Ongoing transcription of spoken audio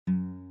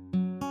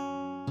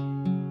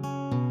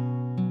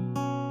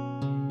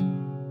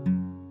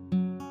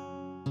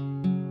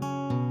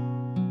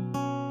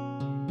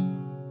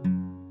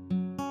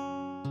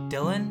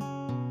Dylan?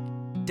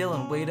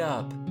 Dylan, wait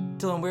up.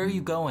 Dylan, where are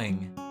you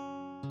going?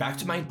 Back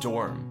to my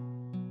dorm.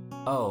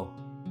 Oh,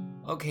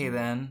 okay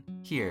then.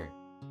 Here,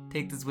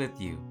 take this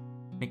with you.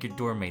 Make your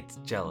dorm mates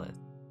jealous.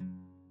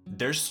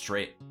 They're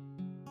straight.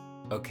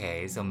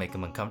 Okay, so make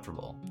them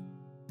uncomfortable.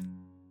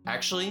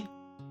 Actually,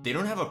 they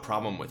don't have a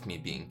problem with me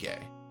being gay.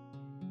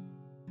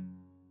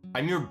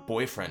 I'm your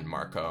boyfriend,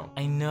 Marco.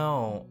 I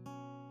know.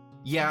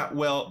 Yeah,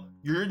 well,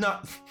 you're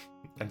not...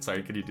 I'm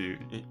sorry, could you do...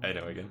 I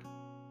know again.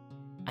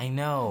 I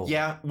know.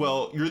 Yeah,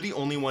 well, you're the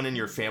only one in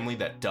your family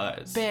that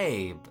does.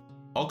 Babe.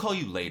 I'll call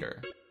you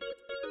later.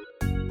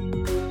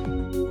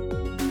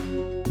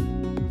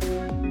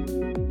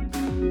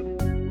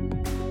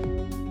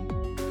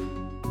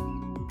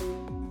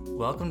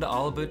 Welcome to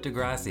All About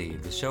Degrassi,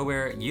 the show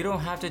where you don't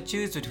have to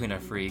choose between a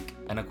freak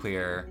and a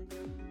queer,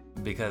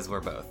 because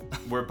we're both.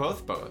 We're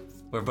both.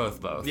 We're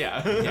both.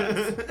 Yeah.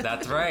 Yes,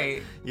 that's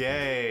right.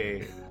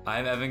 Yay.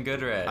 I'm Evan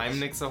Goodrich. I'm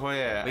Nick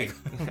Sahoya.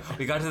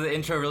 We got to the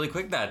intro really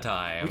quick that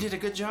time. We did a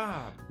good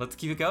job. Let's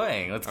keep it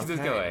going. Let's keep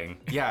this going.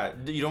 Yeah,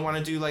 you don't want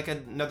to do like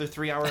another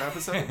 3-hour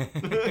episode?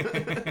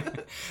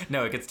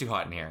 No, it gets too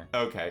hot in here.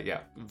 Okay, yeah.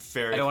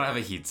 I don't want to have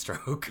a heat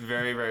stroke.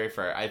 Very, very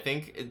fair. I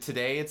think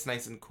today it's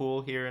nice and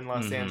cool here in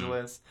Los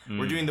Angeles.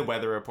 We're doing the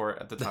weather report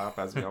at the top,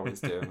 as we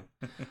always do.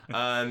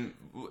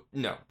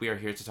 No, we are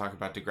here to talk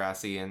about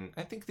Degrassi, and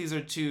I think these are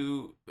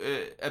two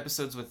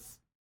episodes with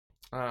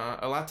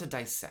a lot to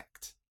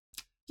dissect.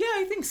 Yeah,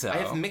 I think so. I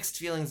have mixed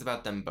feelings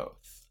about them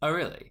both. Oh,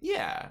 really?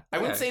 Yeah. I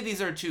wouldn't say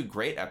these are two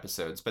great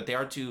episodes, but they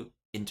are two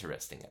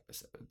interesting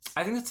episodes.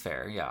 I think that's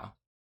fair, yeah.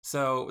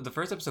 So, the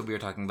first episode we are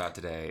talking about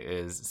today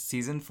is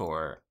Season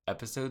 4,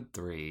 Episode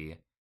 3,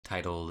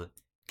 titled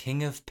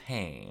King of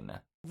Pain.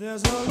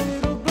 There's a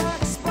little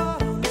black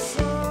spot on the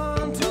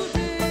sun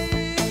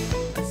today.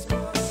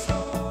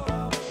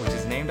 Which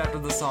is named after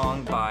the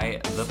song by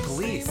The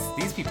Police.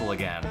 These people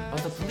again. Oh,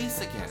 the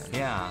Police again.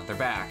 Yeah, they're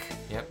back.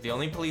 Yep, the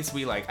only Police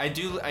we like. I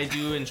do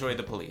enjoy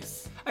the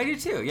Police. I do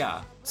too,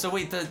 yeah. So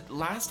wait, the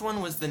last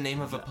one was the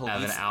name of a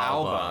Police an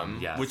album,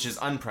 yes. which is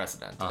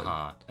unprecedented.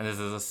 And this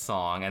is a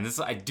song, and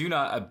I do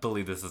not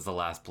believe this is the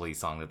last Police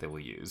song that they will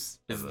use.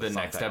 Is the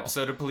next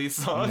episode a Police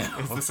song? No.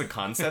 Is this a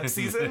concept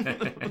season?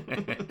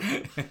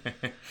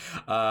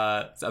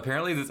 So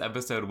apparently this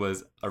episode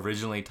was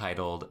originally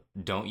titled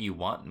Don't You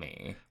Want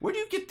Me? Where do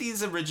you get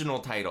these original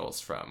titles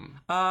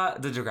from? The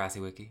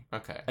Degrassi Wiki.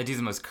 Okay. I do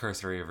the most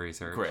cursory of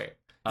research. Great.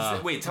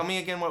 Wait, tell me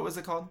again, what was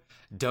it called?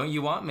 Don't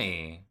You Want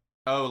Me?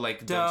 Oh,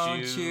 like,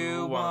 don't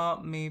you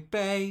want me,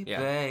 baby?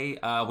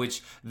 Yeah.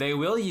 Which they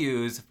will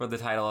use for the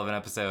title of an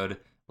episode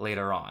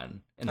later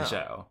on in the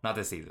show. Not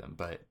this season,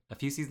 but a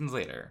few seasons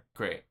later.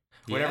 Great.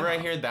 Whenever I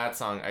hear that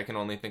song, I can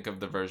only think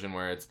of the version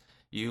where it's,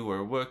 you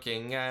were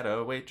working at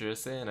a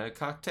waitress in a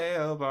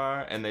cocktail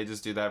bar, and they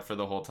just do that for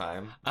the whole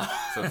time.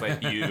 So it's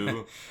like,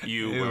 you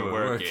were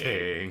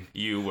working.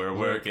 You were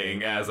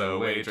working as a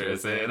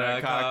waitress in a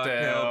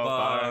cocktail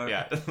bar.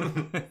 Yeah.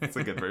 It's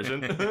a good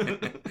version.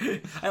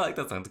 I like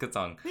that song. It's a good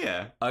song.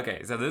 Yeah.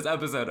 Okay, so this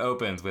episode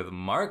opens with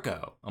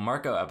Marco, a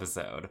Marco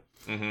episode,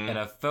 in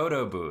a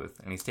photo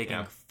booth, and he's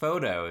taking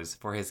photos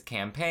for his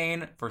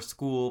campaign for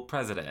school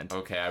president.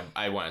 Okay,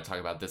 I want to talk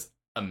about this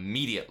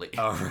immediately.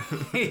 All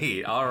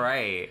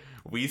right.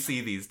 We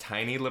see these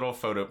tiny little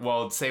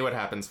well, say what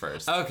happens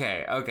first.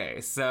 Okay.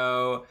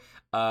 So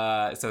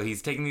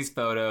he's taking these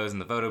photos in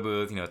the photo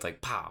booth. It's like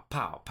pow,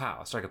 pow,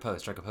 pow, strike a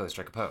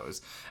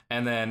pose.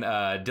 And then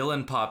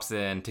Dylan pops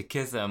in to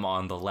kiss him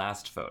on the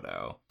last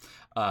photo,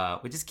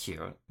 which is cute.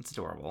 It's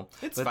adorable.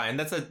 It's fine.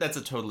 That's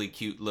a totally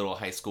cute little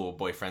high school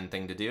boyfriend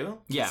thing to do.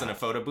 Yeah. Kiss in a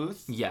photo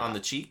booth. Yeah. On the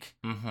cheek.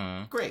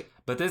 Mm-hmm. Great.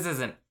 But this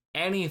isn't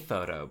any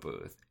photo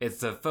booth.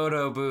 It's a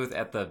photo booth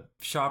at the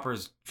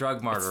Shoppers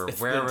Drug Mart or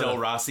wherever. The Del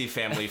Rossi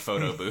family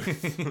photo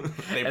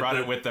booth. They brought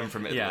it with them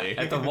from Italy.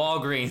 Yeah, at the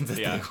Walgreens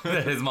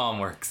that his mom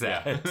works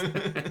at.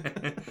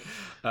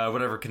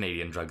 Whatever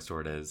Canadian drugstore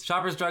it is.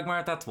 Shoppers Drug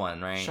Mart, that's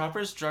one, right?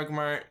 Shoppers Drug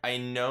Mart, I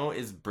know,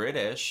 is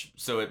British,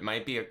 so it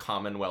might be a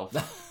Commonwealth.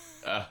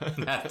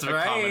 That's a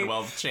right.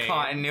 Commonwealth chain.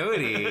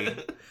 Continuity.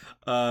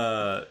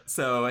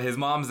 So his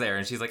mom's there,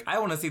 and she's like, I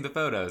want to see the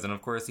photos. And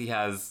of course, he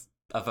has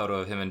a photo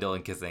of him and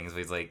Dylan kissing, so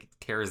he's like,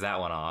 tears that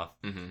one off.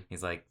 Mm-hmm.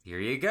 He's like, here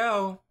you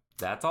go.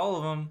 That's all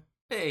of them.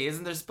 Hey,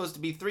 isn't there supposed to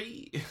be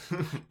 3?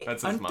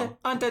 That's his mom.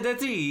 Ante de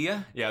 3.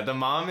 Yeah, the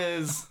mom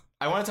is...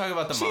 I want to talk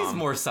about the mom. She's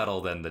more subtle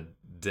than the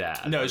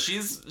dad. No,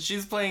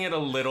 she's playing it a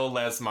little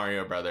less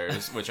Mario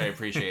Brothers, which I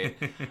appreciate.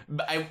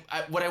 But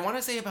what I want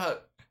to say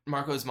about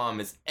Marco's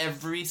mom is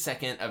every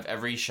second of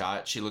every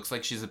shot, she looks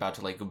like she's about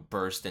to like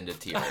burst into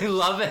tears. I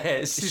love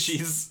it.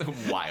 She's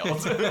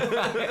wild.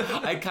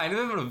 I kind of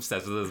am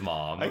obsessed with his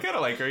mom. I kind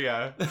of like her,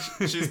 yeah.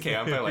 She's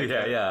camp. I like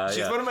her. Yeah.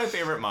 She's one of my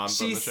favorite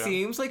moms on the show. She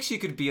seems like she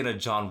could be in a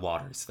John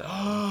Waters film.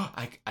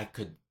 I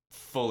could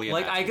fully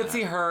I could that.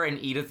 see her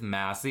and Edith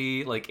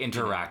Massey like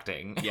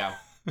interacting. Yeah.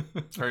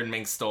 Her and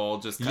Mink Stoll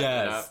just cutting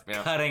it up.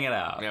 Yep. Cutting it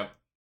out. Yep.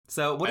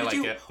 So what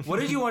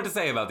did you want to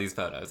say about these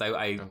photos?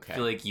 I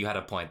feel like you had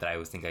a point that I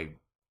was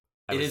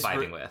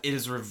fighting with. It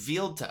is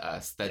revealed to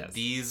us that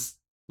these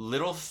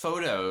little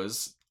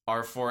photos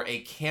are for a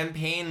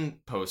campaign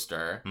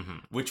poster,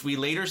 which we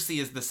later see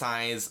is the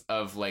size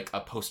of like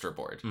a poster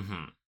board.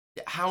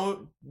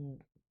 How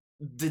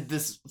did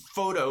this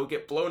photo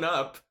get blown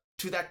up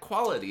to that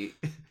quality?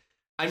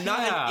 I'm not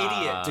an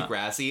idiot,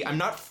 Degrassi. I'm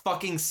not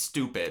fucking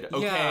stupid,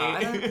 okay?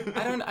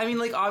 Yeah, I mean,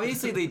 like,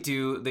 obviously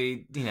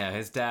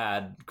his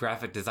dad,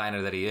 graphic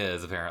designer that he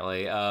is,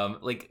 apparently,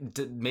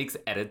 makes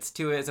edits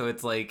to it, so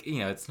it's like,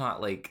 it's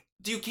not like...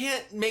 You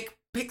can't make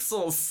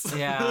pixels.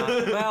 Yeah.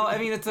 Well, I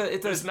mean,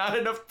 There's not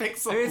enough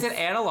pixels. I mean, it's an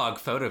analog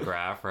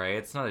photograph, right?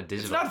 It's not a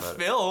digital. It's not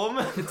film.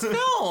 It's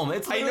film.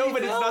 It's I know,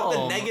 but film. it's not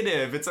the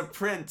negative. It's a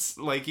print.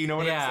 Like, you know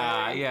what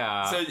I'm saying?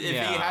 Yeah. So if he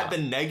had the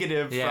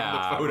negative from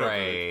the photo,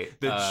 right.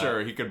 then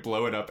sure, he could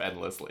blow it up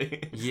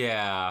endlessly.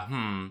 Yeah.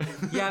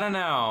 Yeah, I don't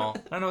know.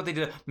 I don't know what they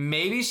did.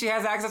 Maybe she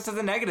has access to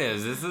the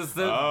negatives. This is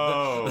the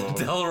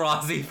Del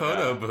Rossi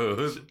photo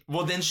booth.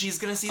 Well, then she's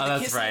gonna see the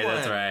that's kissing right. one.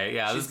 That's right.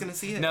 Yeah. She's gonna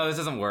see it. No, this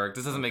doesn't work.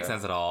 This doesn't make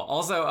sense at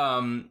all. Also,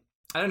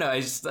 I don't know.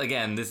 I just,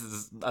 again, this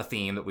is a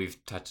theme that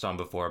we've touched on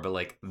before, but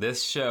like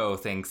this show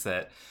thinks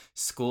that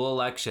school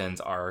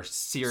elections are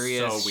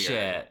serious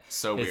shit.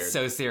 So weird. It's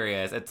so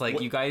serious. It's like,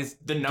 you guys...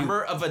 The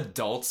number of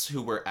adults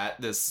who were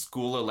at this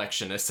school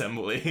election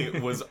assembly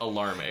was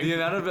alarming. The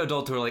amount of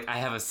adults who are like, I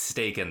have a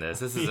stake in this.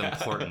 This is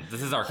important.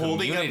 This is our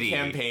Holding community. up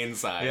campaign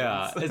signs.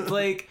 Yeah. It's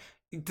like...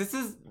 This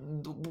is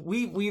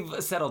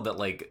we've settled that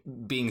like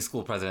being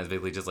school president is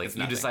basically just like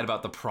you decide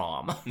about the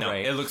prom. No,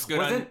 right? it looks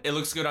good it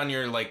looks good on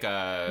your like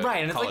right,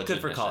 and it's like good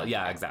for college.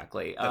 Yeah,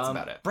 exactly. That's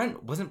about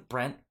it. Wasn't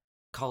Brent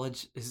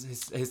college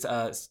his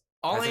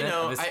all I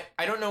know,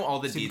 I don't know all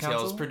the details.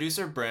 Council?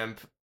 Producer Brimp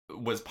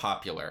was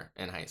popular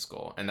in high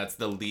school, and that's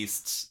the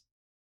least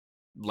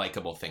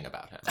likable thing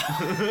about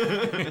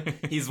him.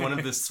 He's one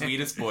of the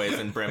sweetest boys,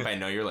 and Brimp, I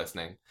know you're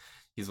listening.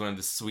 He's one of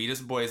the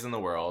sweetest boys in the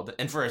world.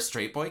 And for a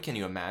straight boy, can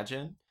you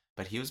imagine?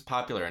 But he was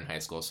popular in high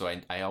school, so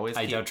I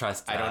don't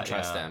trust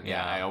him.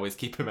 Yeah, I always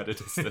keep him at a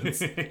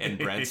distance. And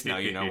Brent, now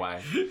you know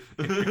why.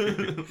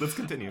 Let's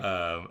continue.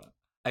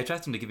 I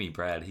trust him to give me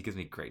bread. He gives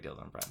me great deals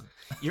on bread.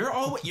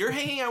 You're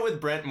hanging out with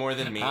Brent more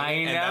than me.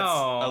 I know. And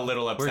that's a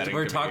little upsetting.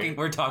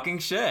 We're talking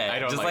shit. I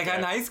don't just like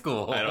in high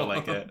school. I don't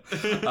like it.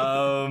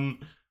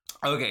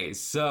 Okay,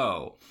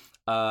 so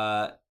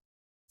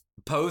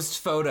post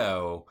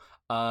photo.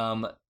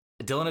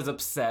 Dylan is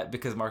upset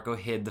because Marco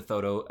hid the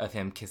photo of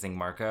him kissing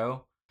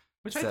Marco.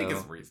 Which I think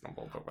is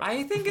reasonable. But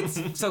I think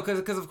it's... So,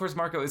 because of course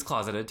Marco is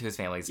closeted to his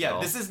family still.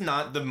 Yeah, this is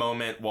not the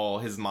moment while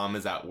his mom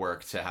is at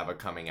work to have a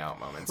coming out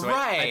moment. So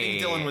right. I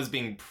think Dylan was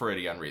being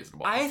pretty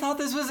unreasonable. I thought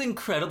this was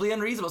incredibly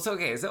unreasonable. So,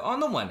 okay, so on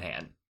the one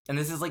hand, and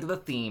this is like the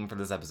theme for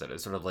this episode,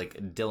 is sort of like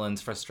Dylan's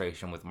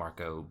frustration with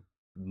Marco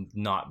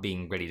not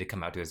being ready to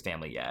come out to his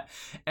family yet.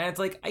 And it's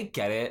like, I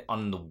get it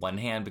on the one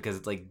hand, because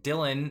it's like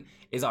Dylan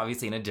is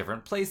obviously in a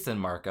different place than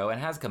Marco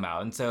and has come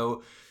out. And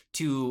so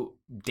to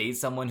date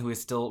someone who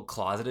is still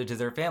closeted to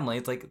their family,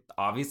 it's like,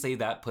 obviously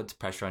that puts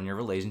pressure on your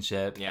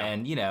relationship. Yeah.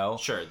 And,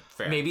 sure,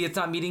 fair. Maybe it's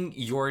not meeting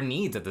your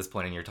needs at this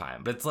point in your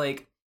time. But it's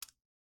like,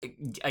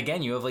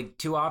 again, you have like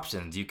two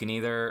options. You can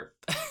either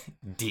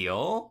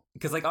deal,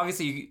 because like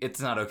obviously it's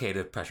not okay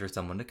to pressure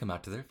someone to come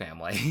out to their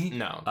family.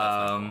 No, that's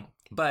not cool.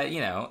 But,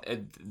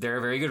 there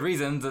are very good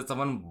reasons that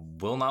someone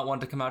will not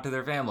want to come out to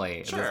their family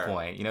at this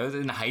point.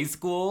 In high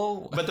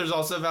school. But there's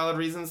also valid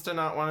reasons to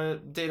not want to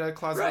date a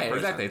closeted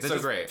person. Exactly.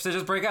 Great. So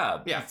just break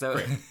up. Yeah, so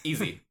great.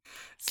 Easy.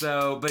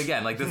 So, but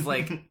again, like this,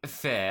 like,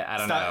 fit, I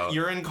don't know.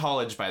 You're in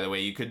college, by the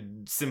way. You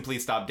could simply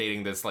stop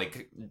dating this,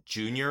 like,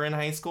 junior in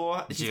high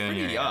school. She's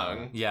pretty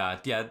young. Yeah.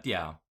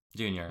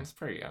 Junior. It's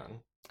pretty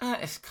young.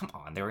 Come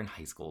on, they were in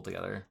high school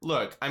together.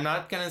 Look, I'm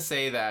not gonna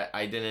say that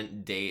I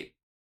didn't date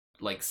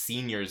like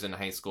seniors in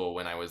high school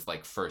when I was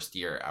like first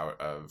year out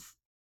of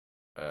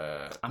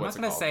I'm not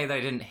gonna say that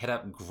I didn't hit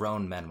up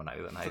grown men when I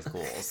was in high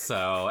school.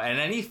 So, and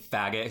any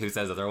faggot who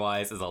says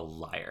otherwise is a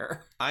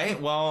liar.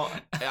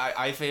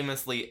 I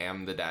famously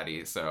am the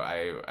daddy, so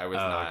I was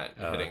not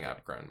hitting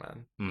up grown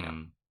men. Yeah,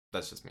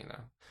 that's just me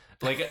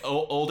though. Like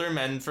older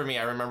men for me,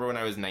 I remember when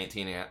I was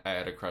 19, I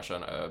had a crush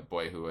on a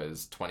boy who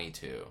was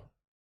 22.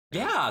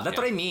 Yeah, that's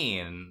what I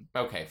mean.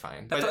 Okay,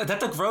 fine.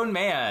 That's a grown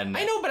man.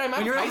 I know, but I'm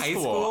out of high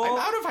school. I'm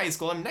out of high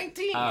school. I'm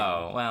 19.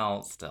 Oh,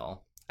 well,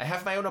 still. I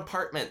have my own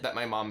apartment that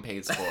my mom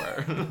pays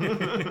for.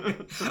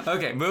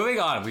 Okay, moving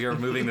on. We are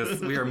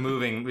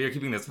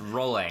keeping this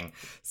rolling.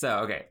 So,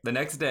 okay, the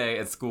next day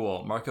at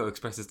school, Marco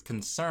expresses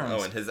concerns.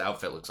 Oh, and his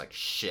outfit looks like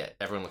shit.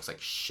 Everyone looks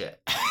like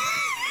shit.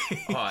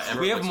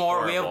 We have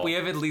more. We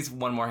have at least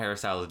one more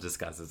hairstyle to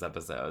discuss this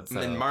episode. So.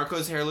 And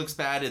Marco's hair looks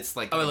bad. It's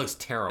like it looks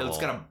terrible. It's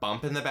got a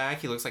bump in the back.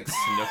 He looks like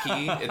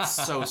Snooki. It's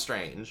so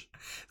strange.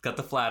 It's got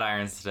the flat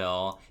iron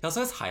still. He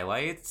also has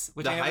highlights,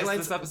 which I noticed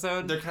this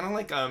episode. They're kind of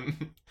like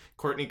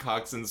Courtney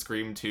Cox in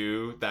Scream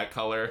 2, that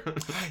color.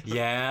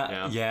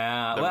 Yeah.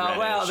 The well,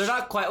 reddish. they're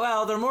not quite.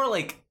 Well, they're more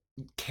like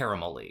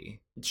caramelly.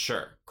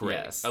 Sure, great.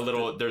 Yes.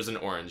 There's an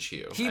orange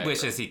hue. He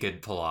wishes he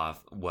could pull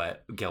off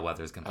what Gale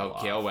Weathers can pull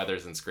off. Gale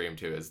Weathers in Scream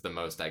 2 is the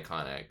most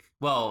iconic.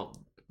 Well,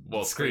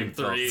 Well, Scream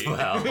films. 3.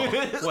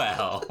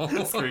 Well.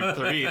 Scream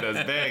 3, those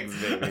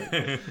bangs,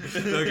 baby.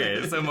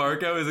 Okay, so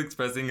Marco is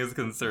expressing his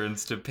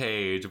concerns to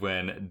Paige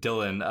when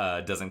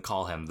Dylan doesn't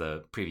call him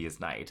the previous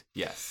night.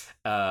 Yes.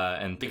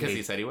 And Because Paige,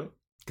 he said he would?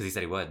 Because he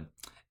said he would.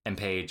 And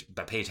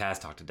but Paige has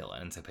talked to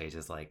Dylan, and so Paige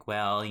is like,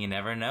 well, you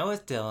never know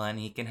with Dylan.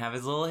 He can have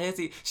his little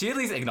hissy. She at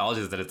least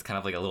acknowledges that it's kind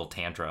of like a little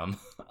tantrum.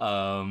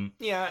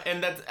 Yeah,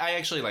 and I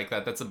actually like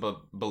that. That's a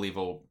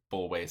believable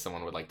way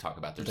someone would like talk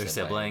about their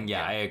sibling.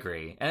 Yeah, I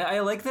agree. And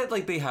I like that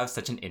like they have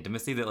such an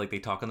intimacy that like they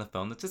talk on the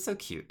phone. That's just so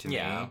cute to me.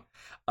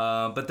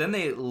 But then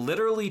they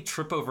literally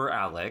trip over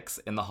Alex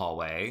in the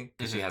hallway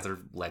because she has her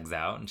legs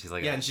out and she's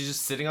like, and she's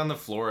just sitting on the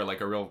floor like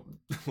a real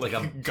like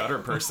a gutter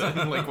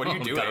person. Like, what are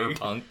you doing? Gutter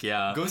punk,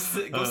 yeah. Go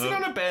sit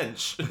on a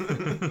bench.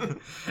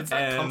 It's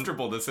not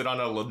comfortable to sit on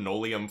a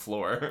linoleum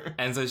floor.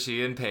 And so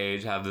she and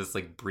Paige have this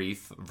like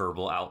brief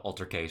verbal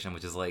altercation,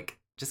 which is like,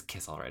 just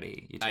kiss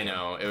already. I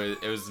know,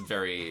 it was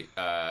very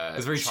it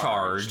was very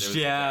charged.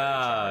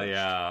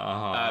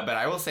 Yeah. But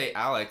I will say,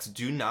 Alex,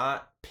 do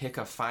not pick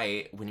a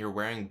fight when you're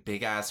wearing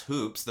big ass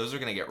hoops. Those are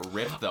gonna get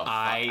ripped the fuck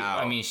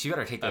out. I mean, she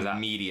better take those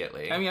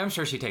immediately. I mean, I'm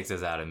sure she takes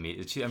those out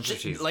immediately. I'm sure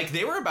she's like,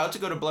 they were about to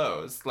go to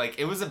blows. Like,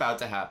 it was about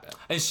to happen.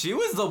 And she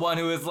was the one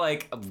who was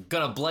like, I'm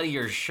gonna bloody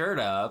your shirt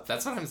up.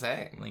 That's what I'm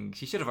saying. Like,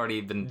 she should have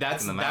already been.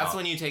 That's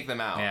when you take them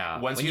out. Yeah.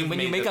 When you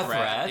make a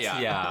threat.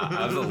 Yeah,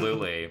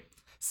 absolutely.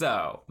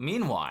 So,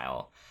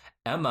 meanwhile,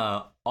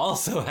 Emma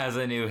also has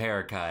a new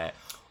haircut.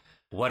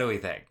 What do we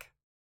think?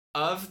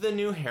 Of the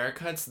new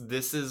haircuts,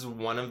 this is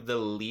one of the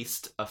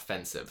least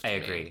offensive to I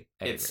me. agree.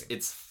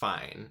 It's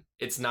fine.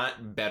 It's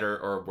not better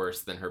or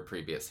worse than her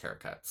previous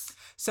haircuts.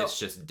 So it's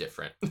just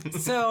different.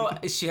 So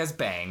she has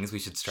bangs, we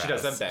should stress. She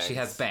does have bangs. She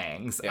has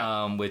bangs,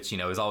 which,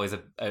 is always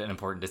an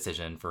important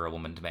decision for a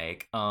woman to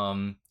make.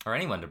 Or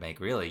anyone to make,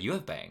 really. You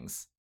have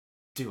bangs.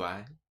 Do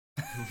I?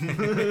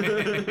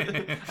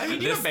 I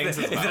mean, you have bangs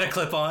as well. Is it a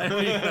clip-on?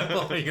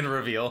 Are you gonna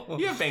reveal?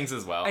 You have bangs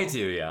as well. I do,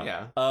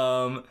 yeah.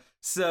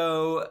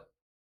 So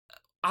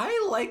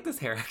I like this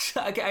hair.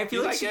 Actually, I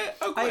feel like it.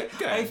 Oh,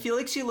 good. I feel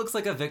like she looks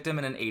like a victim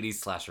in an '80s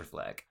slasher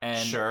flick,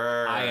 and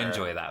sure, I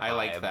enjoy that. I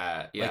like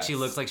that. Yes. Like, she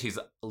looks like she's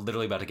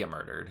literally about to get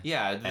murdered.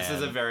 Yeah, this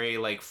is a very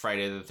like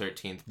Friday the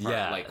 13th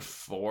part, like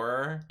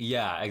 4.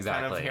 Yeah,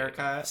 exactly. Kind of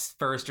haircut.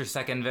 First or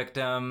second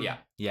victim.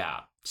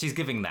 Yeah. She's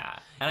giving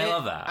that. And I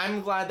love that.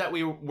 I'm glad that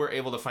we were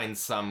able to find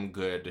some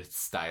good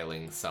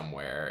styling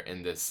somewhere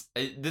in this.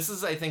 This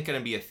is, I think, going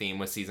to be a theme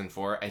with season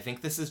 4. I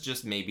think this is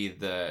just maybe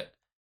the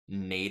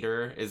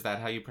nadir. Is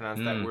that how you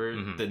pronounce that word?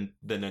 Mm-hmm.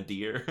 The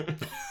nadir?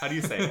 How do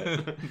you say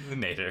it? The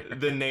nadir.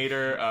 The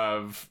nadir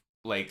of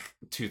like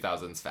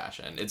 2000s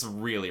fashion. It's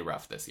really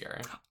rough this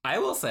year. I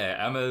will say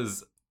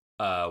Emma's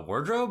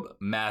wardrobe,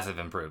 massive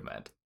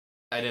improvement.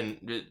 I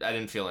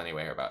didn't feel any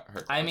way about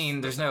her. I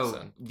mean, there's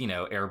no,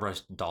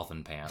 airbrushed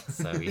dolphin pants.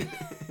 So,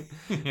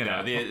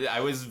 I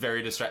was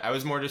very distracted. I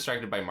was more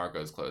distracted by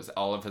Marco's clothes.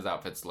 All of his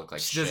outfits look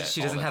like shit.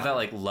 She doesn't have that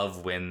like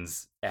Love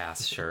Wins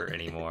ass shirt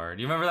anymore.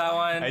 Do you remember that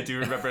one? I do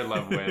remember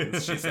Love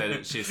Wins. She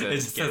said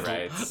gay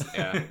rights.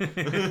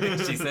 Yeah.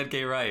 She said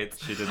gay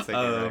rights. She did say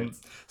gay rights.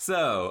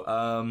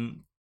 So,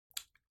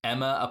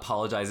 Emma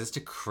apologizes to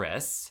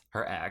Chris,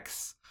 her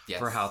ex. Yes.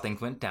 For how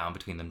things went down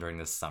between them during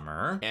the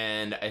summer.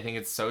 And I think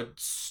it's so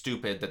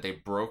stupid that they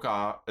broke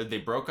up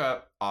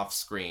off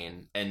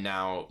screen, and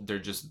now they're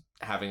just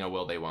having a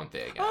will they won't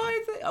they again.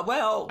 I think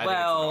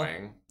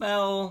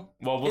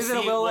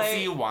we'll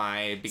see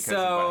why, because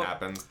of what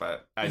happens,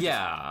 but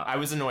I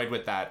was annoyed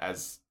with that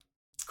as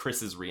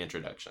Chris's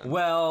reintroduction.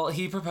 Well,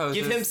 he proposes.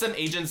 Give him some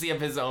agency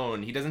of his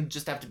own. He doesn't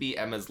just have to be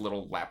Emma's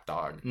little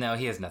lapdog. No,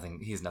 he has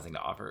nothing. He has nothing to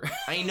offer.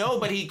 I know,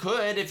 but he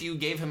could if you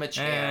gave him a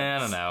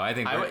chance. I don't know. I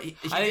think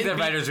the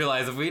writers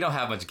realize that we don't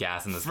have much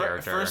gas in this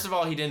character. First of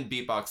all, he didn't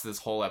beatbox this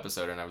whole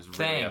episode, and I was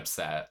really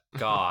upset.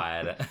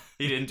 God,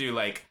 he didn't do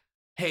like,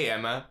 "Hey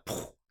Emma,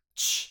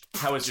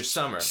 how was your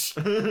summer?"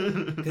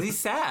 Because he's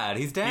sad.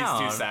 He's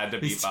down.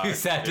 He's too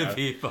sad to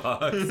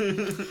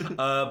beatbox.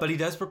 But he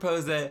does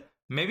propose that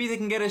maybe they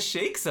can get a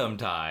shake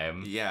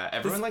sometime. Yeah,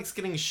 everyone likes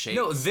getting shakes.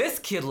 No, this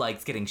kid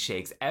likes getting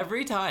shakes.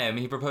 Every time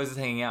he proposes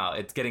hanging out,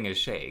 it's getting a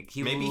shake.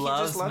 He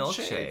loves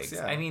milkshakes.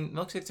 Yeah. I mean,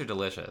 milkshakes are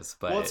delicious,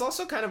 but it's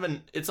also kind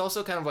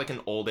of like an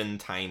olden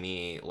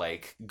timey,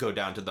 like, go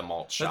down to the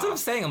malt shop. That's what I'm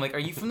saying. I'm like, are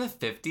you from the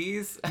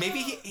 50s? Maybe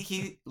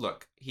he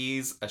look,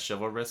 he's a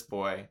chivalrous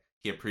boy.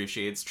 He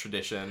appreciates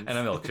tradition. And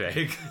a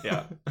milkshake.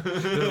 Yeah.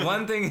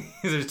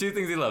 There's two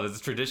things he loves. It's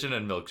tradition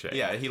and milkshake.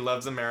 Yeah, he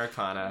loves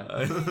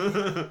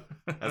Americana.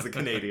 As a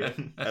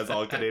Canadian. As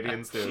all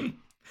Canadians do.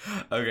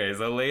 Okay,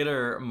 so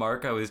later,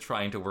 Marco is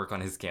trying to work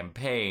on his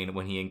campaign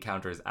when he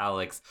encounters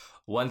Alex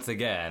once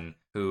again,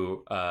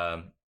 who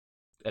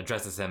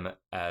addresses him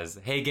as,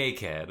 "Hey, gay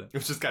kid."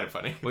 Which is kind of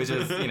funny. Which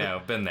is,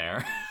 been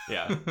there.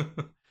 Yeah.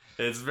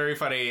 It's very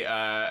funny.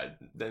 Yeah.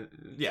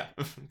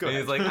 Go ahead.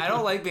 He's like, "I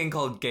don't like being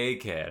called gay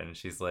kid." And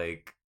she's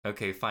like,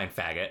 Okay, fine,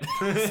 faggot.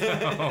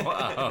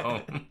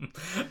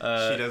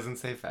 She doesn't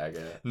say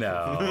faggot. No,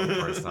 of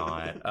course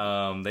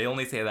not. They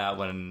only say that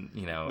when,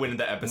 When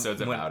the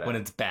episode's about it. when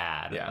it's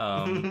bad.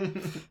 Yeah.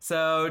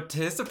 So, to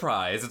his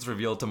surprise, it's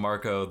revealed to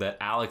Marco that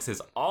Alex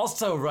is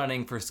also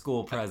running for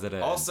school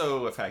president.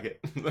 Also a faggot.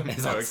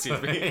 So,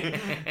 excuse me.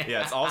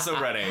 Yeah, it's also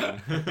running.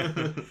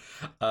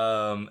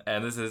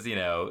 And this is,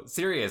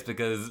 serious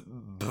because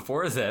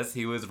before this,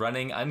 he was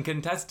running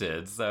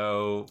uncontested.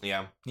 So,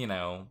 Yeah.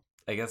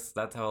 I guess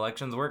that's how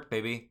elections work,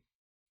 baby.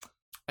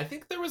 I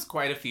think there was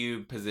quite a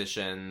few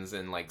positions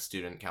in like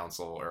student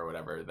council or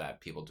whatever that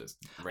people just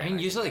ran. I mean,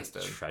 usually like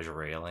uncontested.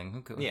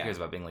 treasuring. Who Yeah. cares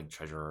about being like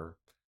treasurer?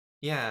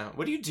 Yeah.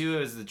 What do you do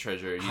as the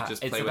treasurer? You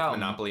just It's play with about-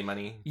 Monopoly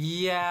money?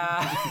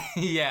 Yeah,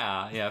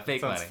 yeah,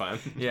 fake Sounds money.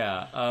 fun.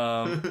 Yeah,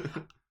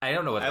 I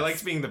don't know what I else-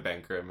 liked being the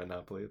banker in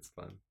Monopoly. It's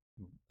fun.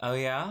 Oh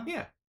yeah,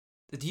 Yeah.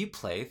 Do you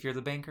play if you're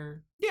the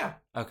banker? Yeah.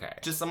 Okay.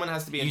 Just someone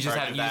has to be in You just charge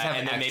have- of you just that, have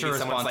and then maybe extra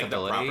someone's like the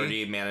responsibility?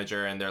 property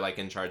manager, and they're like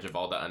in charge of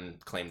all the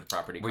unclaimed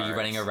property. Were you cards.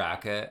 running a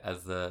racket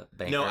as the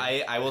banker? No,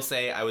 I will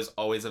say I was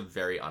always a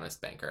very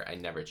honest banker. I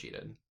never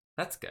cheated.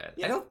 That's good.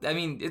 Yeah. I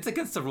mean, it's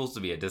against the rules to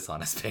be a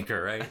dishonest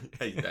banker, right?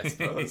 I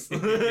suppose.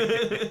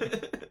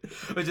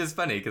 Which is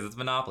funny because it's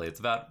Monopoly. It's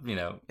about,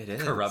 It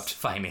is. corrupt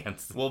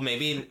finance. Well,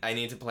 maybe I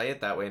need to play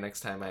it that way next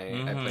time I play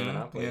Mhm,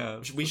 Monopoly.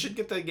 yeah. We should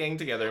get the gang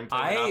together and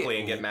play Monopoly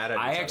and get mad at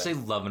each I other. actually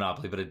love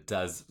Monopoly, but it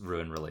does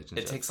ruin It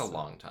relationships. takes a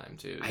long time,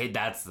 too.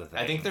 That's the thing.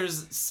 I think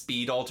there's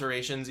speed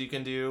alterations you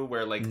can do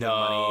where, like, the no,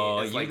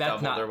 money is, like,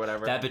 that's doubled or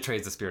whatever. That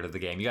betrays the spirit of the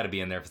game. You got to be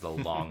in there for the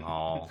long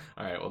haul.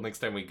 All right, well, next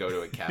time we go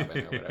to a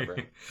cabin or whatever.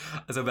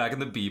 So back in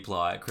the B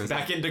plot, Chris.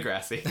 Back in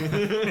Degrassi.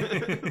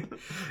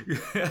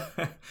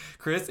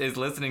 Chris is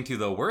listening to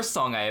the worst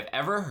song I have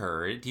ever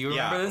heard. Do you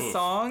remember Yeah, this oof.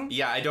 song?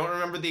 Yeah, I don't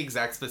remember the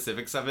exact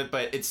specifics of it,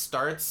 but it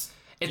starts...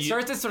 It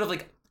starts as sort of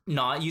like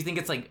you think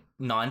it's like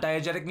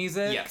non-diegetic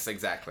music. Yes,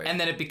 exactly. And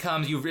then it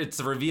becomes it's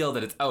revealed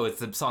that it's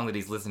the song that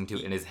he's listening to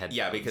in his headphones.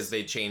 Yeah, because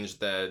they changed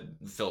the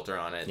filter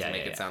on it Yeah, to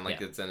make yeah, it sound like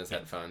yeah. it's in his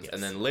headphones. Yes.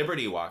 And then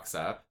Liberty walks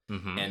up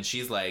Mhm. and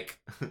she's like,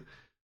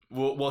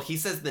 well, he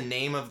says the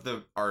name of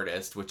the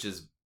artist, which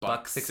is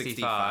Buck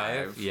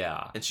 65.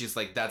 Yeah. And she's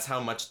like, that's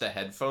how much the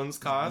headphones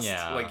cost?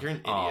 Yeah. Like, you're an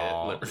idiot,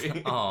 Aw.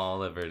 Liberty. Aw,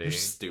 Liberty. You're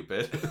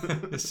stupid.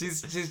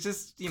 she's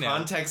just,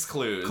 Context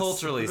clues.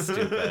 culturally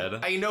stupid.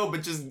 I know,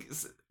 but just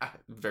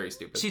very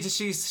stupid.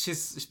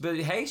 But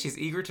hey, she's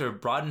eager to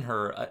broaden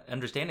her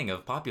understanding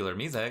of popular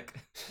music,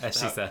 as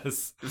she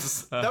says.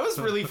 That was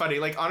really funny.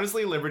 Like,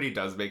 honestly, Liberty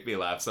does make me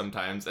laugh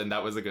sometimes, and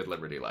that was a good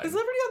Liberty line. Is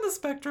Liberty on the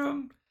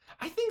spectrum?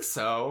 I think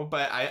so,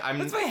 but I'm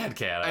That's my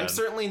headcanon. I'm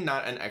certainly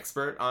not an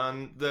expert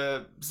on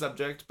the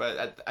subject,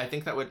 but I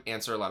think that would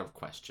answer a lot of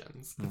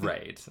questions.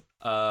 Right.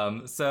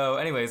 So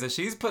anyway, so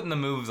she's putting the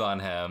moves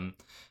on him,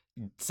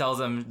 tells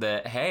him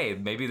that, hey,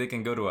 maybe they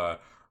can go to a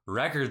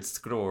record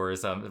store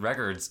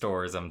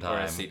sometime. Or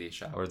a CD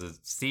shop. Or the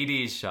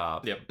CD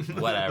shop. Yep.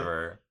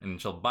 Whatever. And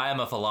she'll buy him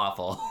a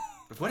falafel.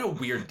 What a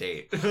weird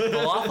date.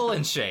 Falafel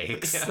and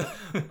shakes.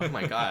 Yeah. Oh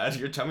my god,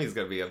 your tummy's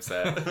gonna be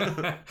upset.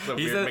 So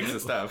He weird says- mix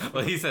of stuff.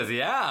 Well, he says,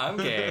 yeah, I'm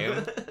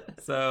game.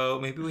 So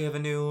maybe we have a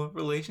new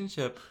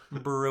relationship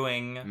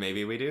brewing.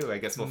 Maybe we do. I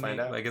guess we'll find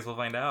out. I guess we'll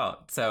find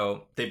out.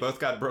 So, They both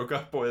got broke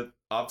up with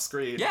off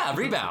screen. yeah,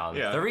 rebound.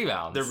 Yeah. They're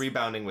rebounds. They're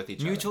rebounding with each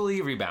other.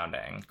 Mutually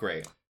rebounding.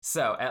 Great.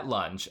 So, at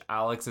lunch,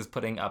 Alex is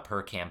putting up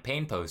her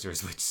campaign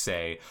posters which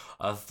say,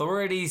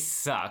 authority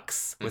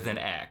sucks, with an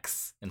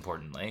X,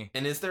 importantly.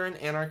 And is there an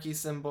anarchy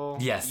symbol?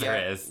 Yes,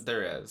 there is.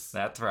 There is.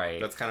 That's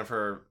right. That's kind of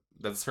her.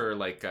 That's her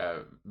like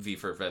V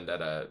for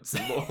Vendetta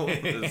symbol.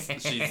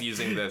 She's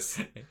using this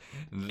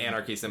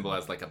anarchy symbol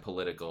as like a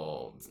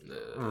political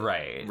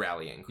Right.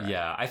 rallying cry.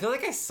 Yeah, I feel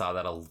like I saw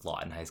that a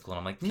lot in high school, and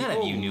I'm like, none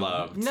of you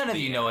loved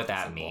know what the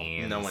that symbol.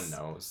 means. No one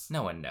knows.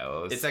 No one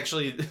knows. It's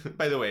actually,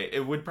 by the way, it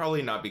would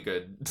probably not be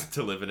good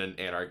to live in an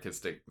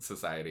anarchistic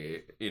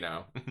society. You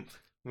know,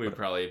 we'd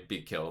probably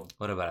be killed.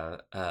 What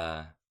about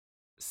a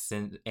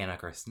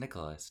anarchist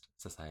Nicholas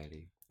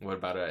society? What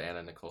about an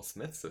Anna Nicole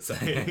Smith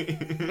society?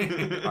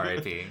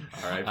 R.I.P.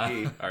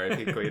 R.I.P.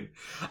 R.I.P. Queen.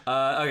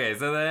 Okay,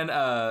 so then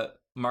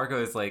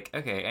Marco is like,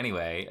 okay,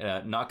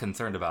 anyway, not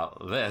concerned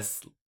about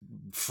this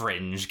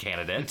fringe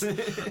candidate.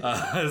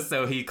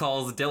 So he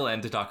calls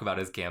Dylan to talk about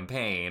his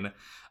campaign.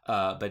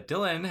 But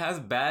Dylan has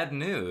bad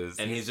news.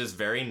 And he's just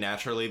very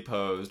naturally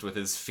posed with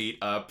his feet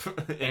up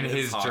In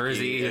his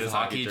jersey, his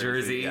hockey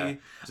jersey. Yeah.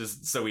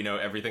 Just so we know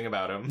everything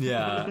about him.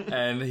 Yeah,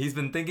 and he's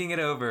been thinking it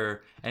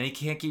over, and he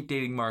can't keep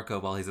dating Marco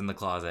while he's in the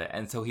closet,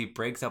 and so he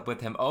breaks up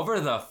with him over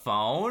the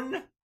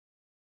phone?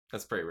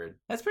 That's pretty weird.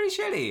 That's pretty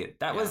shitty.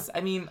 That Yeah. was, I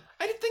mean...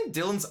 I didn't think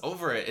Dylan's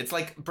over it. It's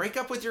like, break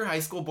up with your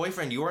high school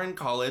boyfriend. You are in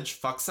college.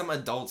 Fuck some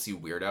adults, you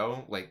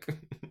weirdo. Like,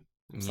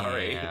 I'm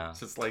sorry. Yeah. It's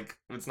just like,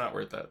 it's not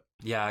worth it.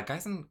 Yeah,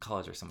 guys in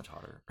college are so much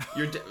hotter.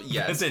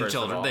 Yes, Than first of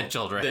children- all. than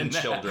children. Than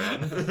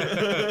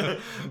children.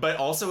 But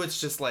also, it's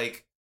just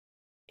like,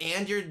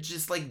 and you're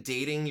just like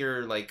dating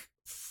your like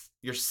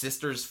your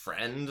sister's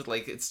friend.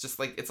 Like, it's just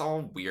like, it's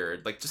all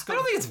weird. Like, just I go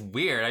don't think it's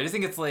weird. I just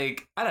think it's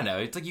like, I don't know.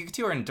 It's like you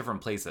two are in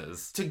different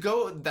places. to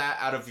go that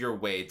out of your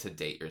way to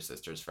date your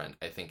sister's friend,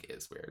 I think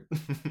is weird.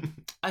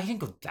 I can't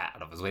go that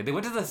out of his way. They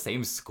went to the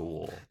same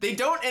school. They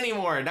don't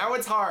anymore. Now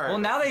it's hard. Well,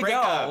 now they Break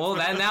don't. up. Well,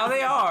 now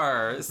they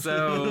are.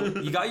 So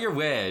you got your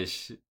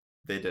wish.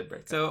 They did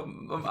break up.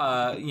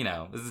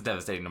 So, this is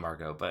devastating to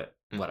Marco, but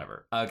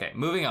whatever. Okay,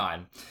 moving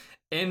on.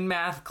 In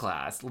math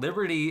class,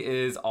 Liberty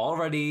is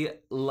already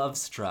love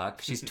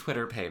struck. She's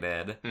Twitter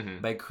pated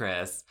by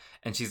Chris,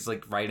 and she's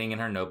like writing in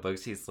her notebook.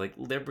 She's like,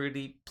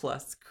 Liberty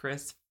plus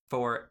Chris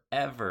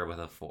forever with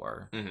a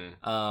 4.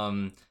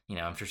 I'm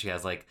sure she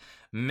has like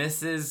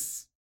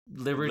Mrs.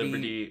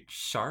 Liberty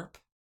Sharp.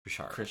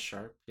 Chris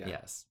Sharp. Yeah.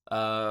 Yes.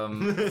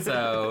 And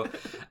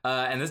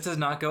this does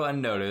not go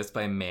unnoticed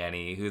by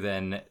Manny, who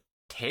then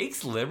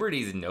takes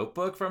Liberty's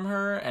notebook from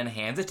her and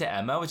hands it to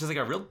Emma, which is like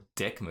a real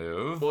dick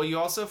move. Well, you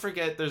also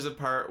forget there's a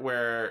part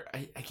where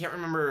I can't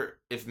remember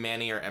if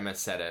Manny or Emma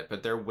said it,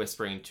 but they're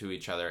whispering to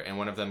each other, and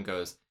one of them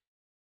goes,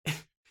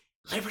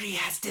 Liberty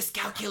has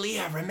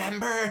dyscalculia,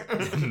 remember?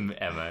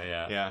 Emma,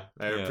 yeah. Yeah,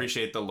 I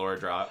appreciate the lore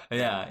drop.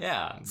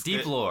 Yeah.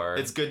 Deep lore.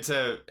 It's good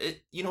to...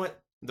 you know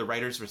what? The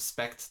writers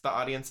respect the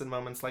audience in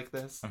moments like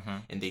this,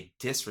 and they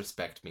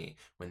disrespect me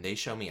when they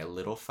show me a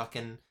little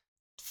fucking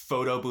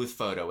photo booth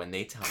photo and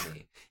they tell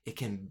me it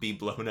can be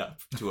blown up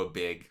to a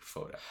big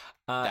photo.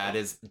 That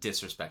is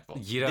disrespectful.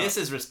 This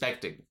is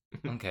respecting.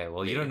 Okay,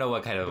 well, you don't know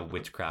what kind of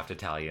witchcraft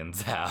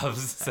Italians have,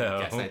 so... I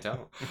guess I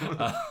don't.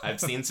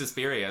 I've seen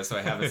Suspiria, so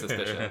I have a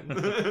suspicion.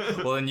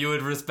 Well, then you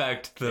would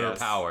respect their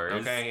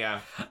powers. Okay, yeah.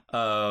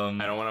 I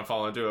don't want to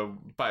fall into a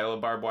pile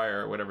of barbed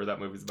wire or whatever that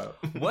movie's about.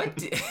 What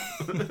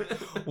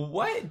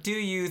do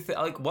you think?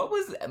 Like, what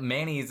was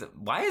Manny's...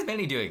 Why is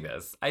Manny doing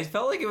this? I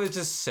felt like it was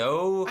just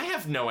so... I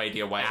have no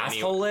idea why.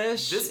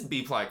 Asshole-ish. This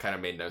B-plot kind of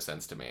made no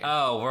sense to me.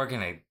 Oh,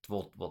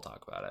 we'll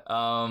talk about it.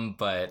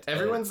 But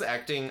everyone's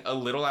acting a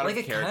little out of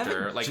character.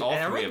 Like all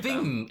three of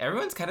them.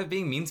 Everyone's kind of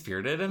being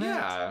mean-spirited in it.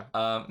 Yeah.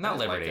 Not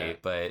Liberty,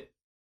 but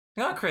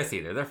not Chris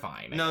either. They're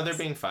fine. No, they're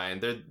being fine.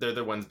 They're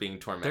the ones being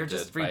tormented. They're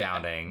just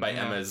redounding by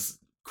Emma's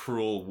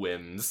cruel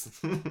whims.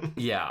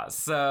 Yeah.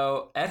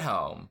 So at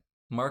home,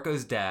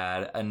 Marco's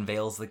dad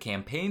unveils the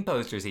campaign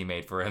posters he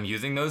made for him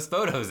using those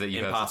photos that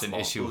you have such an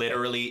issue with.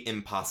 Literally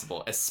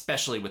impossible,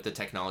 especially with the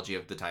technology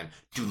of the time.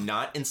 Do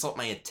not insult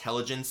my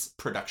intelligence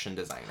production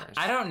designers.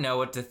 I don't know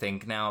what to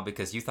think now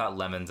because you thought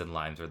lemons and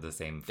limes were the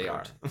same fruit. They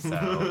are.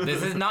 So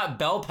this is not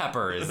bell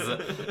peppers.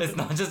 It's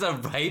not just a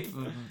ripe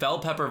bell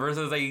pepper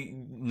versus a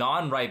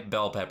non-ripe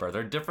bell pepper.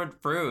 They're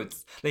different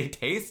fruits. They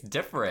taste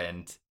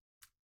different.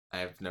 I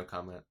have no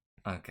comment.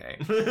 Okay.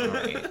 All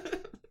right.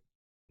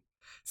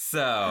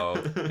 So,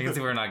 you can see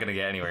we're not going to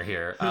get anywhere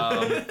here.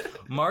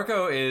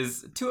 Marco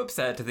is too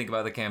upset to think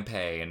about the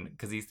campaign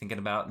because he's thinking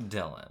about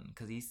Dylan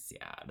because he's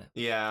sad.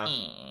 Yeah.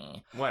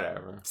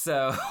 Whatever.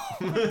 So, oh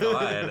my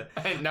God.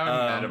 Now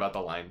I'm mad about the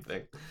lime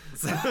thing.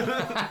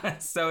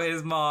 So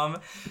his mom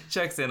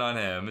checks in on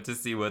him to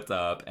see what's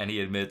up, and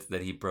he admits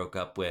that he broke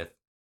up with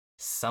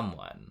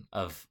someone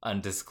of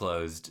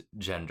undisclosed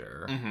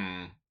gender.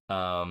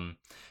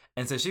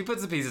 And so she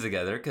puts the pieces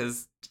together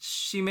because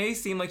she may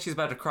seem like she's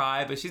about to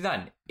cry, but she's not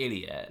an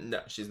idiot.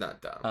 No, she's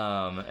not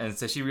dumb. And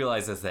so she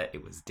realizes that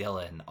it was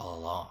Dylan all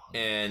along.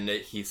 And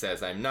he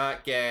says, I'm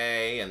not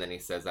gay. And then he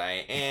says,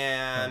 I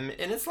am.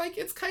 And it's like,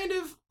 it's kind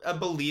of a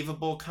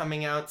believable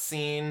coming out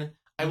scene.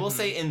 I will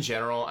say in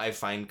general, I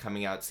find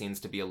coming out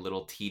scenes to be a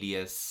little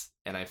tedious.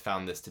 And I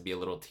found this to be a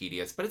little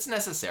tedious, but it's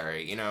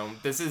necessary. You know,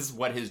 this is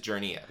what his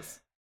journey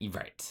is.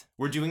 Right.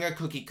 We're doing a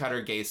cookie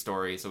cutter gay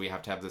story, so we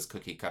have to have this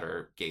cookie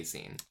cutter gay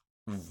scene.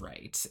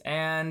 Right.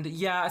 And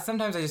yeah,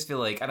 sometimes I just feel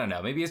like, I don't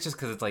know, maybe it's just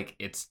because it's like,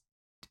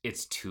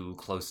 it's too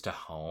close to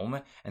home.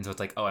 And so it's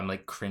like, oh, I'm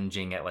like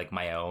cringing at like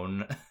my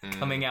own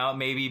coming out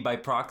maybe by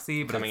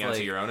proxy. But coming it's out like,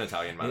 to your own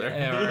Italian mother.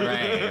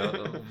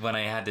 Right. When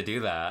I had to do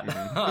that.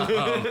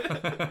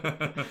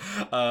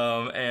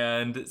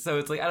 And so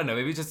it's like, I don't know,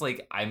 maybe it's just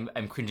like,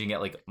 I'm cringing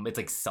at like, it's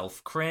like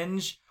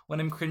self-cringe when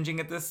I'm cringing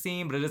at this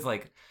scene. But it is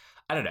like,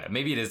 I don't know.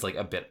 Maybe it is like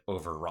a bit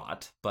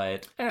overwrought,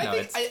 but I don't know.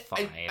 It's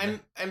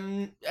fine.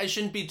 I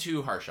shouldn't be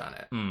too harsh on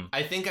it.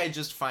 I think I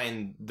just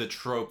find the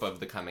trope of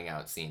the coming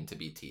out scene to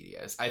be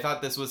tedious. I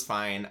thought this was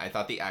fine. I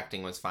thought the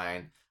acting was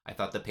fine. I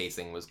thought the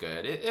pacing was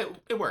good.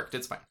 It worked.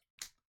 It's fine.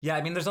 Yeah,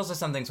 I mean, there's also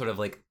something sort of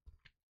like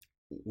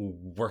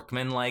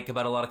workman-like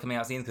about a lot of coming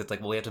out scenes because it's like,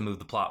 well, we have to move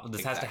the plot.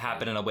 This has to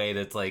happen in a way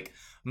that's like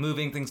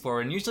moving things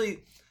forward. And usually,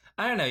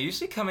 I don't know.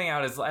 Usually coming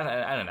out is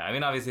I don't know. I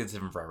mean, obviously it's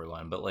different for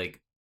everyone, but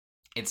like.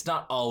 It's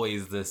not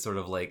always this sort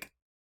of like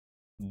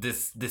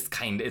this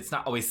kind. It's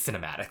not always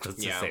cinematic.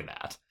 Let's just say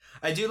that.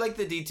 I do like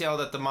the detail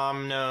that the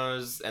mom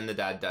knows and the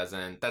dad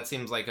doesn't. That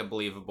seems like a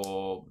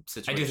believable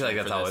situation. I do feel like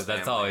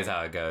that's always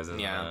how it goes. Isn't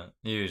it?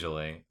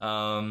 Usually.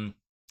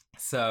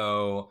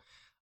 So,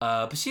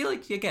 but she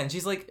like again.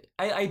 She's like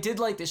I did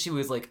like that she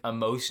was like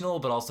emotional,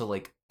 but also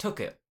like took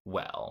it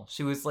well.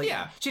 She was like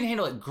she didn't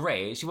handle it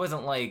great. She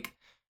wasn't like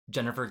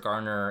Jennifer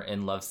Garner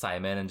in Love,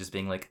 Simon and just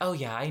being like, oh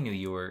yeah, I knew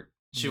you were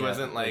She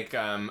wasn't like,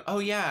 oh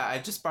yeah, I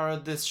just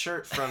borrowed this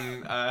shirt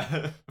from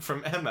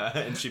Emma,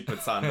 and she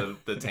puts on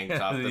the tank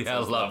top that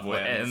says love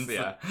wins.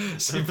 Yeah.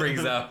 She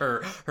brings out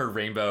her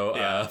rainbow.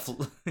 Yeah.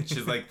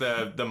 She's like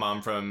the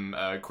mom from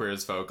Queer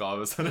as Folk all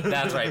of a sudden.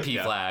 That's right, P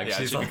flag.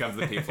 Yeah, she becomes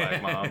the P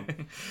flag mom.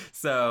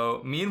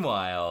 So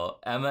meanwhile,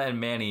 Emma and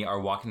Manny are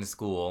walking to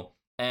school,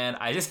 and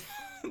I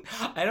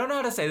don't know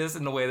how to say this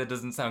in a way that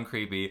doesn't sound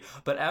creepy,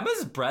 but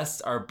Emma's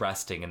breasts are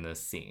breasting in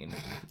this scene.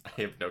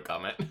 I have no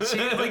comment.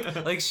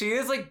 She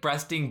is like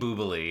breasting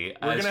boobily.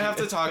 We're gonna have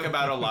to talk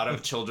about a lot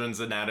of children's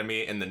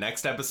anatomy in the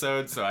next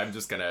episode, so I'm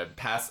just gonna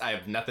pass. I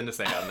have nothing to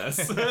say on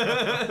this.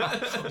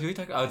 Do we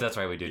talk? Oh, that's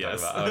right, we do talk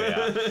about. Oh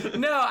yeah.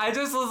 No, I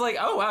just was like,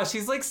 oh wow,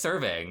 she's like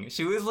serving.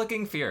 She was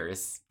looking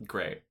fierce.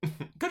 Great.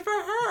 Good for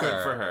her.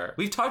 Good for her.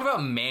 We've talked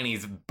about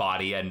Manny's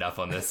body enough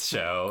on this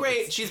show.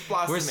 Great, she's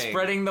blossoming. We're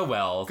spreading the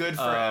wealth. Good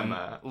for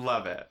Emma.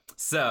 Love it.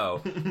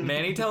 So,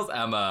 Manny tells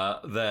Emma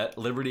that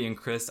Liberty and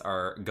Chris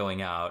are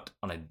going out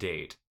on a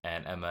date,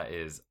 and Emma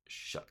is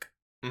shook.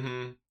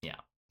 Mm-hmm. Yeah.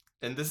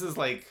 And this is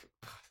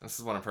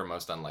one of her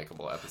most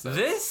unlikable episodes.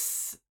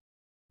 This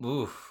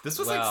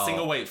was like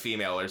single white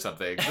female or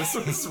something. This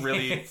was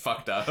really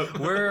fucked up.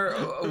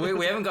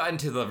 We haven't gotten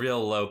to the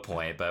real low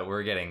point, but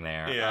we're getting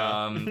there.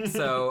 Yeah.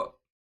 So,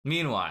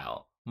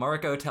 meanwhile,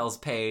 Marco tells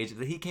Paige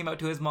that he came out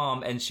to his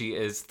mom, and she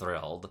is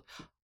thrilled.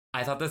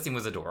 I thought this scene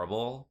was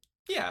adorable.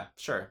 Yeah,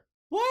 sure.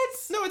 What?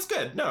 No, it's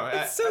good. No,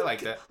 I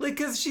liked it. Like,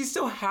 because she's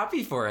so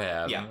happy for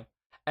him. Yeah.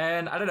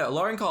 And I don't know,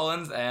 Lauren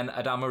Collins and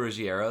Adama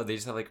Ruggiero, they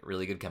just have like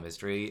really good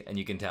chemistry, and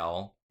you can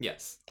tell.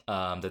 Yes.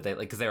 That they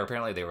like, because they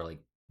were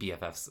like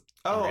BFFs.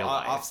 Oh, in real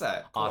life.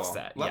 Offset. Cool.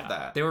 Offset. Love yeah.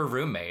 that. They were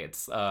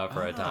roommates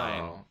for a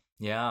time.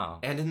 Yeah.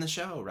 And in the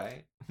show,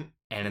 right?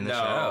 And in the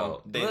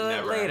show. They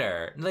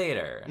never.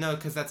 Later. No,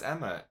 because that's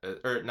Emma.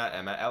 Or not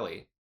Emma,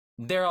 Ellie.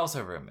 They're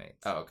also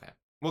roommates. Oh, okay.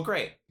 Well,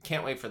 great.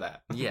 Can't wait for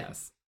that.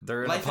 Yes.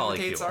 They're in Life a polycule.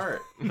 imitates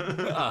art.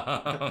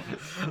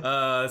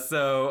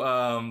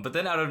 But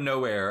then out of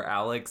nowhere,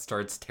 Alex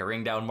starts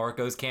tearing down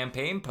Marco's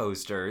campaign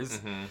posters,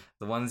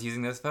 the ones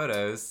using those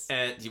photos.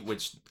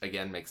 Which,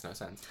 again, makes no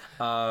sense.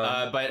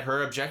 But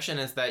her objection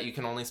is that you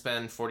can only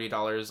spend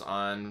 $40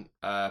 on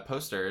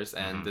posters,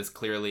 and this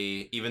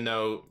clearly, even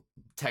though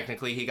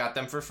technically he got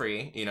them for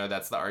free,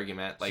 that's the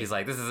argument. Like, she's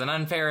like, this is an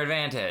unfair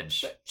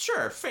advantage.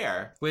 Sure,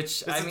 fair.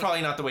 Which, this is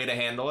probably not the way to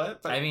handle it.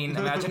 But... I mean,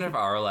 imagine if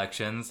our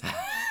elections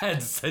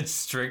had such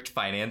strict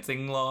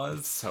financing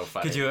laws. So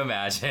funny. Could you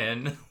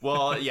imagine?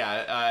 Well,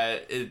 yeah,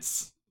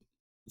 it's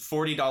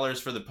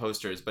 $40 for the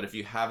posters, but if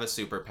you have a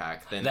super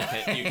PAC, then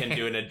you can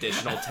do an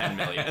additional $10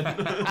 million.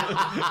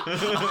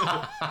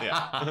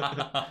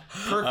 Yeah.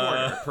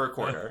 Per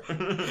quarter.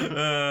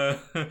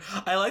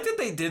 I like that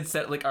they did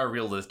set like a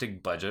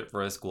realistic budget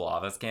for a school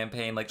office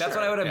campaign. Like that's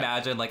Sure, what I would yeah.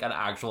 imagine like an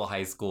actual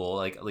high school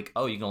like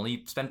oh, you can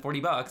only spend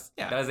 $40.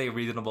 Yeah. That is a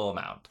reasonable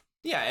amount.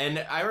 Yeah, and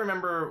I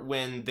remember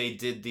when they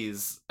did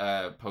these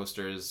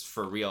posters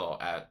for real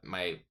at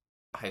my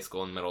high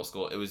school and middle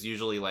school, it was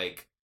usually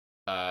like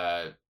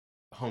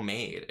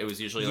homemade. It was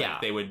usually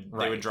like they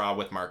would draw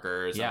with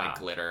markers and like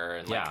glitter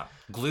and like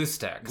glue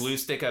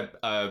stick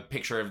a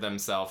picture of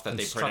themselves that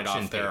they printed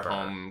off their paper.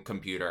 home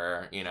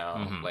computer,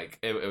 like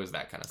it was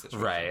that kind of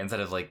situation. Right,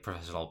 instead of like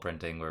professional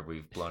printing where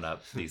we've blown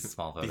up these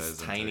small photos.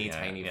 These tiny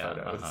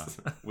photos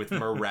with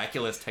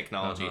miraculous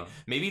technology.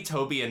 Maybe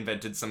Toby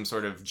invented some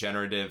sort of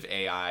generative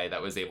AI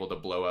that was able to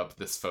blow up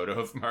this photo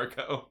of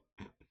Marco.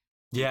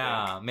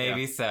 Yeah,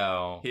 maybe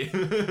so.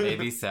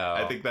 Maybe so.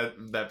 I think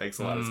that makes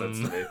a lot of sense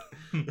to me.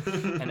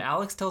 And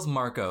Alex tells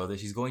Marco that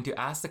she's going to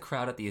ask the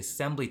crowd at the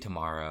assembly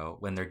tomorrow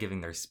when they're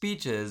giving their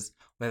speeches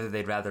whether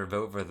they'd rather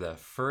vote for the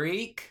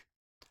freak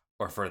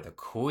or for the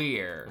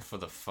queer. For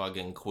the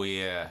fucking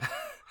queer.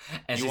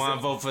 And you want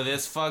to vote for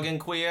this fucking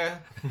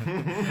queer?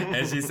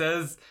 And she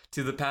says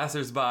to the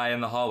passersby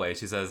in the hallway,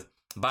 she says,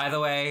 by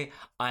the way,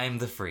 I'm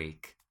the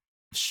freak.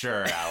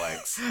 Sure,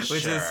 Alex.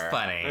 Which is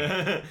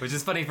funny. Which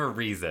is funny for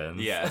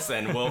reasons. Yes,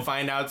 and we'll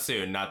find out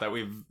soon. Not that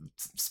we've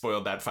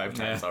spoiled that 5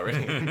 times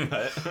already.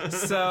 But.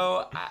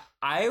 So,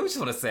 I just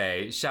want to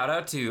say, shout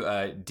out to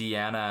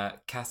Deanna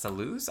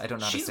Casaluz. I don't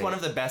know how to say She's one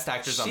of the best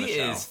actors on the show. She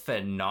is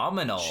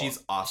phenomenal.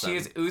 She's awesome. She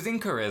is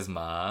oozing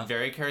charisma.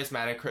 Very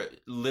charismatic.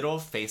 Little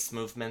face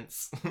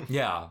movements.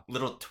 Yeah.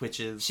 Little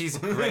twitches. She's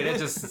great at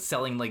just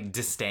selling, like,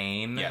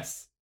 disdain.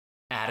 Yes.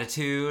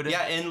 Attitude.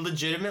 Yeah, and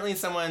legitimately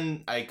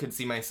someone I could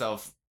see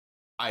myself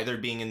either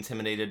being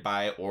intimidated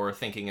by or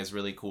thinking is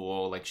really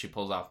cool. Like, she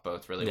pulls off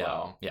both really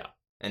well. Yeah.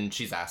 And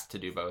she's asked to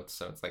do both,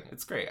 so it's like,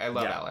 it's great. I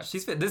love Alex.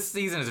 This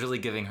season is really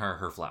giving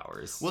her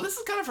flowers. Well, this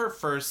is kind of her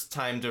first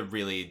time to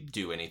really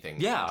do anything.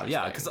 Yeah,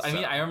 because I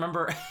mean, I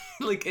remember,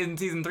 like, in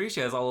season 3,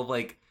 she has all of,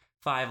 like,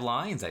 5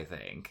 lines, I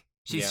think.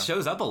 She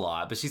shows up a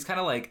lot, but she's kind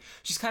of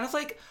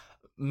like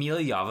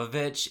Mila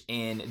Jovovich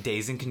in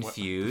Dazed and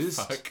Confused.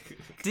 What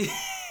the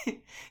fuck?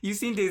 You've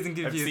seen Dazed and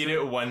Confused? I've seen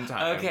it one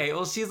time. Okay,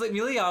 well, she's like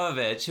Mila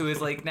Jovovich, who is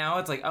like, now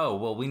it's like, oh,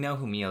 well, we know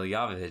who Mila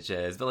Jovovich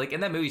is. But like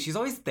in that movie, she's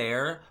always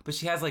there, but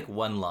she has like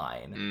one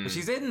line. But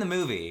she's in the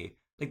movie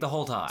like the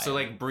whole time. So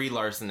like Brie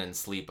Larson in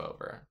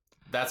Sleepover.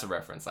 That's a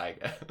reference I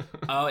get.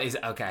 Oh, is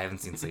okay. I haven't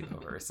seen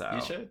Sleepover, so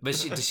You should. But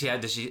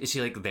is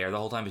she like there the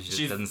whole time? But she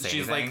just doesn't say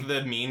she's anything. like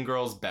the mean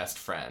girl's best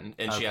friend,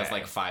 and she has Okay.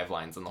 like 5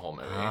 lines in the whole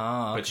movie.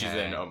 Oh, But she's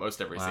okay. in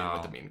almost every scene Wow.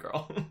 with the mean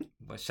girl.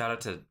 Well, shout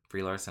out to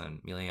Brie Larson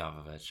and Mila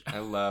Jovovich. I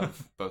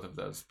love both of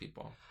those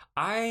people.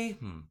 I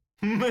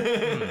You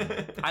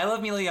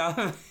love Mila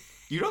Jovovich.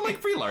 don't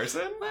like Brie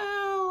Larson?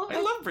 Well,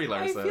 I love Brie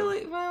Larson. I feel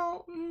like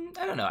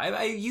I don't know.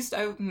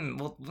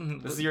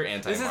 This is your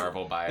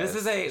anti-Marvel bias.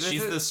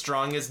 She's the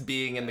strongest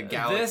being in the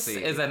galaxy.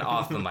 This is an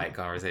off the mic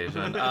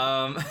conversation.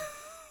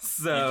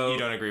 So you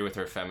don't agree with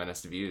her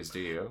feminist views, do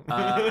you?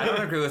 I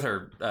don't agree with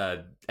her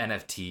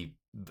NFT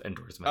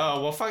endorsement.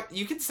 Oh, well, fuck.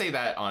 You could say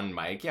that on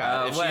mic.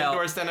 Yeah. If she well,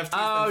 endorsed NFTs,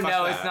 Oh then fuck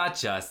no, that. it's not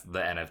just the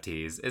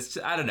NFTs. It's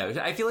I don't know.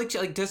 I feel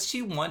like does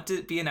she want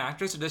to be an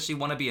actress or does she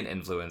want to be an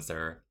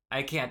influencer?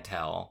 I can't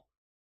tell.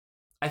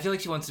 I feel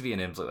like she wants to be an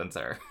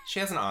influencer. She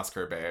has an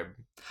Oscar, babe.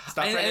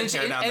 Stop trying to she-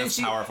 tear down this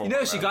powerful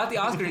No, she woman. got the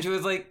Oscar and she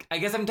was like, I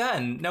guess I'm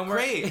done. No more.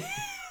 Great.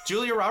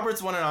 Julia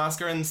Roberts won an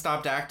Oscar and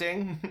stopped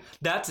acting.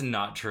 That's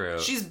not true.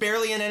 She's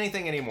barely in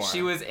anything anymore.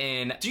 She was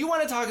in. Do you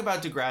want to talk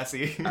about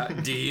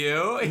Degrassi? Do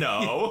you?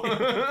 No.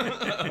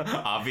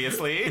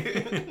 Obviously.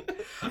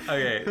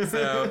 Okay,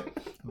 so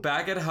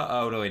back at home.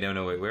 Oh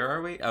no, wait. Where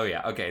are we? Oh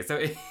yeah. Okay, so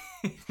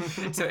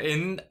so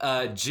in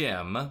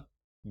gym,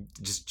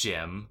 just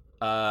gym.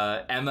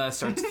 Emma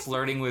starts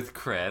flirting with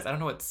Chris. I don't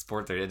know what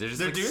sport they're doing. They're just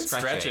They're like, doing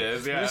stretching.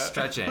 stretches, yeah. They're just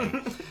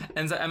stretching.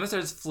 And so Emma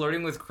starts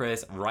flirting with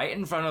Chris right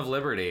in front of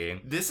Liberty.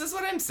 This is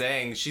what I'm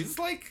saying. She's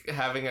like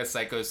having a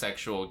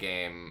psychosexual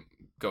game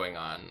going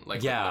on, like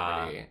with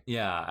Yeah, Liberty.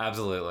 yeah,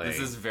 absolutely. This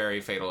is very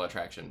Fatal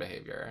Attraction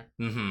behavior.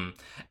 Mm-hmm.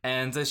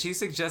 And so she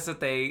suggests that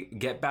they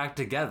get back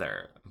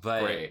together.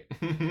 But Great.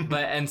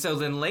 and so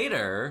then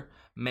later,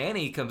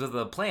 Manny comes up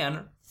with a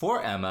plan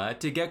for Emma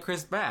to get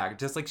Chris back,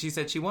 just like she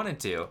said she wanted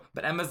to.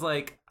 But Emma's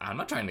like, I'm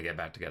not trying to get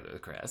back together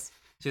with Chris.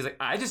 She's like,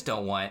 I just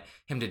don't want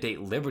him to date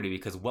Liberty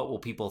because what will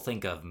people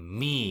think of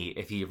me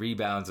if he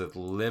rebounds with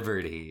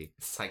Liberty?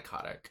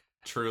 Psychotic.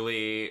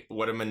 Truly,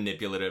 what a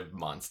manipulative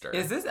monster.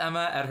 Is this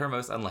Emma at her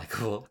most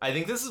unlikable? I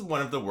think this is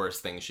one of the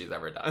worst things she's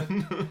ever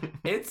done.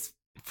 It's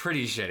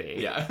pretty shitty.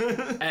 Yeah.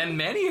 And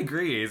Manny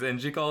agrees, and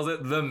she calls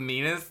it the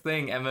meanest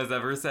thing Emma's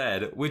ever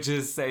said, which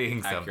is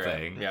saying Accurate.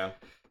 something. Yeah.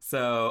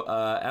 So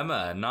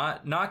Emma,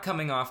 not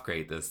coming off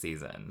great this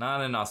season.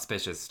 Not an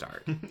auspicious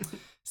start.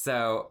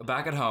 So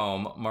back at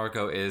home,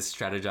 Marco is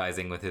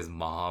strategizing with his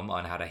mom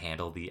on how to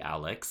handle the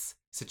Alex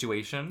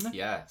situation.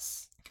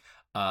 Yes.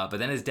 But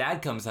then his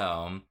dad comes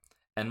home,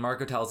 and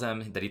Marco tells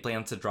him that he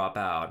plans to drop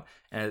out.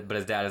 But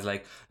his dad is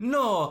like,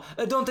 no,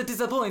 don't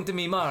disappoint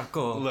me,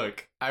 Marco.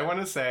 Look, I want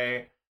to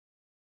say,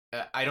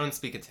 I don't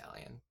speak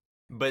Italian,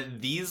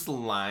 but these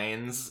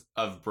lines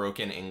of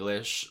broken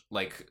English,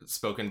 like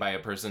spoken by a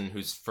person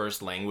whose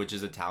first language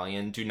is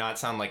Italian, do not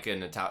sound like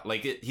an Italian.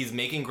 Like he's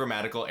making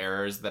grammatical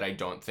errors that I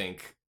don't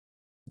think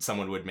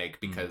someone would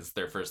make because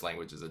their first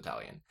language is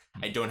Italian.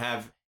 I don't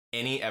have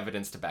any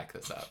evidence to back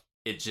this up.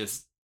 It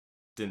just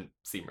didn't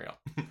seem real.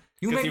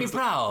 You 'Cause make he me was-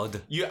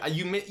 proud.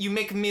 You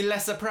make me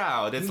less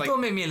proud. It's You like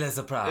don't make me less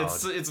proud.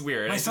 it's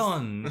weird. My It's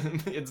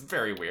son. it's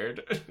very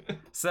weird.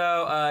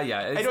 So,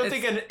 yeah. I don't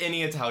think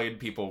any Italian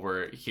people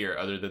were here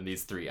other than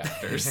these 3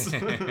 actors.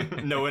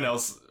 No one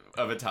else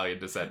of Italian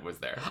descent was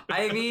there.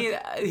 I mean,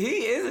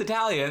 he is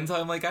Italian, so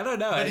I'm like, I don't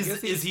know. But I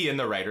guess is he in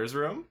the writer's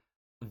room?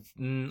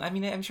 I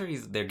mean, I'm sure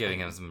they're giving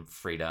him some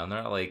freedom.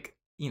 They're not like,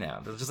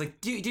 they're just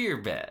like, do your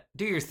bit,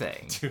 do your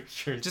thing.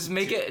 Just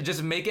make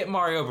it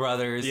Mario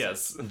Brothers.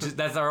 Yes.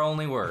 That's our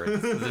only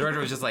word. The director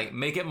was just like,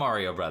 make it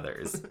Mario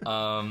Brothers.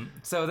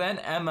 So then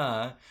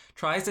Emma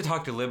tries to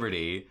talk to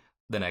Liberty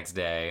the next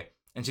day,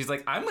 and she's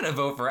like, I'm gonna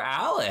vote for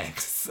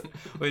Alex.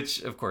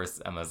 Which, of course,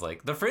 Emma's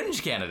like, the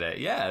fringe candidate.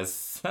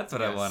 Yes, that's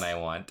what Yes. I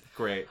want.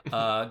 Great.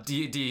 Emma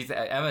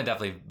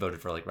definitely voted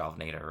for like Ralph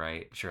Nader,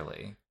 right?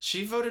 Surely.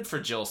 She voted for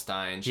Jill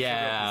Stein. She's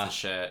Yeah. a piece of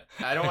shit.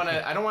 I don't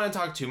want to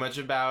talk too much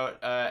about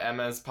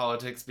Emma's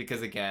politics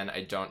because again,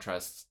 I don't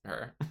trust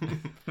her.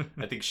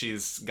 I think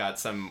she's got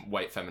some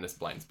white feminist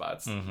blind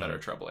spots that are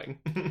troubling.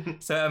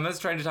 So Emma's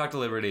trying to talk to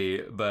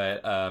Liberty,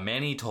 but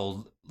Manny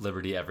told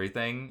Liberty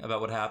everything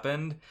about what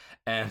happened,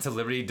 and so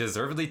Liberty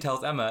deservedly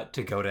tells Emma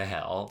to go to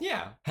hell.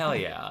 Yeah. Hell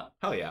yeah.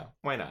 Hell yeah.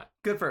 Why not?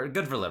 Good for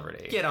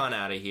Liberty. Get on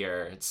out of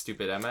here,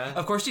 stupid Emma.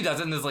 Of course she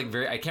does it in this like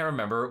very, I can't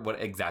remember what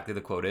exactly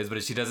the quote is,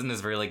 but she does it in this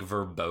very like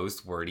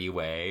verbose, wordy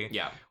way.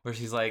 Yeah. Where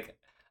she's like,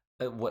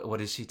 what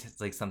is she,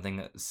 like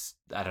something,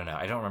 I don't know.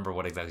 I don't remember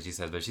what exactly she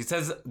says, but she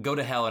says go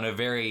to hell in a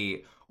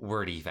very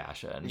wordy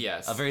fashion.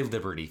 Yes. A very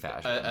Liberty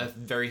fashion. A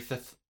very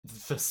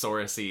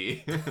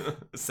thesaurus-y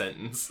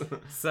sentence.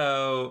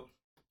 So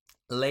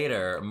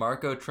later,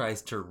 Marco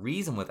tries to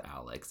reason with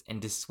Alex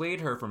and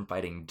dissuade her from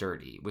fighting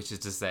dirty, which is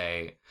to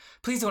say,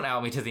 please don't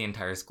out me to the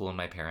entire school and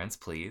my parents,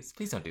 please.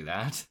 Please don't do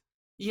that.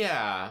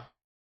 Yeah.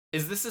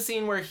 Is this a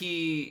scene where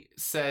he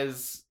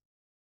says,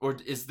 or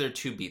is there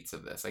 2 beats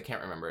of this? I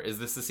can't remember. Is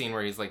this the scene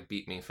where he's like,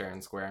 beat me fair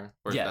and square?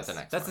 Or is Yes, that the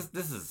next one?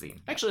 this is the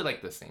scene. I actually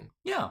like this scene.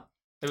 Yeah.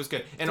 It was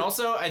good. And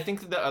also, I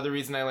think the other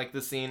reason I like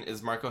this scene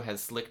is Marco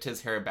has slicked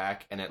his hair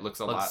back and it looks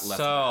a lot less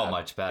so bad.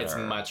 much better. It's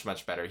much,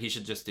 much better. He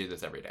should just do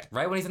this every day.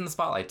 Right when he's in the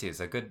spotlight, too.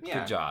 So good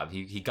job.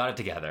 He got it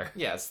together.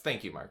 Yes,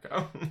 thank you,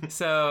 Marco.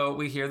 So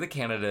we hear the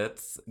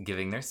candidates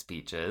giving their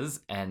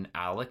speeches, and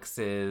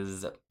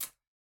Alex's...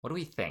 What do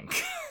we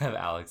think of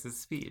Alex's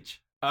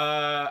speech?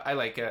 I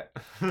like it.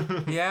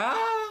 Yeah?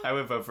 I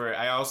would vote for it.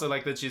 I also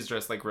like that she's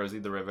dressed like Rosie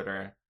the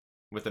Riveter.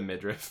 With a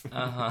midriff.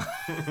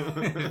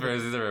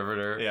 Rosie the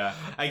Riveter. Yeah.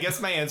 I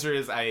guess my answer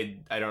is I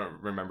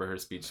don't remember her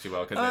speech too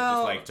well because I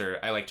just liked her.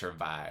 I liked her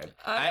vibe.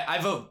 I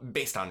vote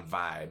based on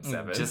vibes,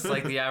 Evan. Just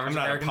like the average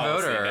American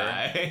voter.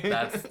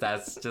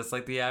 That's just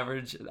like the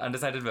average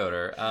undecided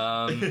voter.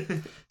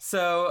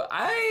 So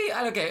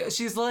okay,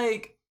 she's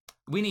like,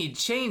 we need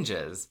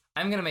changes.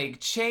 I'm gonna make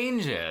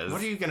changes.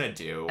 What are you gonna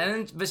do?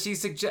 But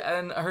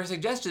and her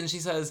suggestion, she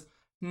says,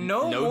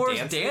 no more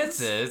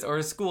dances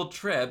or school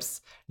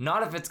trips,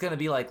 not if it's gonna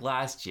be like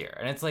last year.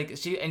 And it's like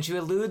she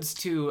alludes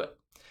to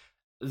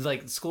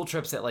like school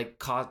trips that like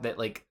cost that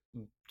like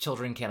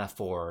children can't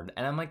afford.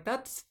 And I'm like,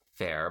 that's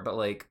fair, but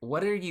like,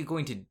 what are you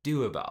going to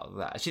do about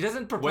that? She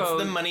doesn't propose.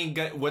 What's the money?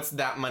 What's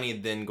that money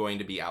then going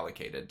to be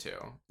allocated to?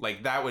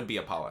 Like, that would be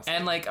a policy.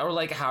 And like, or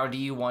like, how do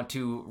you want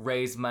to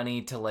raise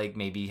money to like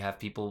maybe have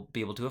people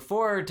be able to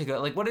afford to go?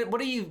 Like, what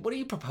are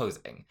you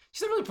proposing?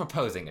 She's not really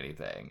proposing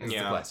anything. Is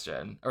the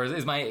question, or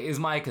is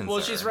my concern? Well,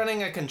 she's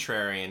running a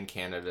contrarian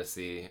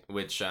candidacy,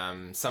 which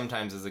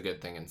sometimes is a good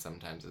thing and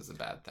sometimes is a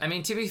bad thing. I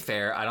mean, to be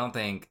fair, I don't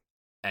think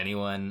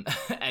anyone,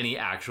 any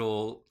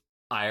actual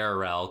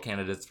IRL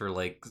candidates for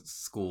like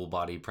school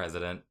body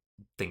president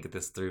think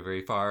this through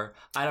very far.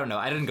 I don't know.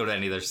 I didn't go to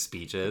any of their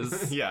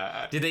speeches.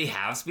 Yeah. Did they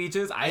have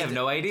speeches? I have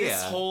no idea.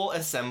 This whole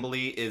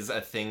assembly is a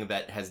thing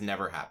that has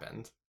never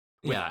happened.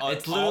 Yeah,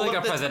 it's literally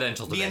like a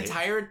presidential debate. The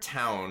entire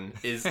town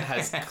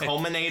has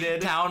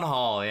culminated. Town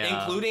hall,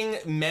 yeah. Including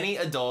many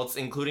adults,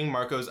 including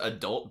Marco's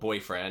adult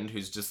boyfriend,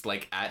 who's just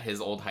like at his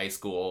old high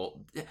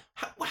school.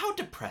 How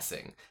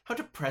depressing. How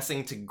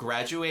depressing to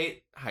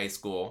graduate high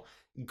school,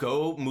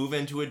 go move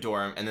into a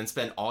dorm, and then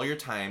spend all your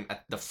time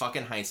at the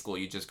fucking high school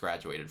you just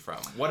graduated from.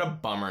 What a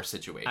bummer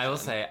situation. I will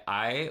say,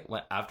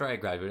 after I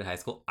graduated high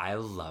school, I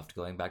loved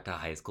going back to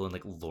high school and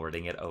like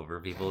lording it over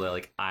people. They're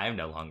like, I'm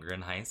no longer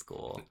in high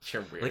school.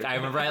 You're weird. Like I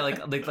remember,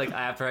 like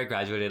after I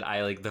graduated,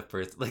 I like the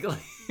first like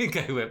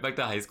I went back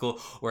to high school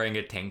wearing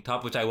a tank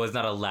top, which I was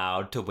not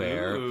allowed to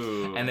wear.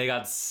 Ooh. And they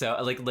got so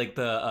like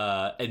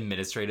the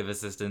administrative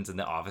assistants in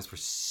the office were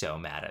so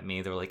mad at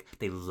me. They were like,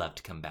 they love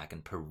to come back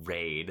and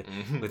parade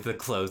with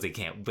the clothes they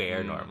can't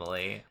wear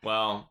normally.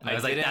 Well, and I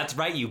was like, that's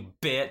right, you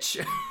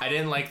bitch. I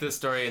didn't like this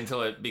story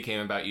until it became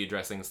about you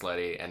dressing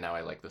slutty, and now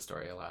I like the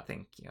story a lot.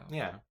 Thank you.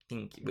 Yeah.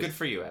 Thank you. Good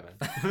for you,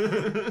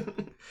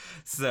 Evan.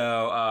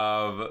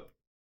 So,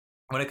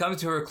 when it comes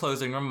to her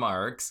closing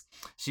remarks,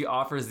 she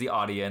offers the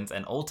audience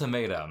an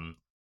ultimatum.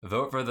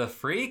 Vote for the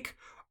freak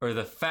or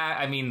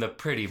the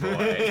pretty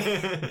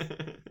boy.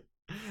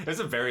 There's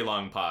a very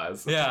long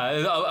pause. Yeah,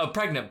 a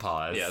pregnant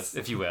pause, yes,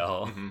 if you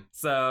will. Mm-hmm.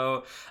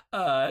 So,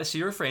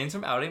 she refrains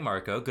from outing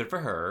Marco. Good for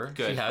her.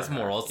 Good. She has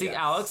morals. See, yes.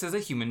 Alex is a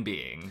human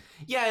being.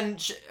 Yeah,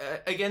 and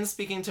again,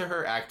 speaking to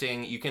her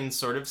acting, you can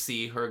sort of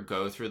see her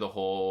go through the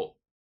whole,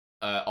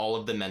 all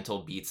of the mental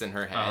beats in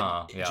her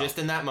head. Yeah. Just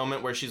in that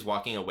moment where she's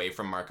walking away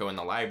from Marco in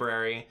the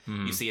library,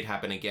 you see it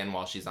happen again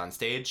while she's on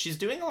stage. She's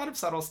doing a lot of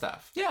subtle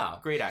stuff. Yeah.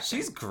 Great acting.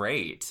 She's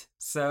great.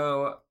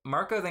 So,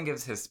 Marco then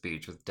gives his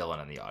speech with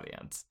Dylan in the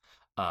audience.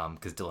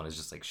 Because Dylan has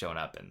just like shown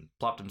up and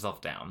plopped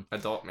himself down.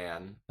 Adult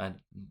man.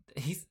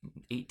 He's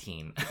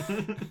 18.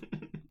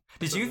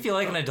 Did you feel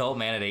like an adult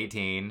man at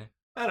 18?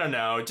 I don't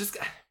know. Just,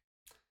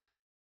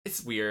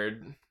 it's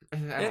weird.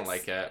 I don't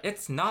like it.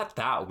 It's not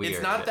that weird.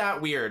 It's not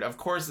that weird. Of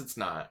course it's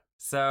not.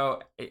 So,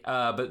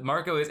 but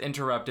Marco is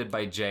interrupted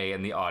by Jay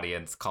in the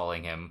audience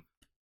calling him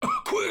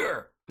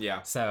queer.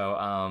 Yeah.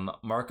 So,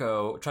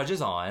 Marco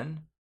trudges on,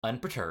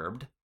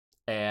 unperturbed,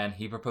 and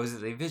he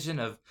proposes a vision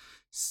of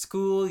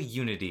school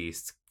unity,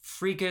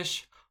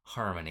 freakish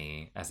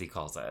harmony, as he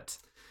calls it.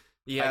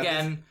 Yeah.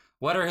 Again,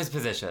 what are his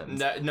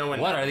positions? No one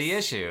What knows. are the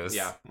issues?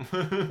 Yeah.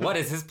 What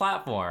is his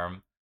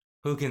platform?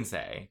 Who can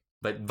say?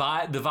 But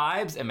the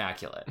vibes,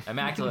 immaculate.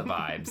 Immaculate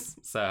vibes.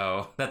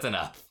 So that's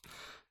enough.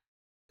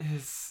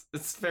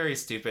 It's very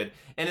stupid.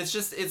 And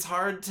it's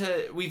hard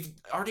to, we've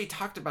already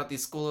talked about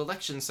these school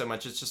elections so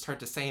much, it's just hard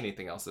to say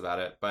anything else about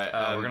it. But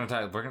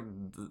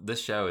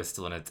this show is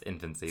still in its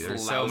infancy. It's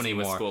There's so many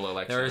more school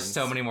elections. There are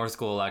so many more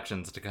school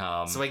elections to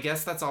come. So I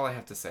guess that's all I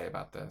have to say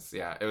about this.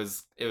 Yeah, it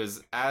was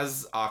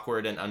as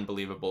awkward and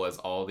unbelievable as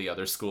all the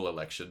other school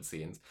election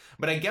scenes.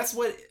 But I guess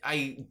what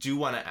I do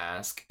want to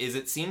ask is,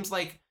 it seems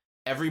like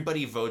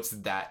everybody votes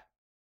that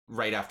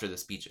right after the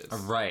speeches.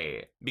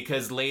 Right.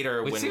 Because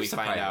later, Which when we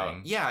find out,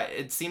 surprising. yeah,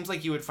 it seems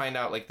like you would find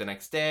out like the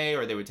next day,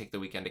 or they would take the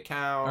weekend to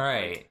count.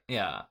 Right. Like,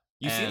 Yeah.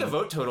 you see the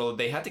vote total,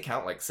 they had to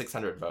count like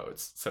 600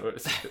 votes. So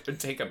it would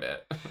take a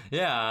bit.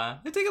 Yeah,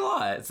 it take a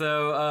lot.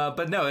 So,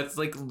 but no, it's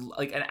like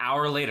an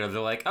hour later,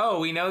 they're like, oh,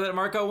 we know that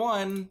Marco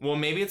won. Well,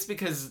 maybe it's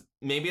because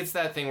maybe it's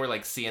that thing where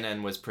like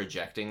CNN was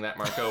projecting that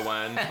Marco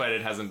won, but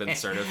it hasn't been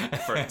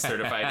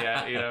certified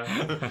yet, you know?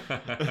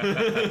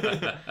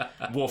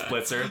 Wolf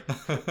Blitzer.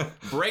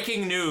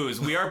 Breaking news,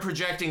 we are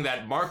projecting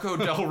that Marco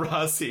Del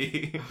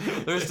Rossi.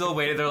 They're still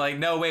waiting. They're like,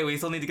 no, wait, we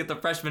still need to get the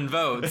freshman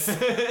votes.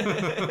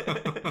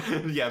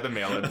 Yeah, the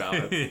mail-in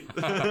ballots.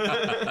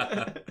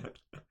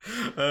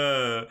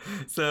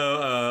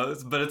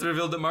 But it's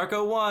revealed that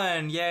Marco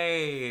won.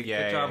 Yay.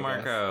 Good job,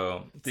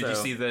 Marco. Did you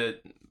see the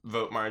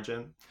vote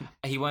margin?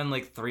 He won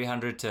like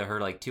 300 to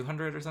her like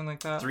 200 or something like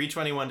that.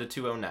 321 to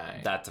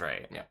 209. That's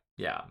right.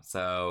 Yeah.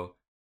 So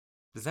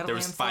is that there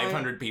was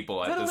 500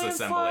 people at this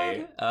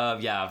assembly.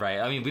 Yeah, right.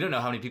 I mean, we don't know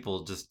how many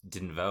people just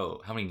didn't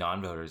vote. How many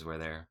non-voters were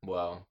there?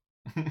 Well,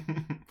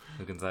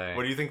 who can say?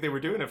 What do you think they were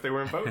doing if they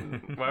weren't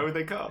voting? Why would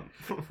they come?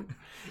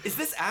 Is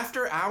this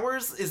after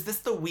hours? Is this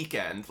the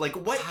weekend? Like,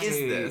 what is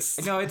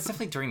this? No, it's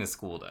definitely during the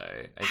school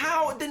day.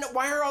 How? Then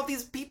why are all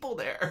these people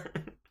there?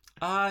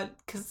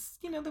 Because,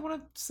 they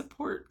want to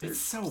support. It's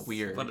so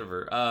weird.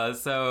 Whatever.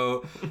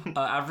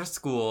 After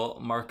school,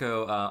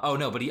 Marco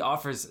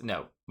offers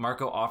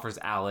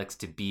Alex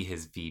to be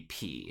his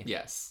VP.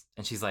 Yes.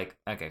 And she's like,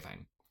 okay,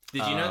 fine.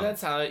 Did you know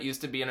that's how it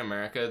used to be in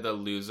America? The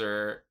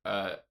loser,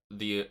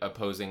 the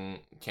opposing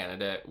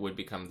candidate would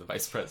become the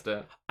vice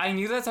president. I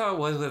knew that's how it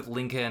was with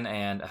Lincoln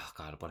and, oh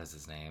God, what is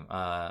his name?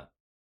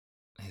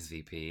 His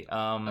VP. But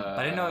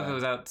I didn't know if it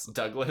was out.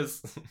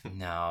 Douglas?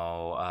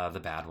 No, the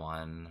bad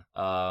one.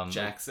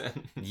 Jackson?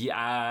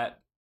 Yeah.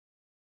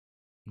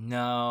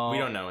 No. We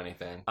don't know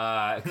anything.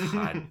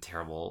 God,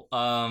 terrible.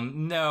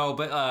 No,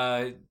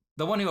 but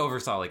the one who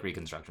oversaw like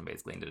Reconstruction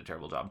basically and did a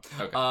terrible job.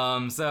 Okay.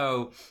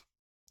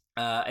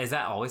 Is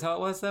that always how it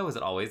was though? Was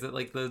it always at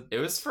like the? It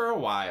was for a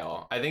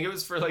while. I think it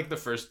was for like the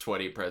first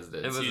 20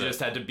 presidents. You just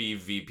had to be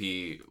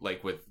VP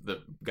like with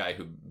the guy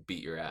who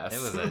beat your ass.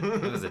 It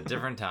was a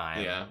different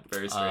time. Yeah,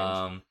 very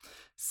strange.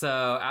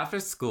 So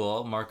after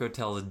school, Marco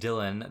tells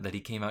Dylan that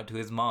he came out to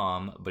his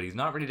mom, but he's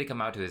not ready to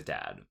come out to his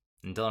dad.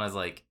 And Dylan is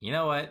like, you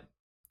know what?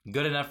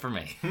 Good enough for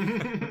me.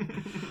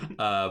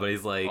 But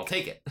he's like, I'll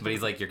take it. But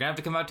he's like, you're gonna have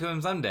to come out to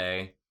him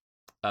someday.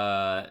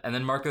 And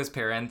then Marco's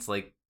parents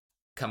like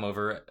come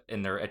over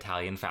in their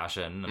Italian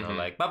fashion and they're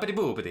like boppity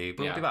boopity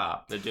boopity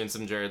bop. They're doing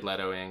some Jared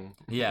Letoing.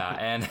 Yeah,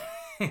 and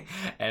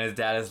and his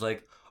dad is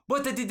like,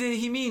 what did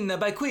he mean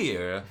by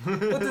queer?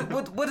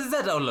 What is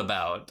that all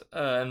about?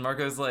 And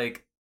Marco's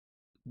like,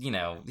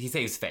 he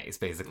saves face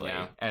basically.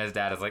 Yeah. And his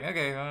dad is like,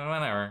 okay,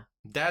 whatever.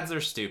 Dads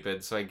are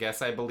stupid, so I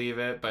guess I believe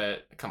it,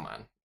 but come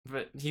on.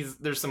 But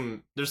there's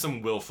some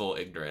willful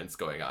ignorance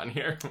going on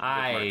here.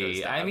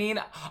 I mean,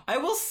 I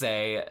will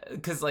say,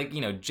 because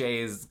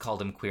Jay's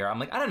called him queer. I'm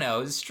like, I don't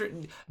know.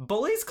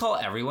 Bullies call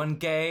everyone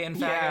gay and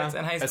faggots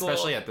in high school,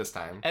 especially at this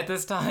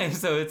time.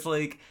 So it's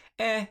like,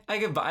 I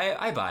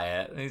buy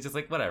it. And he's just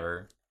like,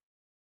 whatever.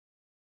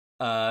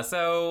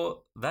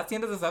 So that's the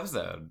end of this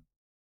episode.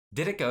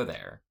 Did it go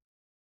there?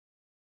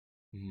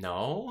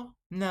 No.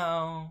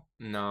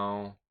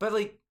 But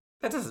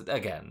that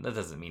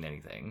doesn't mean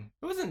anything.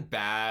 It wasn't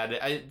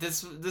bad.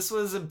 This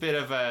was a bit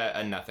of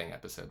a nothing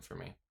episode for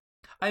me.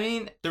 I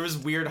mean, there was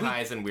weird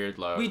highs and weird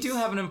lows. We do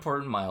have an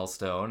important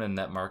milestone in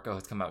that Marco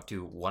has come out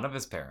to one of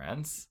his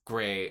parents.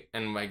 Great.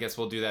 And I guess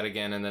we'll do that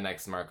again in the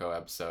next Marco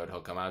episode.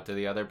 He'll come out to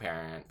the other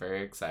parent.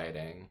 Very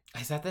exciting.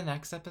 Is that the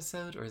next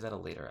episode or is that a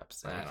later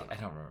episode? I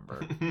don't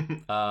remember.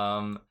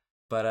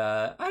 But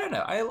I don't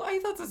know. I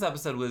thought this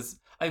episode was...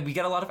 we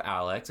get a lot of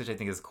Alex, which I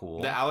think is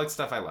cool. The Alex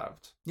stuff I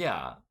loved.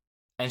 Yeah.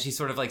 And she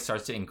sort of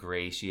starts to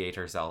ingratiate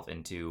herself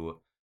into,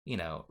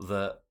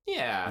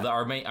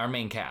 our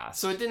main cast.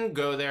 So it didn't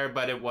go there,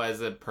 but it was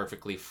a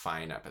perfectly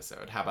fine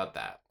episode. How about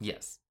that?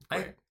 Yes.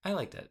 I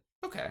liked it.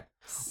 Okay.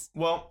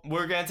 Well,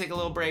 we're going to take a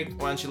little break.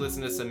 Why don't you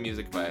listen to some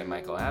music by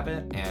Michael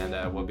Abbott,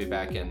 and we'll be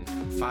back in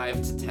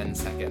 5 to 10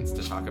 seconds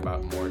to talk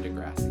about more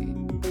Degrassi.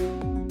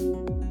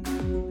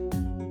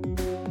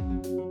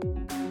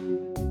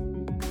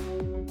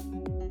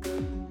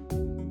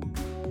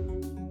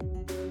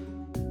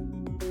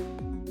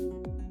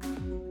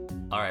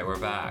 Alright, we're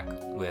back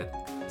with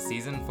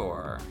Season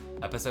 4,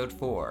 Episode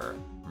 4,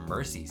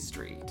 Mercy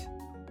Street,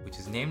 which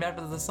is named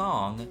after the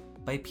song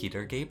by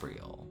Peter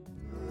Gabriel.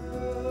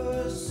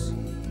 Mercy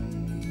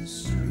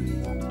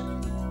Street,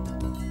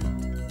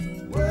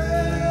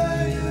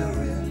 where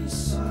you're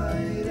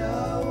inside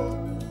out.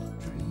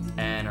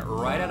 And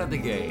right out of the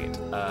gate,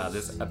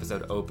 this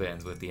episode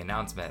opens with the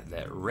announcement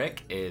that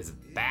Rick is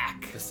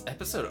back. This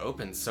episode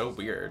opens so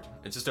weird.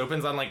 It just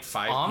opens on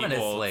 5 Ominously.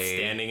 people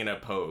standing in a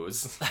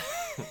pose.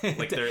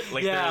 they're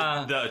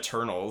the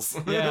Eternals.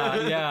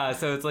 yeah.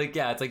 So it's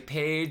like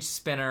Paige,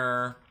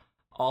 Spinner,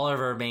 all of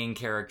our main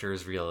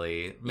characters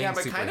really. But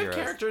kind of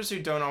characters who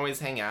don't always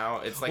hang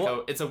out. It's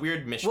it's a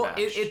weird mishmash. Well,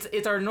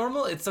 it's our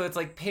normal. It's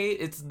like Paige.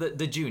 It's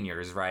the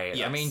juniors, right?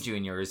 Yes. Our main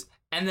juniors,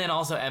 and then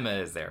also Emma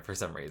is there for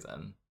some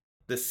reason.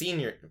 The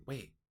senior.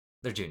 Wait,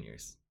 they're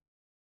juniors.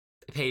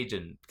 Paige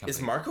and company.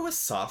 Is Marco a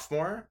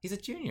sophomore? He's a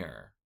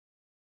junior.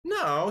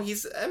 No,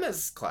 he's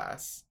Emma's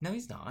class. No,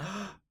 he's not.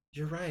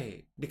 You're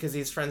right. Because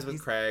he's friends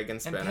with Craig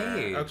and Spinner.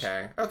 Paige.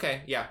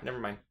 Okay. Yeah, never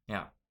mind.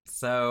 Yeah.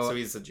 So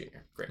he's a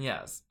junior. Great.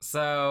 Yes.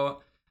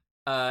 So,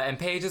 and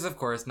Paige is, of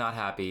course, not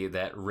happy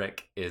that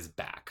Rick is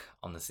back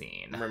on the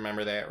scene.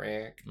 Remember that,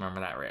 Rick?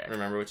 Remember that, Rick?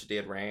 Remember what you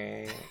did,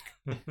 Rick?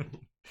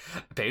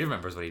 Paige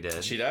remembers what he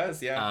did. She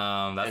does,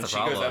 yeah. That's and the she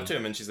problem. goes up to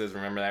him and she says,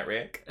 "Remember that,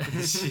 Rick?"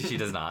 she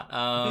does not.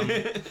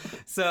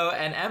 So,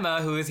 and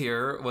Emma, who is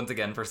here once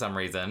again for some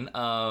reason,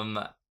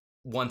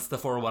 wants the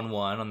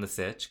 411 on the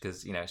sitch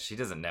because, you know, she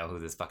doesn't know who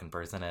this fucking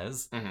person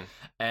is. Mhm.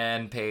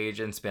 And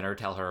Paige and Spinner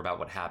tell her about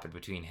what happened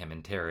between him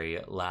and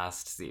Terry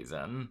last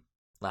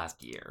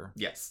year.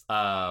 Yes.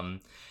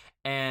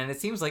 And it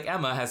seems like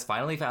Emma has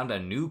finally found a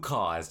new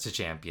cause to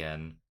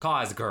champion.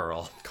 Cause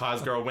girl.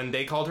 Cause girl. When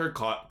they called her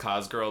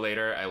cause girl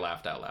later, I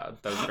laughed out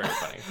loud. That was very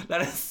funny.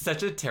 That is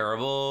such a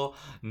terrible,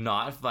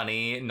 not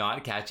funny,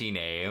 not catchy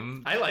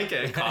name. I like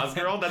it. Cause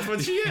girl. That's what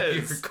she You're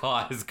is.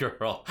 cause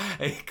girl.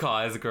 A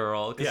cause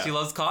girl. Because Yeah. she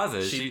loves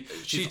causes. She's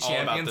She all about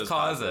champions those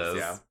causes.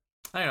 Yeah.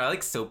 I don't know. I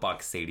like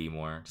Soapbox Sadie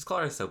more. Just call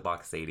her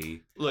Soapbox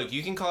Sadie. Look,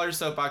 you can call her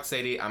Soapbox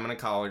Sadie. I'm gonna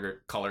call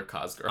her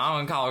cause girl. I'm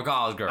gonna call her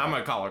cause girl. I'm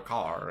gonna call her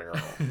girl.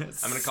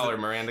 I'm gonna call her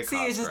Miranda. See,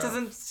 Cause it just girl.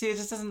 doesn't. See, it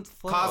just doesn't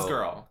flow. Cause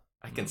girl.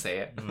 I can say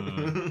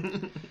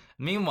it.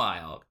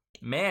 Meanwhile,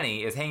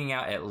 Manny is hanging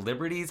out at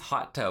Liberty's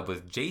hot tub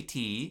with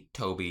JT,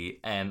 Toby,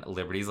 and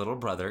Liberty's little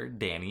brother,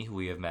 Danny, who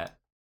we have met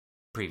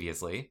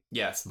previously.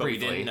 Yes, but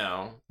Briefly. we didn't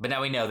know. But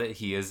now we know that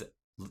he is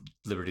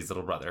Liberty's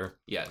little brother.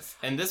 Yes.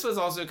 And this was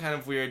also kind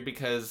of weird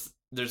because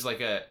there's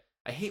like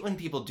I hate when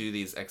people do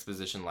these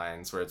exposition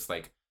lines where it's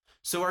like,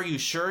 so are you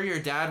sure your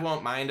dad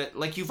won't mind it?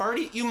 Like you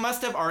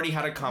must have already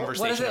had a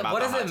conversation about what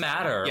the does hot it tub.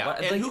 matter? Yeah.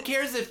 What- and like- who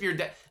cares if your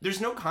dad, there's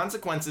no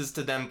consequences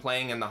to them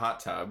playing in the hot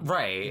tub.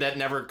 Right. That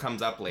never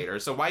comes up later.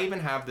 So why even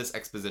have this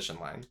exposition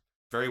line?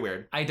 Very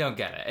weird. I don't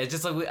get it. It's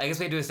just like, I guess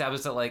we had to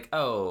establish that, like,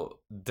 oh,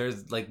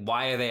 there's, like,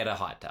 why are they at a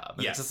hot tub?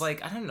 And Yes. It's just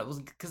like, I don't know,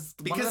 because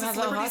it's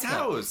Liberty's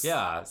house.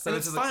 Yeah. So And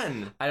it's just like,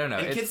 fun. I don't know.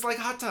 And kids like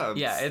hot tubs.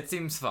 Yeah, it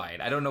seems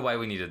fine. I don't know why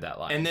we needed that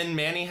line. And then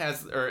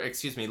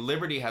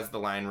Liberty has the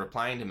line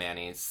replying to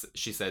Manny.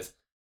 She says,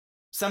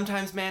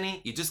 "Sometimes, Manny,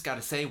 you just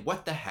gotta say,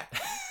 what the heck?"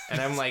 And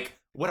I'm like,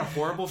 what a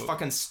horrible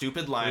fucking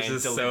stupid line This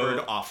is delivered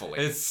so- awfully.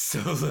 It's so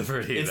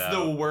Liberty, It's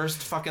though. the worst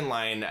fucking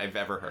line I've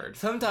ever heard.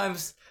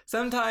 Sometimes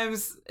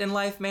in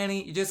life,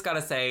 Manny, you just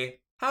gotta say,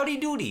 howdy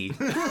doody.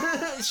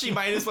 She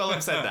might as well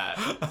have said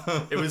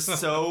that. It was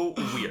so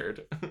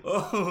weird.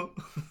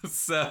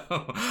 So,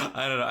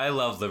 I don't know. I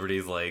love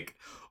Liberty's, like,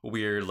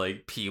 weird,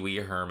 like, Pee Wee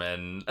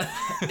Herman.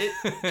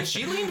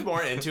 She leaned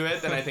more into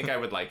it than I think I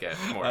would like it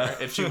more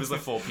if she was a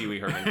full Pee Wee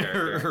Herman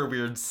character. her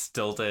weird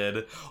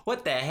stilted,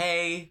 what the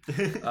hey?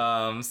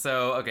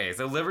 So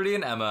Liberty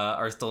and Emma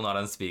are still not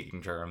on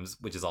speaking terms,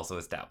 which is also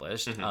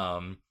established.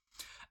 Mhm.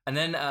 And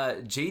then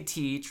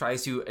JT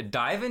tries to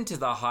dive into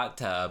the hot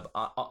tub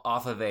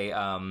off of a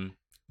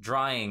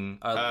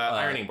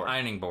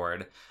ironing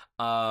board,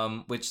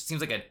 which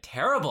seems like a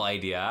terrible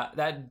idea.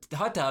 That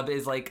hot tub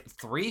is like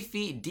 3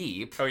 feet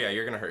deep. Oh yeah,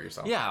 you're gonna hurt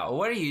yourself. Yeah,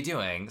 what are you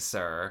doing,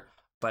 sir?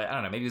 But I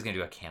don't know, maybe he's gonna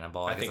do a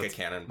cannonball. I think a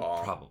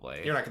cannonball.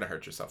 Probably. You're not gonna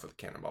hurt yourself with a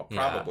cannonball.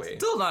 Yeah, Probably.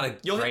 still not a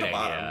You'll hit great the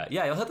bottom. idea.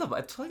 Yeah, you'll hit the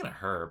bottom. It's probably gonna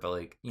hurt, but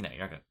like, you know, you're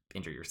not gonna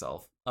injure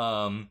yourself.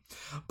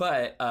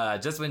 But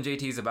just when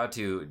JT's about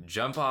to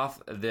jump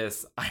off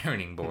this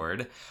ironing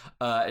board,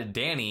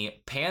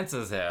 Danny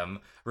pantses him,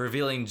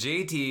 revealing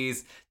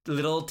JT's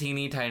little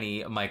teeny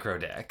tiny micro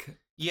dick.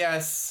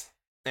 Yes,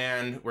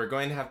 and we're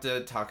going to have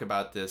to talk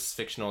about this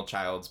fictional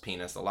child's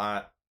penis a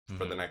lot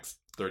for the next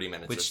 30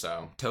 minutes or Which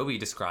so. Toby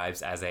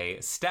describes as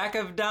a stack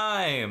of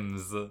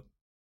dimes.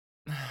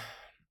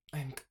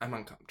 I'm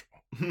uncomfortable.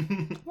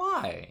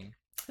 Why?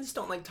 I just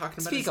don't like talking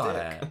about Speak his on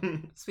dick. it.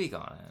 Speak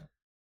on it.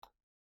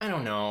 I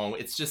don't know.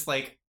 It's just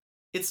like,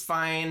 it's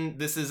fine.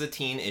 This is a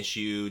teen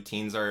issue.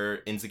 Teens are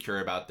insecure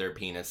about their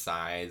penis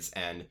size.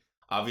 And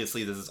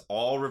obviously, this is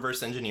all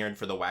reverse engineered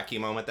for the wacky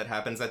moment that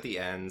happens at the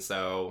end.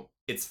 So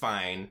it's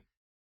fine.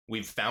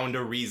 We've found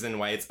a reason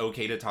why it's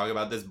okay to talk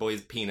about this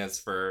boy's penis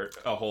for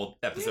a whole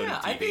episode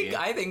of TV.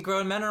 I think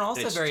grown men are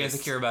also It's very just-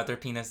 insecure about their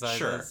penis sizes.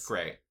 Sure,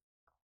 great.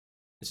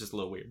 It's just a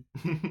little weird.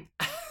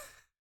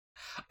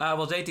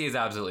 Well, JT is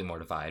absolutely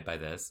mortified by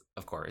this,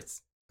 of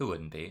course. Who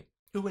wouldn't be?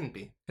 Who wouldn't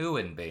be? Who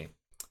wouldn't be?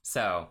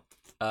 So,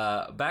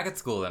 back at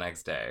school the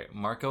next day,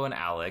 Marco and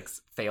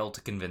Alex fail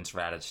to convince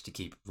Raditch to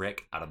keep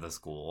Rick out of the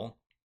school.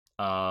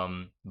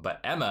 But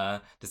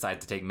Emma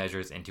decides to take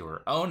measures into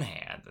her own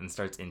hands and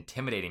starts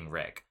intimidating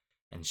Rick.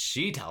 And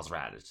she tells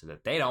Raditch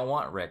that they don't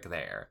want Rick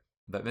there.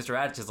 But Mr.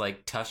 Raditch is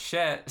like, tough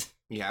shit.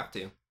 You have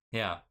to.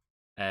 Yeah.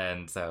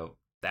 And so,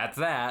 that's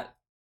that.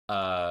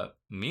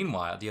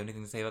 Meanwhile, do you have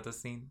anything to say about this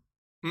scene?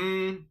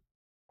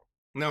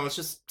 No, it's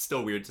just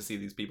still weird to see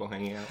these people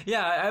hanging out.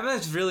 Yeah,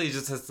 Emma's really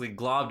just has like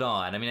globbed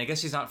on. I mean, I guess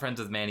she's not friends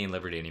with Manny and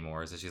Liberty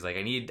anymore, so she's like,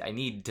 I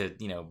need to,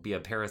 you know, be a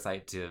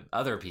parasite to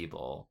other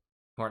people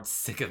who aren't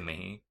sick of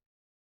me.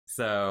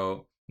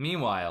 So,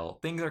 meanwhile,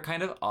 things are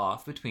kind of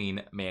off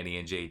between Manny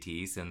and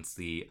JT since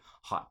the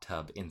hot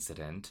tub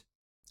incident.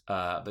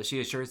 But she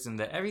assures him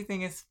that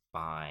everything is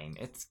fine.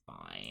 It's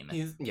fine.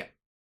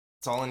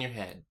 It's all in your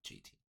head,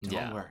 GT.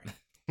 Don't worry.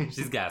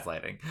 She's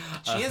gaslighting.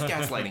 She is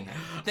gaslighting him.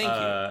 Thank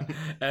you.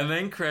 And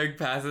then Craig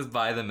passes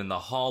by them in the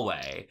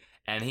hallway,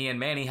 and he and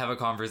Manny have a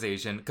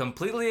conversation,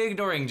 completely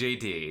ignoring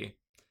JT.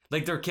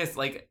 Like they're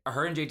like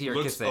her and JT are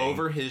Looks kissing.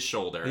 over his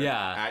shoulder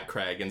at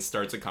Craig and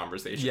starts a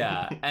conversation.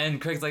 Yeah,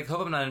 and Craig's like, hope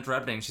I'm not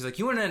interrupting. She's like,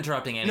 you weren't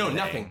interrupting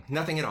anything.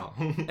 No, nothing at all.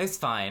 It's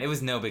fine. It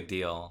was no big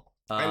deal.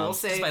 I will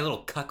say, just my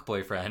little cuck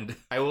boyfriend.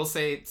 I will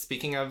say,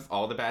 speaking of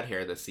all the bad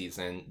hair this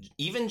season,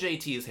 even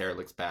JT's hair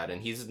looks bad,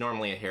 and he's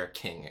normally a hair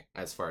king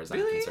as far as I'm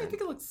concerned. I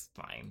think it looks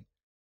fine.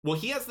 Well,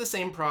 he has the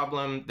same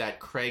problem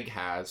that Craig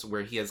has,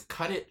 where he has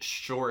cut it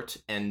short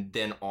and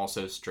then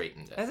also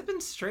straightened it. Has it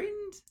been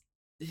straightened?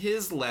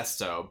 His less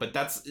so, but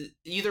that's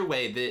either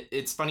way.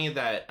 It's funny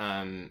that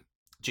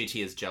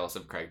JT is jealous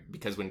of Craig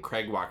because when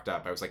Craig walked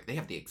up, I was like, they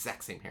have the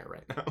exact same hair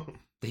right now.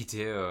 They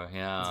do,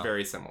 yeah. It's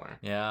very similar.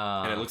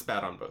 Yeah. And it looks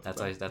bad on both.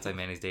 That's why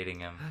Manny's dating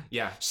him.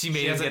 Yeah. She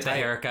made him get the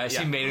haircut.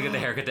 Yeah. She made him get the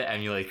haircut to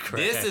emulate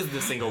Craig. This is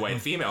the single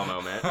white female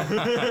moment.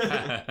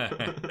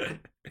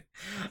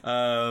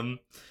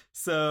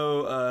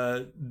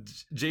 So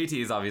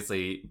JT is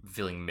obviously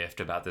feeling miffed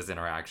about this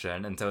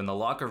interaction, and so in the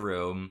locker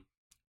room,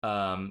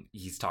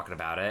 he's talking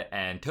about it,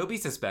 and Toby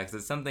suspects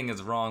that something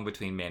is wrong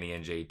between Manny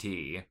and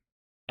JT,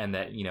 and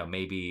that, you know,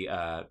 maybe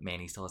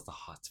Manny still has the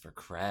hots for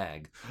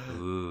Craig.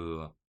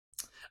 Ooh.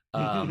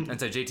 And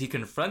so JT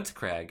confronts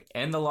Craig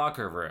in the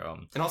locker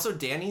room. And also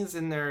Danny's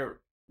in their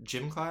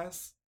gym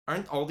class.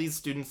 Aren't all these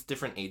students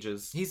different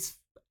ages? He's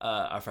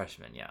a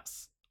freshman,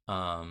 yes.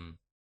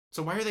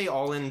 So why are they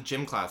all in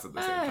gym class at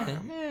the same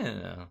time? I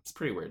don't know. It's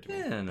pretty weird to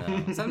me. I don't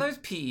know. Sometimes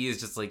PE is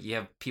just like, you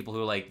have people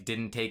who like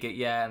didn't take it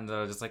yet, and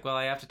they're just like, well,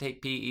 I have to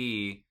take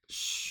PE.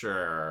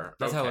 Sure.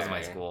 That's how it was in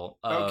my school.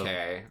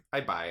 Okay.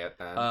 I buy it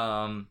then.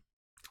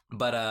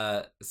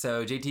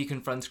 So JT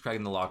confronts Craig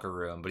in the locker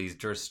room, but he's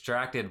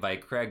distracted by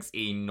Craig's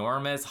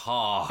enormous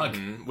hog.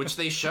 Which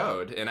they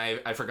showed, and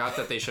I forgot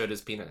that they showed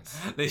his penis.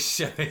 They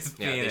showed his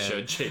penis. Yeah, they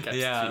showed Jacob's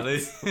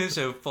penis. They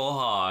showed full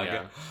hog.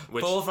 Yeah.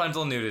 Full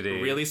frontal nudity.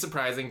 Really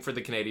surprising for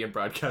the Canadian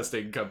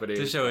Broadcasting Company.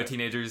 To show a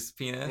teenager's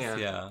penis?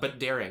 Yeah. But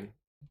daring.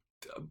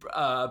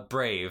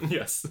 Brave.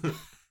 Yes.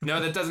 No,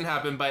 that doesn't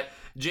happen, but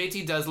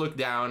JT does look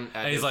down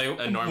at his like,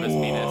 enormous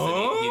penis,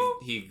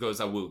 and he goes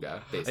awooga,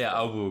 basically. Yeah,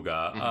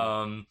 awooga.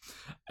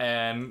 Mm-hmm.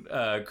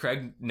 And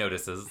Craig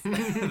notices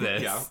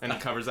this. Yeah, and he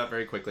covers up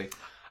very quickly.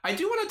 I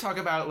do want to talk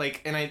about,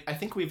 like, and I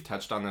think we've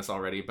touched on this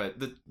already, but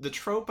the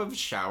trope of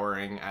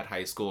showering at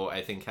high school,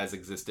 I think, has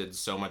existed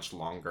so much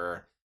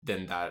longer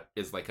than that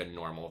is, like, a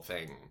normal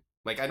thing.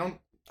 Like, I don't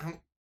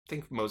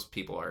think most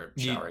people are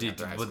showering at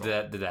their high school.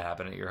 Did that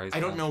happen at your high school?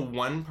 I don't know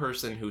one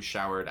person who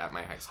showered at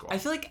my high school. I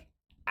feel like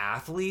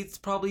athletes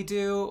probably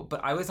do, but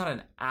I was not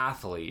an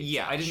athlete.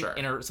 Yeah, I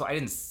didn't so I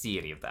didn't see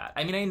any of that.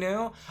 I mean, I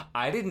know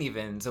I didn't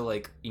even, so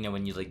like, you know,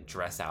 when you like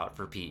dress out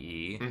for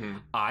PE,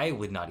 I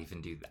would not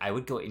even do that. I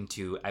would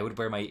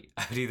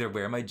either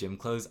wear my gym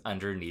clothes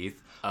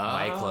underneath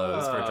my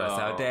clothes for dress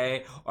out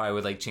day, or I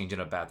would like change in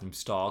a bathroom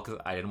stall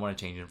because I didn't want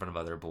to change in front of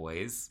other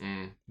boys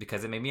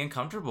because it made me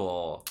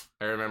uncomfortable.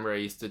 I remember I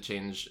used to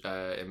change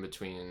in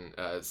between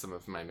some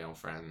of my male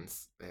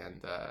friends,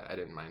 and I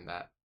didn't mind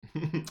that.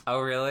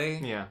 Oh, really?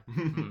 Yeah.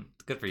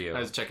 Good for you.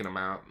 I was checking them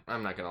out.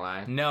 I'm not gonna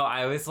lie. No,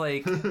 I was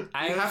like... You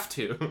have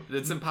to.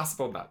 It's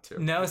impossible not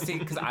to. No, see,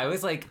 because I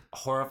was like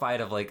horrified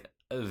of like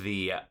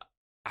the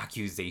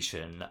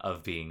accusation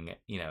of being,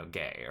 you know,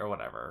 gay or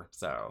whatever.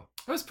 So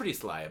I was pretty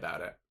sly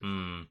about it.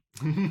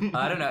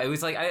 I don't know. It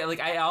was like I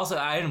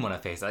didn't want to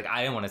face it. Like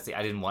I didn't want to see.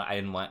 I didn't want.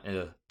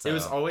 So. It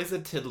was always a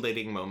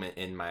titillating moment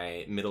in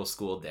my middle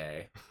school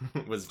day.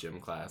 Was gym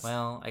class.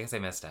 Well, I guess I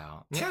missed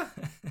out. Yeah,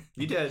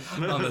 you did.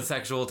 On the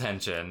sexual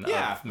tension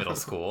of middle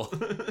school.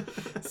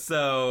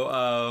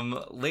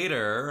 So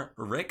later,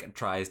 Rick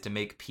tries to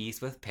make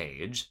peace with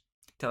Paige,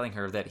 telling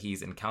her that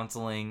he's in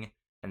counseling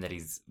and that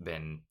he's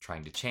been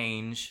trying to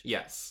change.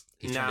 Yes.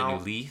 He's turned a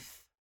new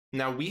leaf.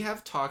 Now, we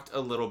have talked a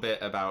little bit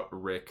about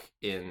Rick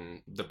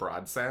in the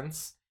broad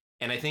sense,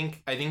 and I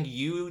think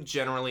you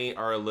generally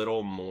are a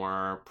little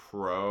more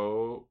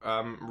pro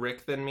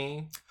Rick than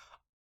me.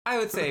 I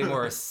would say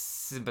more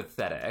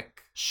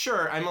sympathetic.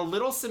 Sure, I'm a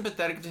little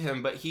sympathetic to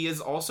him, but he is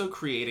also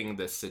creating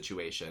this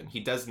situation. He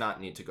does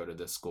not need to go to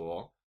this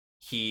school.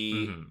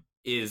 He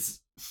is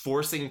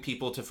forcing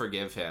people to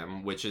forgive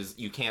him, which is,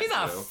 you can't He's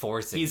not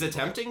forcing He's people.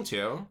 Attempting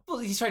to. Well,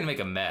 he's trying to make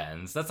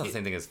amends. That's not the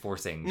same thing as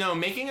forcing. No,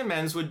 making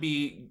amends would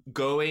be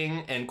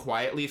going and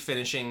quietly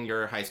finishing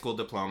your high school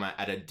diploma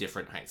at a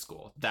different high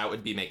school. That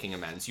would be making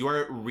amends. You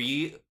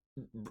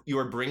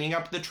are bringing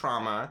up the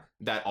trauma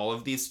that all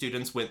of these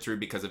students went through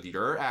because of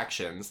your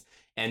actions,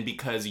 and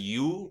because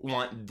you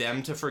want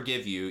them to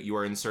forgive you, you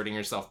are inserting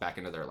yourself back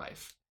into their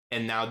life.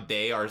 And now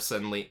they are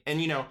suddenly,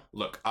 and you know,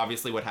 look,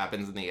 obviously what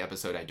happens in the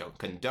episode I don't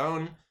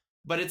condone,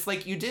 but it's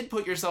like you did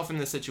put yourself in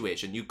this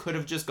situation. You could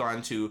have just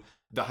gone to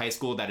the high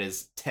school that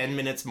is 10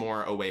 minutes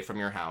more away from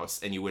your house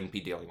and you wouldn't be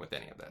dealing with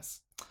any of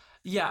this.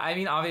 Yeah, I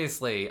mean,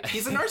 obviously.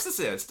 He's a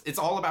narcissist. It's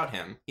all about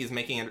him. He's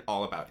making it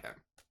all about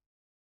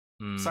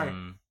him. Sorry.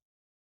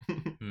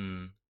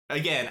 Hmm.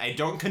 Again, I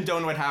don't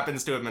condone what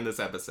happens to him in this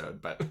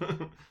episode, but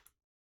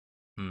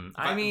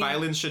I mean,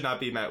 violence should not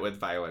be met with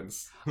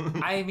violence.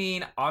 I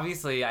mean,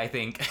 obviously, I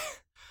think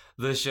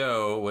the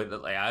show would,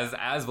 like,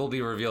 as will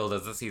be revealed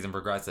as the season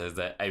progresses,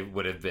 that it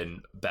would have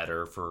been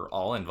better for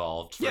all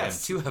involved for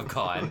Yes. him to have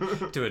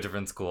gone to a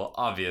different school,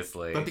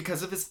 obviously. But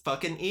because of his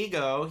fucking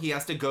ego, he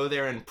has to go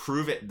there and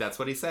prove it. That's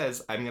what he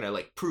says. I'm gonna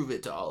like prove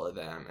it to all of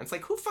them. It's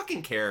like, who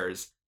fucking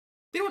cares?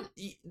 They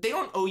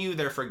don't owe you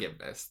their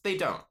forgiveness. They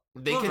don't.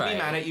 They Well, can right. be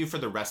mad at you for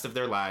the rest of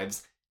their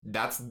lives.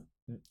 That's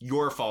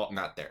your fault,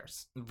 not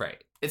theirs.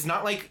 Right. It's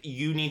not like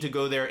you need to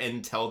go there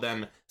and tell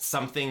them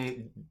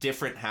something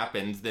different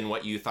happened than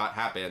what you thought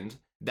happened.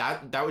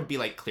 That would be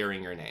like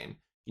clearing your name.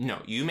 No,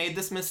 you made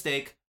this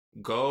mistake.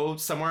 Go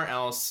somewhere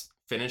else,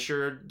 finish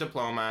your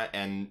diploma,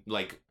 and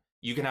like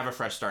you can have a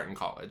fresh start in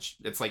college.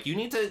 It's like you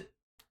need to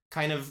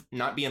kind of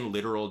not be in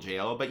literal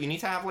jail, but you need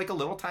to have like a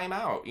little time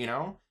out, you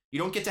know? You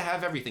don't get to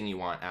have everything you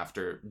want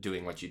after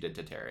doing what you did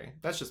to Terry.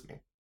 That's just me.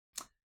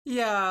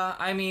 Yeah,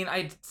 I mean,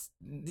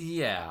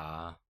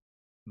 yeah.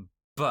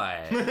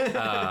 But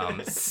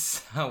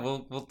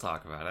so we'll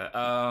talk about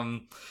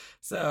it.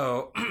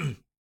 So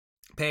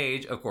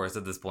Paige, of course,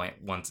 at this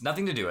point wants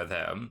nothing to do with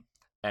him,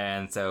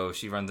 and so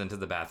she runs into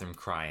the bathroom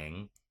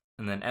crying.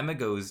 And then Emma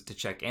goes to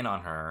check in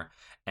on her,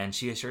 and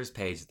she assures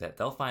Paige that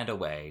they'll find a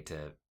way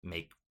to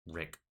make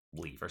Rick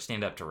leave or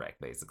stand up to Rick,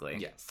 basically.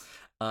 Yes.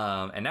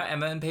 And now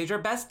Emma and Paige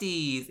are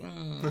besties.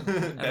 And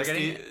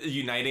they're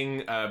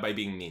Uniting by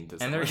being mean to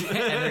and someone.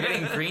 they're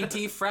getting green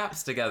tea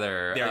fraps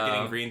together. They are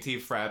getting green tea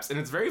fraps, and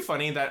it's very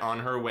funny that on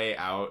her way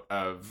out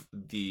of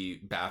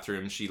the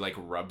bathroom, she like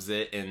rubs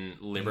it in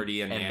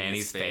Liberty and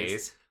Manny's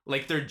face.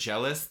 Like they're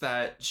jealous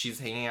that she's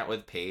hanging out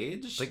with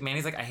Paige. Like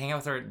Manny's like, I hang out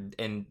with her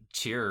and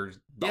cheer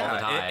all yeah, the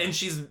time. and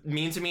she's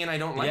mean to me, and I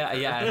don't like her.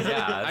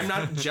 Yeah. I'm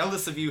not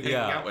jealous of you hanging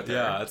out with her.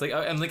 Yeah, it's like,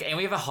 oh, and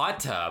we have a hot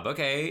tub,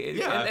 okay?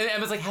 Yeah. And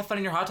Emma's like, have fun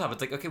in your hot tub.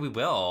 It's like, okay, we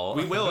will.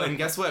 We will, and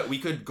guess what? We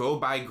could go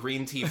buy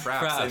green tea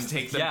fraps and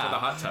take them to the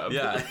hot tub.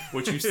 Yeah.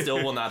 Which you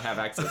still will not have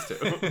access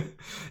to.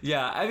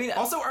 Yeah, I mean,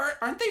 also,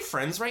 aren't they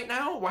friends right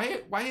now?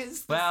 Why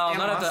is this well,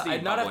 not animosity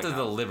after bubbling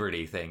the up?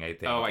 Liberty thing. I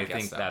think. Oh, I I guess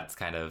think so. that's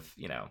kind of,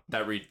 you know,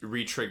 That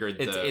re-triggered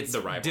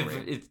the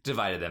rivalry. It's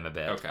divided them a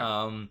bit.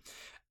 Okay.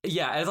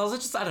 Yeah, it's also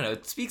just, I don't know.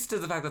 It speaks to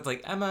the fact that it's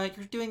like, Emma,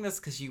 you're doing this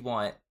because you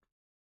want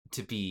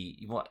to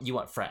be, you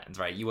want friends,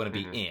 right? You want to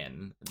be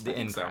in the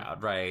in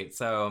crowd, right?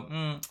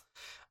 So,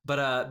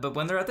 but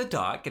when they're at the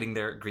dock getting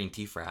their green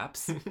tea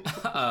fraps,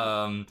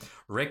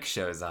 Rick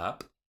shows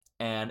up,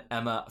 and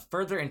Emma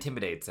further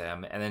intimidates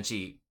him, and then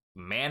she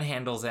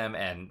manhandles him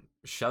and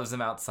shoves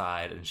him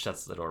outside and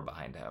shuts the door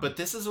behind him. But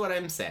this is what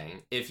I'm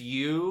saying. If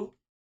you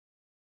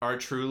are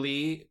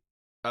truly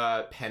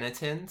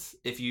penitent,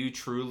 if you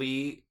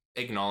truly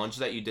acknowledge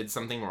that you did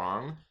something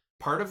wrong,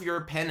 part of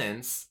your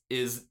penance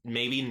is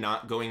maybe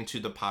not going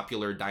to the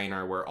popular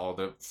diner where all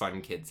the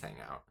fun kids hang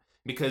out,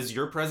 because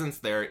your presence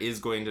there is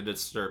going to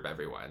disturb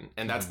everyone,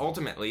 and that's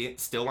ultimately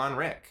still on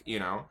Rick, you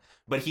know?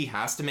 But he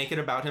has to make it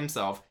about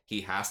himself.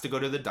 He has to go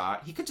to the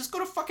dot. He could just go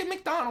to fucking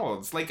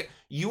McDonald's. Like,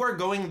 you are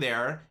going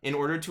there in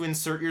order to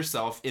insert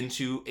yourself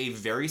into a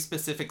very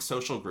specific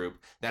social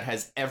group that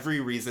has every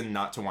reason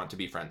not to want to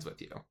be friends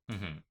with you.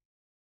 Mm-hmm.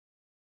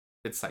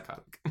 It's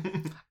psychotic.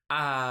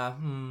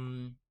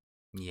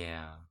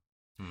 Yeah.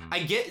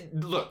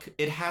 Look,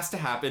 it has to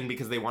happen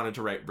because they wanted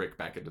to write Rick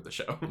back into the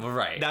show.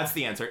 Right. That's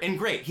the answer. And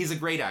great, he's a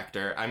great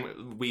actor.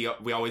 We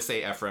always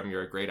say, Ephraim,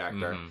 you're a great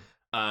actor.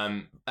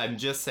 I'm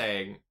just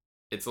saying,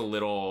 it's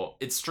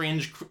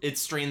strange. It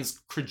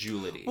strains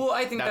credulity. Well,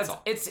 I think that's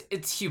all. it's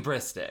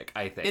hubristic,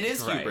 I think. It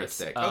is right?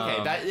 hubristic.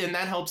 Okay,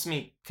 that helps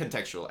me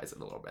contextualize it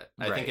a little bit.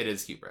 I think it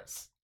is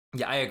hubris.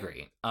 Yeah, I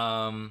agree.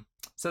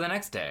 So the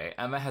next day,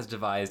 Emma has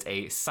devised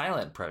a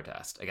silent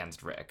protest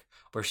against Rick,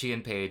 where she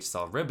and Paige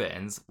sell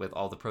ribbons with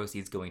all the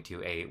proceeds going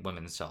to a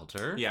women's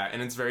shelter. Yeah,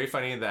 and it's very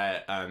funny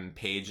that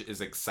Paige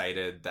is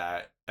excited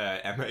that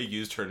Emma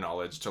used her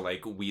knowledge to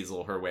like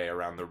weasel her way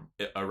around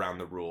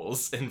the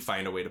rules and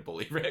find a way to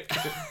bully Rick.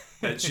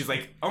 And she's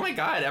like, "Oh my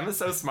god, Emma's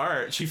so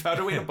smart. She found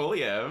a way to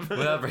bully him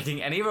without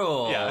breaking any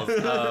rules." Yeah.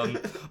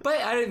 But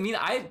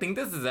I think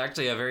this is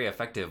actually a very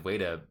effective way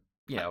to,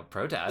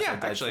 protest. Yeah,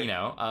 actually.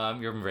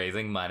 You're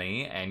raising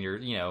money and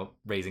you're,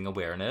 raising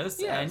awareness.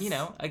 Yes.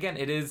 And, again,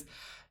 it is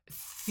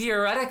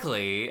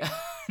theoretically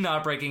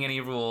not breaking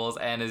any rules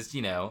and is,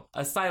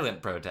 a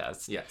silent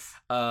protest. Yes.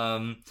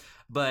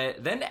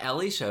 But then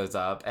Ellie shows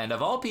up, and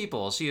of all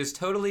people, she is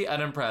totally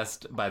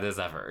unimpressed by this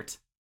effort.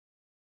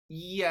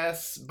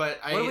 Yes, but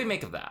What do we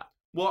make of that?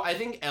 Well, I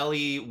think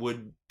Ellie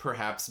would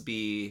perhaps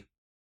be...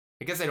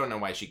 I guess I don't know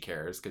why she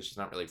cares, because she's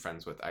not really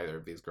friends with either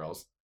of these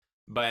girls.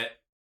 But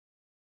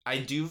I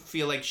do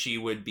feel like she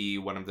would be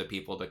one of the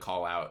people to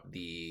call out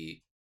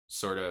the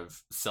sort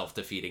of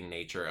self-defeating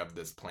nature of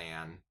this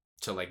plan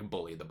to, like,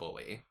 bully the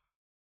bully.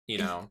 You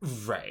know?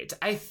 Right.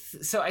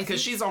 Because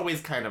she's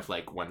always kind of,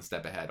 like, one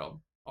step ahead of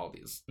all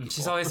these people.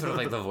 She's always sort of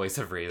like the voice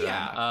of reason.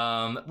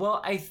 Yeah.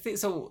 Well, I think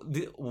so.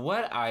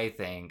 What I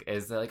think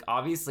is that, like,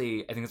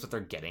 obviously, I think that's what they're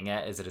getting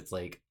at, is that it's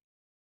like,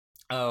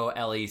 oh,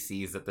 Ellie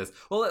sees that this.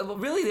 Well,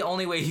 really, the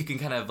only way you can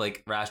kind of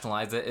like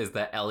rationalize it is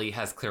that Ellie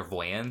has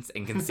clairvoyance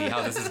and can see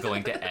how this is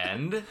going to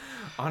end.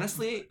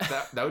 Honestly,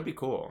 that would be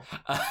cool.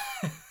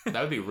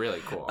 That would be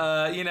really cool.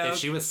 You know, if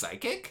she was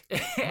psychic,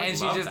 and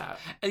she love just, that.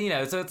 you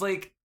know, so it's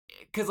like,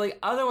 because like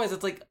otherwise,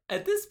 it's like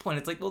at this point,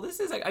 it's like, well, this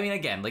is like, I mean,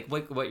 again, like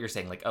what you're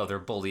saying, like, oh, they're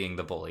bullying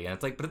the bully, and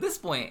it's like, but at this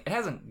point, it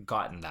hasn't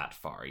gotten that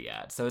far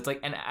yet. So it's like,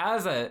 and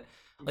as a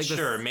like,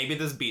 sure, maybe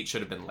this beat should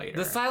have been later.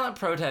 the silent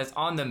protest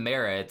on the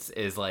merits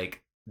is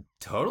like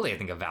totally, I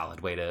think, a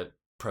valid way to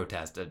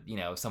protest you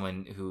know,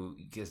 someone who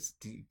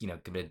just, you know,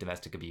 committed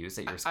domestic abuse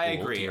at your school. I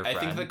agree. To your I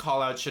think friend. the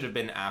call out should have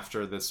been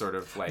after the sort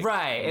of like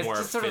Right, it's more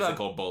just sort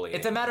physical of bullying.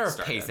 It's a matter of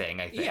started. pacing,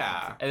 I think.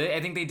 Yeah. I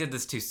think they did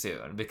this too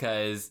soon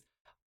because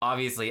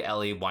obviously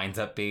Ellie winds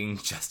up being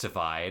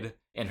justified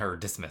in her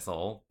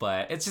dismissal,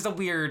 but it's just a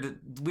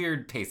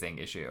weird pacing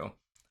issue.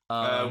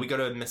 We go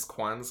to Miss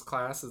Kwan's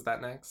class. Is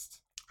that next?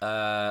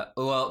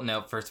 Well,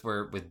 no. First,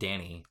 we're with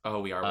Danny.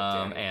 Oh, we are with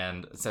Danny.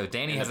 And so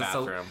Danny In has the a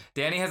bathroom.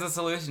 Danny has a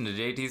solution to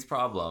JT's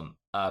problem: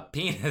 a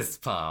penis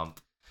pump.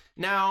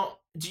 Now,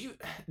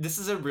 this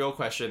is a real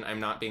question. I'm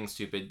not being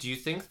stupid. Do you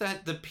think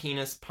that the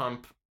penis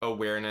pump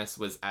awareness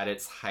was at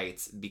its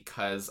height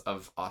because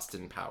of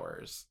Austin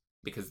Powers?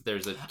 Because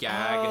there's a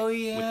gag Oh, with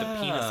the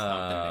penis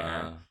pump in yeah.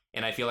 there.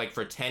 And I feel like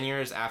for 10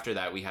 years after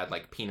that, we had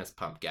like penis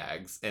pump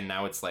gags. And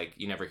now it's like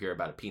you never hear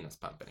about a penis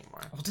pump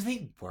anymore. Well, do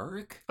they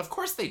work? Of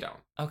course they don't.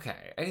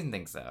 Okay, I didn't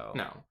think so.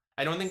 No.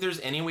 I don't think there's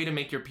any way to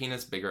make your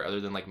penis bigger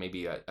other than like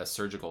maybe a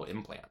surgical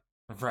implant.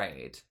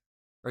 Right.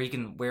 Or you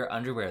can wear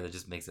underwear that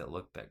just makes it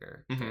look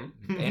bigger. Mhm.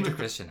 Andrew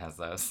Christian has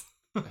those.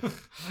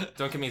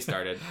 Don't get me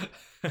started.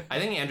 I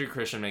think Andrew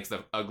Christian makes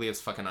the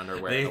ugliest fucking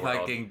underwear They in the world.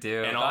 fucking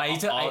do. And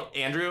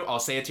Andrew, I'll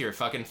say it to your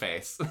fucking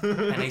face. I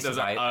used to Those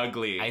are buy-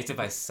 ugly. I used to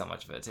buy so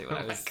much of it too when I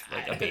Oh my was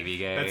like God. a baby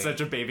gay. That's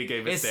such a baby gay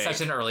It's mistake.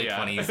 such an early Yeah.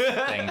 20s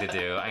thing to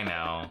do. I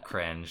know.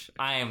 Cringe.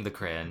 I am the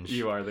cringe.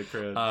 You are the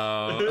cringe.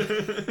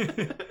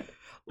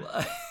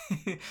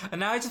 And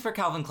now I just wear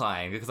Calvin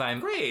Klein because I'm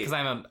Great. because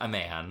I'm a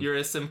man. You're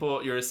a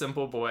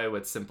simple boy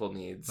with simple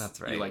needs.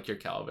 That's right. You like your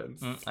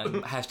Calvins.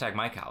 Hashtag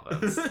my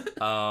Calvins.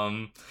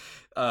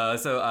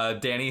 So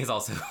Danny is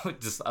also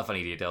just a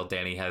funny detail.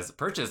 Danny has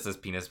purchased this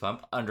penis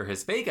pump under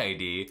his fake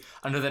ID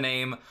under the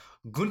name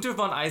Gunther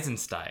von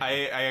Eisenstein.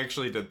 I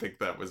actually did think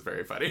that was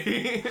very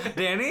funny.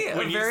 Danny, a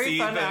very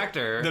fun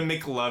actor. The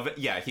McLovin,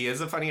 yeah, he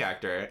is a funny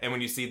actor. And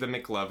when you see the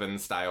McLovin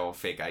style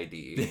fake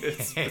ID,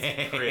 it's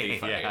pretty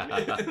funny.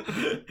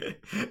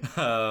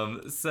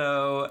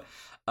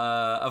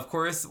 Of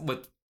course,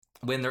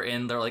 when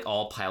they're like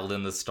all piled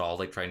in the stall,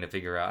 like trying to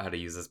figure out how to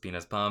use this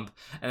penis pump,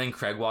 and then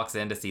Craig walks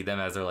in to see them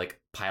as they're like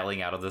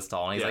piling out of the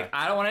stall, and he's Yeah. like,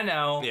 "I don't want to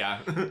know. Yeah.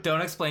 Don't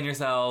explain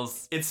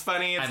yourselves." It's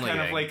funny. It's I'm kind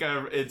of leaving.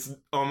 like it's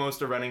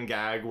almost a running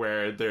gag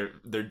where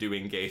they're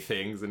doing gay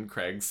things and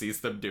Craig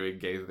sees them doing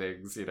gay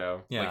things, you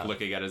know, Yeah. like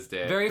looking at his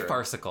dick. Very or-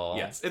 farcical.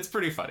 Yes, it's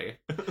pretty funny.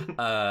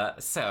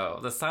 So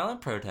the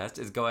silent protest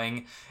is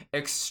going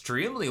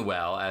extremely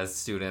well as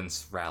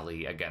students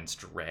rally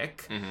against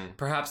Rick. Mhm.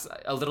 Perhaps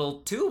a little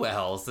too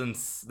well,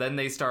 since then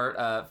they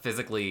start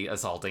physically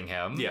assaulting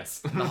him. Yes.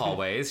 In the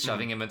hallways,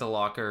 shoving him into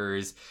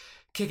lockers,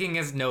 kicking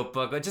his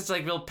notebook, just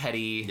like real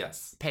petty,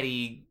 Yes.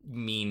 petty,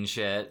 mean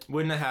shit.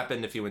 Wouldn't have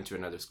happened if you went to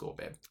another school,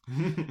 babe.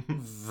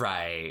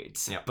 Right.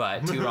 Yep.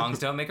 But two wrongs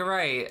don't make a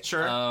right.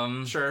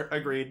 Sure. Sure,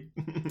 agreed.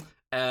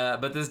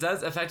 But this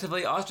does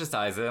effectively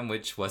ostracize him,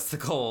 which was the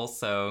goal,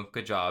 so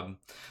good job.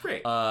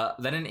 Great.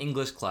 Then in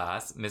English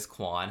class, Miss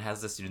Kwan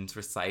has the students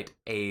recite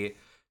a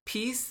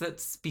piece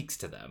that speaks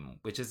to them,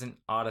 which is an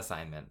odd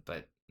assignment,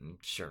 but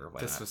sure,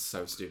 why This not? was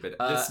so stupid.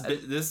 Uh,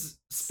 This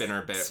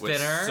Spinner bit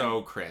Spinner? was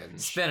so cringe.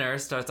 Spinner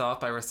starts off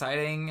by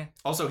reciting...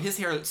 Also, his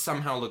hair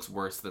somehow looks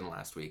worse than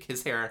last week.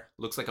 His hair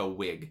looks like a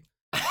wig.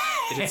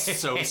 It is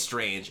so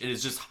strange. It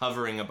is just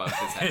hovering above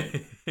his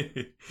head.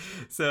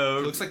 So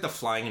He looks like the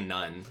flying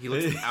nun. He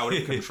looks out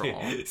of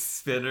control.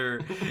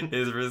 Spinner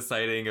is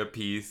reciting a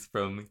piece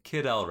from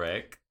Kid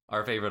Elric,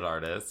 our favorite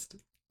artist.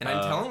 And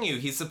I'm telling you,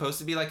 he's supposed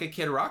to be like a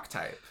Kid Rock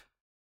type.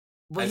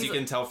 Well, as he's- you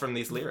can tell from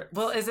these lyrics.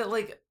 Well, is it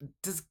like,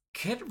 does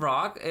Kid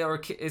Rock,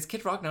 is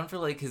Kid Rock known for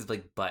like his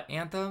like butt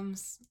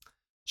anthems?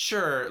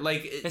 Sure,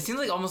 like... It seems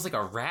like almost like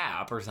a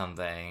rap or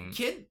something.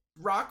 Kid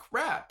Rock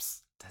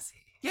raps. Does he?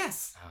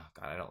 Yes. Oh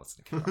god, I don't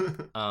listen to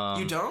Kid Rock.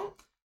 You don't?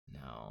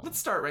 No. Let's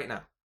start right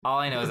now. All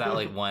I know is that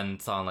like one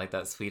song, like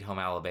that Sweet Home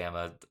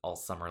Alabama all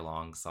summer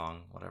long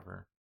song,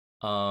 whatever.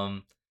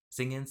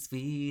 Singing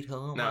Sweet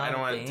Home No, I don't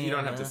want... Alabama. You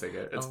don't have to sing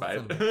it. It's all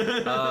fine.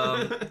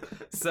 summer.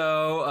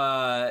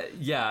 So,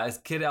 yeah, it's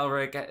Kid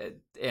Elric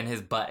and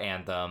his butt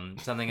anthem.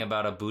 Something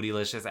about a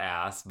bootylicious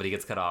ass, but he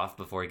gets cut off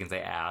before he can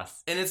say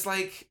ass. And it's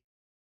like...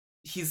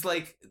 He's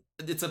like...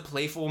 It's a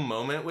playful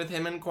moment with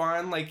him and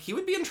Quan. Like, he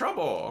would be in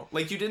trouble.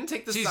 Like, you didn't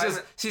take the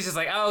silent... She's just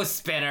like, oh,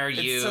 Spinner,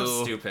 you. It's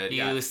so stupid, You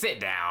yeah.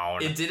 sit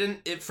down. It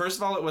didn't... First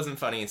of all, it wasn't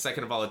funny.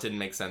 Second of all, it didn't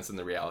make sense in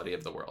the reality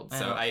of the world.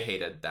 So I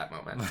hated that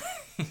moment.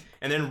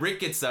 And then Rick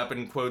gets up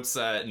and quotes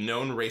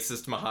known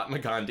racist Mahatma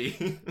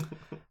Gandhi.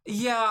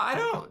 Yeah,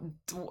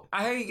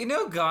 I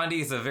know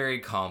Gandhi is a very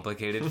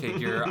complicated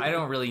figure. I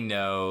don't really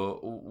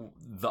know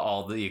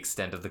all the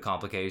extent of the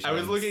complications. I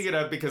was looking it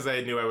up because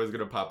I knew I was going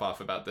to pop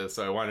off about this,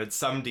 so I wanted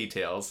some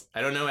details.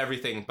 I don't know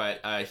everything,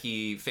 but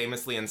he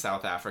famously in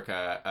South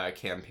Africa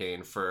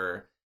campaigned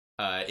for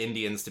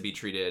Indians to be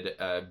treated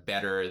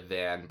better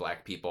than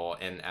black people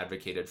and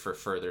advocated for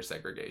further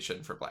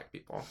segregation for black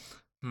people.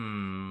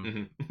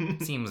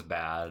 Seems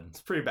bad.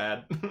 It's pretty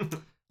bad.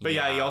 But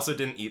yeah, he also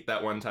didn't eat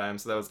that one time,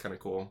 so that was kind of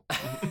cool.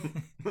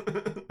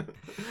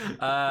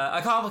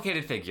 A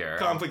complicated figure.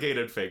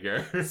 Complicated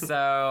figure.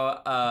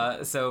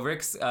 So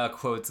Rick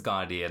quotes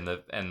Gandhi, and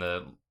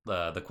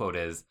the quote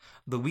is,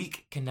 "The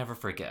weak can never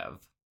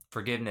forgive.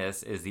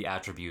 Forgiveness is the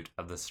attribute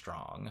of the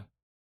strong."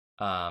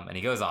 And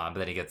he goes on, but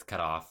then he gets cut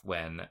off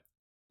when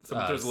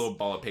Someone throws a little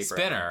ball of paper.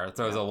 Spinner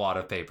throws a wad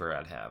of paper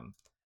at him,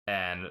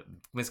 and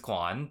Miss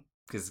Kwan,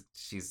 because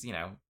she's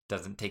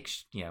doesn't take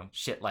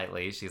shit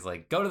lightly. She's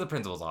like, go to the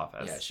principal's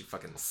office. Yeah, she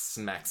fucking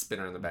smacks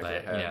Spinner in the back of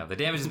the head. Yeah, the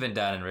damage has been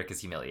done, and Rick is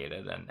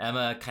humiliated, and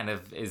Emma kind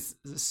of is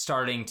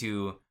starting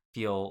to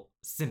feel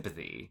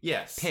sympathy,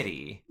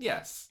 pity.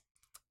 Yes.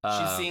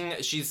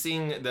 She's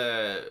seeing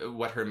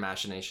what her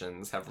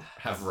machinations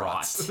have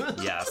wrought.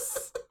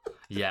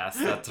 Yes,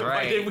 that's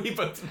right. Why did we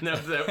both know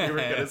that we were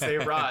gonna say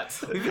rot?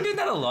 We've been doing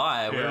that a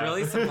lot. We're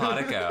really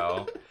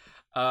simpatico.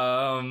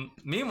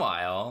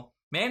 Meanwhile,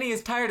 Manny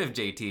is tired of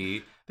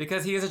JT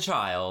because he is a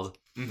child,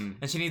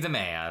 and she needs a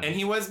man. And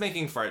he was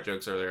making fart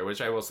jokes earlier,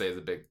 which I will say is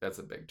a big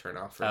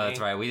turnoff for me. That's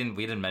right. We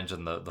didn't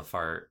mention the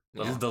fart,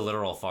 the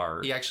literal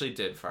fart. He actually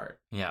did fart.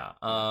 Yeah.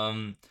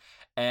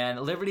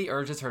 And Liberty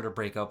urges her to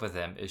break up with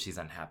him if she's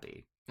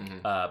unhappy.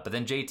 But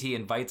then JT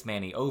invites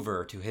Manny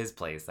over to his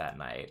place that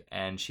night,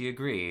 and she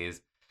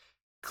agrees,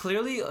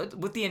 clearly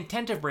with the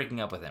intent of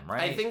breaking up with him,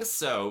 right? I think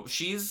so.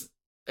 She's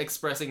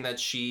expressing that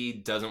she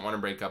doesn't want to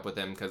break up with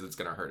him because it's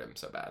going to hurt him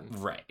so bad.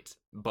 Right.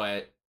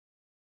 But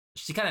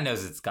she kind of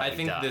knows it's got to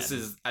be done.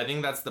 I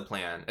think that's the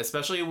plan,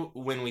 especially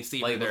when we see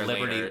her there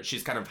Liberty, later.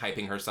 She's kind of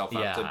hyping herself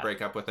up to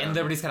break up with him. And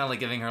Liberty's kind of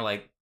like giving her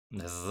like,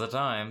 this is the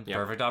time,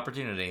 perfect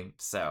opportunity.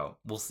 So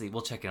we'll see.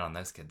 We'll check in on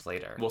those kids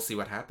later. We'll see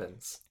what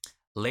happens.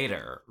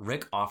 Later,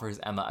 Rick offers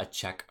Emma a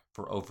check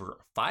for over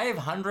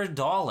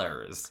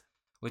 $500,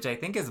 which I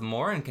think is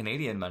more in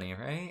Canadian money,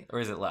 right? Or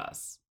is it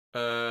less?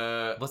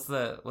 What's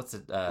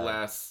it?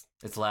 Less.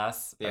 It's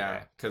less?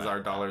 Yeah, because our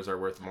dollars are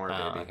worth more,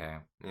 baby. Okay.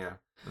 Yeah.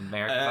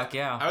 America, fuck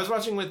yeah. I was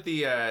watching with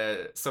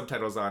the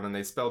subtitles on, and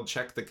they spelled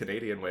check the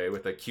Canadian way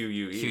with a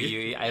Q-U-E.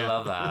 Q-U-E, I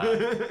love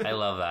that. I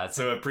love that.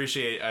 So I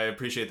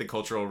appreciate the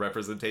cultural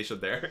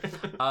representation there.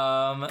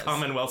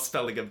 Commonwealth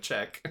spelling of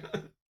check.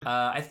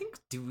 I think,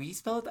 do we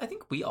spell it? I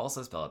think we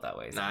also spell it that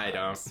way. Nah, I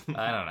don't.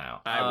 I don't know.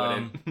 I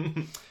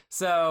wouldn't.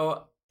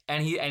 So,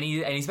 and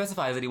he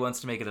specifies that he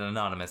wants to make it an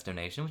anonymous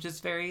donation, which is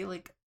very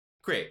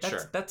great.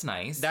 Sure, that's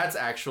nice. That's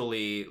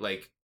actually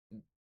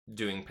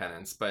doing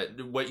penance.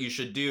 But what you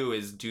should do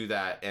is do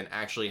that and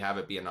actually have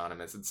it be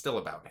anonymous. It's still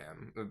about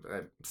him. I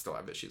still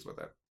have issues with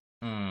it.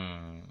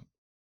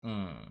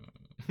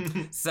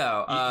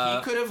 So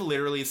he could have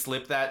literally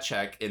slipped that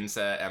check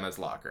into Emma's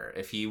locker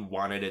if he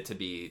wanted it to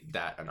be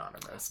that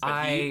anonymous.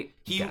 But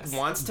he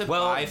wants to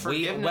buy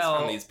forgiveness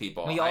from these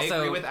people. I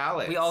agree with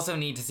Alex. We also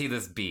need to see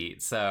this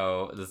beat.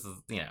 So this is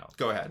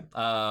Go ahead.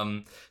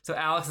 So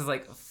Alex is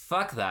like,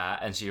 fuck that,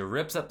 and she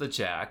rips up the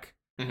check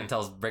and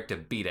tells Rick to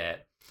beat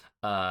it.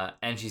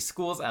 And she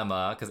schools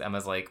Emma because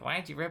Emma's like,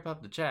 why'd you rip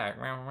up the check?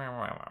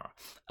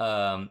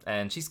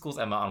 And she schools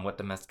Emma on what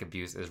domestic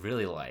abuse is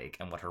really like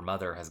and what her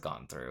mother has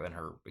gone through and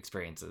her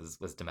experiences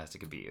with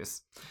domestic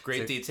abuse.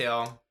 Great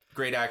detail.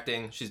 Great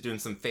acting. She's doing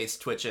some face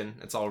twitching.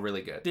 It's all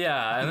really good.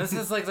 Yeah, and this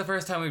is the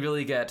first time we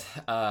really get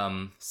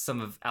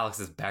some of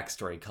Alex's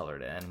backstory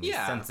colored in. We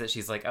sense that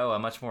she's like, oh, a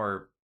much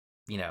more,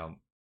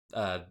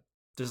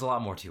 there's a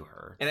lot more to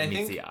her. And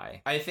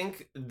I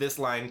think this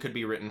line could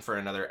be written for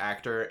another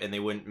actor, and they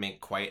wouldn't make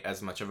quite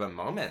as much of a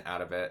moment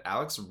out of it.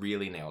 Alex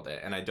really nailed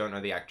it, and I don't know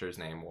the actor's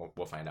name.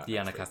 We'll find out.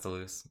 Diana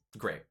Castellucci.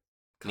 Great.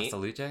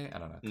 Castellucci? I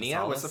don't know.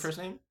 Nia? What's the first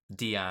name?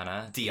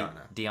 Diana.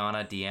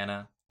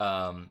 Diana.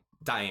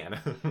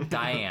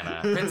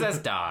 Princess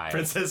Di.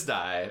 Princess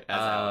Di,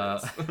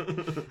 as Alex.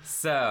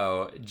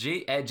 So,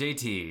 at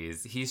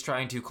JT's, he's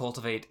trying to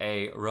cultivate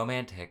a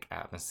romantic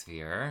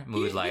atmosphere,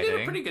 mood lighting. He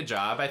did a pretty good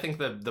job. I think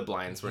the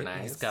blinds were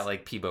nice. He's got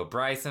Peebo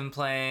Bryson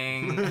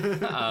playing.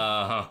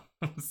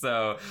 He's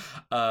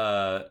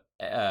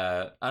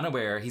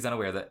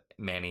unaware that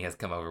Manny has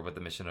come over with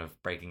the mission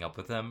of breaking up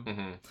with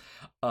him.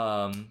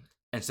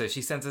 And so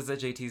she senses that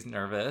JT's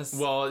nervous.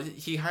 Well,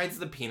 he hides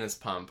the penis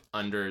pump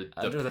under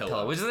the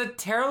pillow, which is a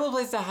terrible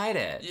place to hide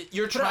it.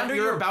 You're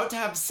about to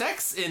have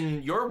sex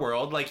in your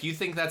world, you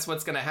think that's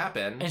what's gonna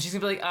happen. And she's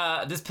gonna be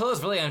like, this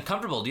pillow's really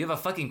uncomfortable. Do you have a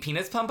fucking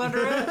penis pump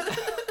under it?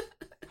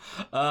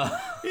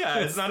 Yeah,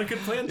 it's not a good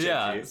plan, JT.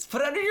 Yeah,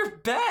 put it under your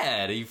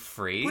bed, you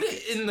freak. Put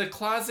it in the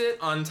closet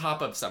on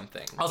top of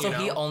something. Also,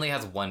 he only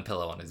has one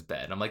pillow on his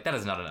bed. I'm like, that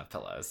is not enough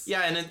pillows.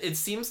 Yeah, and it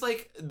seems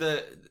like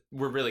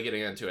we're really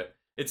getting into it.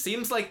 It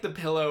seems like the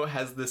pillow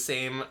has the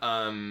same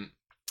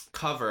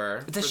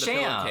cover It's a for the sham.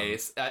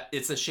 pillowcase.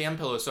 It's a sham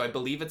pillow, so I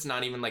believe it's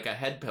not even like a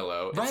head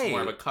pillow. It's Right.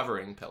 more of a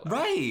covering pillow.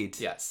 Right.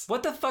 Yes.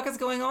 What the fuck is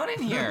going on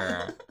in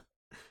here?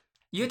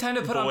 You had time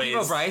to put on Peebo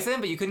Boys. Bryson,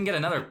 but you couldn't get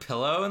another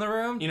pillow in the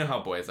room? You know how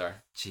boys are.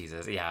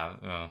 Jesus,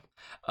 yeah.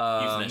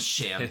 Using a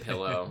sham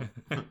pillow.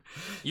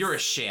 You're a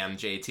sham,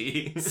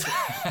 JT.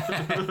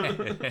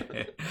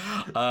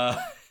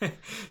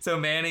 So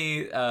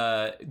Manny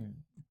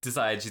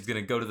decides she's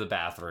gonna go to the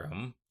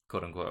bathroom,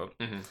 quote unquote,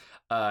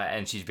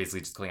 and she's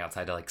basically just going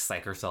outside to like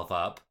psych herself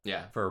up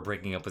Yeah. for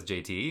breaking up with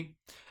JT.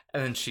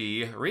 And then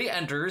she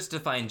re-enters to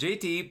find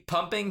JT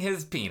pumping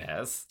his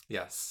penis.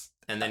 Yes.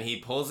 And then he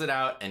pulls it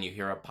out, and you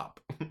hear a pop.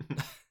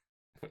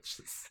 Which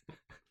is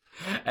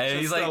And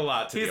he's just like, a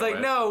lot to deal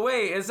with. no,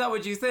 wait, it's not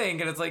what you think.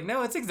 And it's like,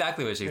 no, it's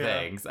exactly what she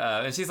thinks.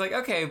 And she's like,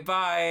 okay,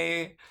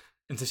 bye.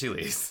 And so she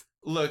leaves.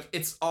 Look,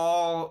 it's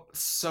all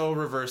so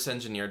reverse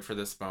engineered for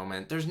this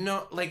moment. There's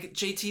no, like,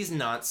 JT's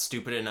not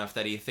stupid enough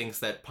that he thinks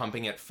that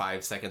pumping it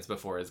 5 seconds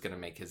before is going to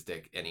make his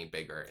dick any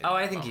bigger. Oh,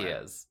 I think he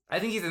is. I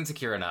think he's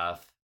insecure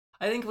enough.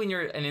 I think when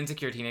you're an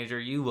insecure teenager,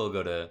 you will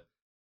go to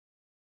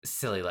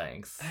silly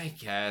lengths. I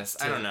guess.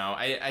 I don't know.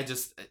 I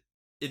just,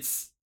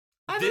 it's...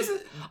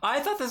 I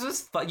thought this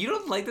was fun. You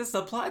don't like this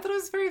subplot? I thought it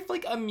was very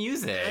like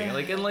amusing.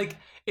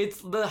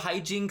 It's the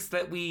hijinks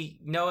that we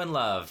know and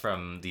love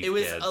from these It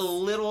was kids. a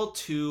little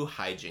too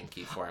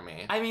hijinky for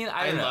me. I mean,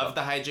 I love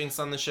the hijinks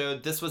on the show.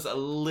 This was a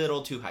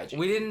little too hijinky.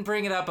 We didn't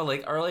bring it up, but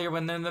like earlier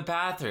when they're in the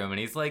bathroom and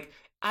he's like,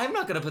 I'm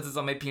not gonna put this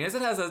on my penis.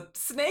 It has a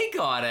snake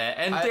on it.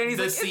 And Danny's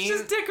like, it's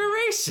just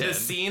decoration. The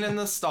scene in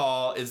the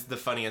stall is the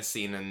funniest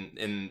scene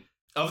in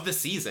of the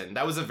season.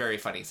 That was a very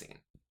funny scene.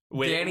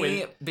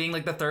 Danny being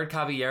like the third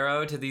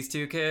caballero to these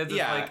two kids.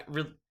 Yeah. Is,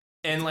 like,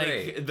 and like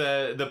great.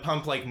 the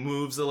pump like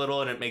moves a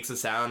little and it makes a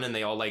sound and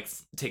they all like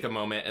take a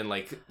moment and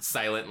like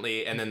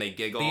silently and then they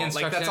giggle.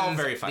 Like that's all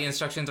very funny. The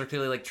instructions are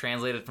clearly like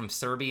translated from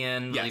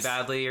Serbian really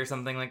badly or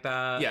something like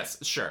that. Yes,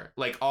 sure.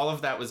 Like all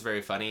of that was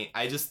very funny.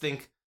 I just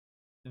think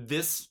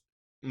this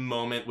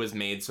moment was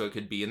made so it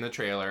could be in the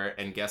trailer,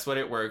 and guess what?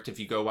 It worked. If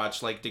you go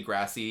watch like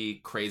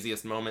Degrassi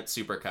craziest moment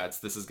supercuts,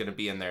 this is going to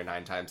be in there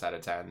 9 times out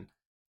of 10.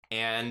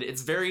 And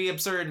it's very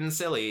absurd and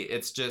silly.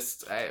 It's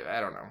just, I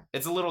don't know.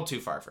 It's a little too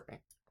far for me.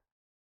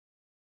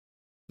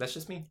 That's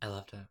just me. I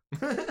loved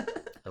it.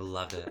 I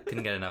loved it.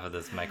 Couldn't get enough of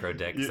this micro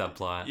dick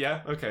subplot.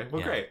 Yeah? Okay.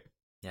 Well, Yeah. great.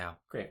 Yeah.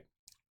 Great.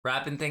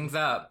 Wrapping things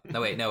up.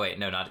 No,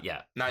 not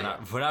yet. Not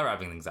yet. We're not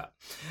wrapping things up.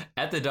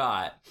 At the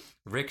dot,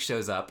 Rick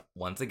shows up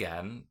once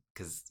again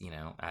because, you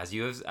know, as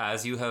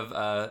you have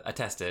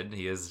attested,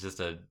 he is just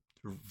a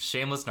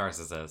shameless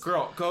narcissist.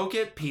 Girl, go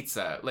get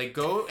pizza. Like,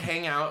 go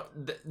hang out.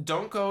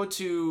 Don't go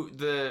to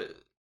the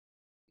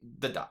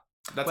dot.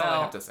 That's all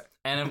I have to say.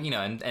 And, you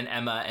know, and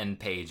Emma and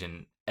Paige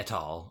and et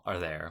al. Are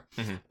there.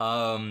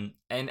 Mm-hmm.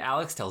 And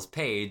Alex tells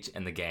Paige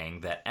and the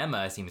gang that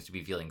Emma seems to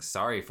be feeling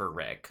sorry for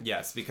Rick.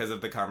 Yes, because of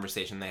the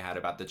conversation they had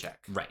about the check.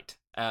 Right.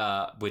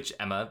 Which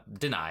Emma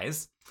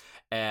denies.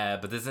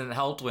 But this isn't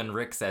helped when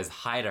Rick says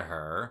hi to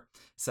her.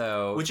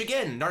 So, Which,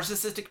 again,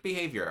 narcissistic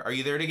behavior. Are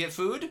you there to get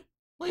food?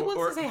 well, he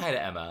wants to say hi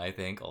to Emma, I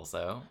think,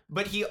 also.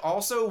 But he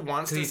also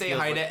wants 'Cause to he say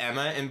feels hi like- to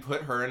Emma and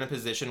put her in a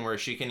position where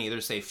she can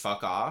either say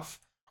fuck off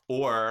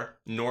or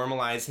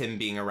normalize him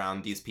being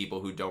around these people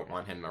who don't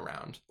want him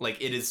around.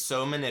 Like, it is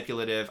so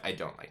manipulative. I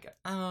don't like it.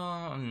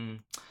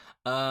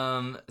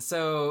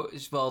 So,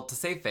 well, to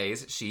save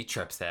face, she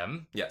trips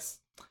him. Yes.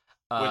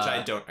 Which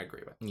I don't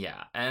agree with.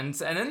 Yeah, and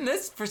then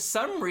this, for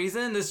some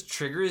reason, this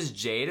triggers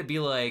Jay to be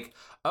like,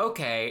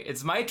 okay,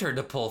 it's my turn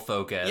to pull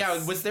focus.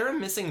 Yeah, was there a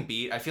missing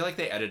beat? I feel like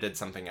they edited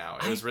something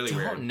out. It was really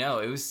weird. I don't know.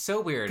 It was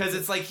so weird. Because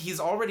it's like he's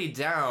already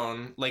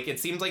down. Like, it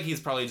seems like he's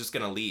probably just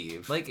going to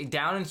leave. Like,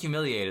 down and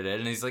humiliated,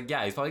 and he's like,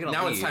 yeah, he's probably going to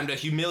leave. Now it's time to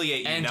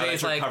humiliate you and now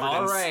Jay's that you're like, covered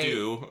all in right,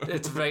 stew.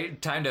 it's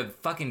right, time to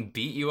fucking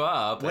beat you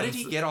up. What And did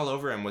he get all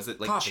over him? Was it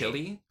like coffee.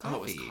 chili? Coffee. Oh,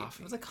 it was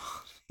coffee. It was like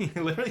coffee. I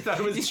literally thought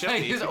it was He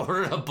chili. just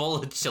ordered a bowl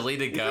of chili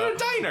to You're go. in a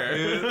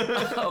diner.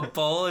 A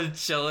bowl of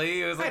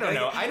chili. It was like, I don't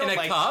know. I don't in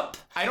a like- cup.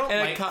 I don't In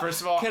a like, cup. first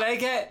of all, Can I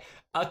get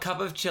a cup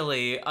of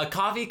chili, a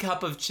coffee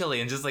cup of chili,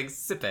 and just like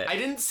sip it? I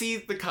didn't see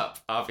the cup,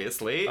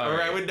 obviously, All or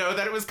right. I would know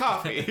that it was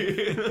coffee.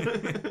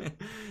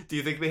 Do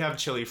you think they have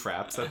chili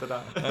fraps at the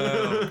top?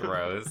 Oh,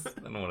 gross.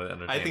 I don't want to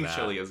entertain I think that.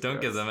 chili is Don't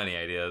give gross. them any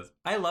ideas.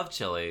 I love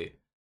chili.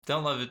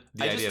 Don't love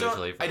the idea of a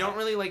chili frap. I don't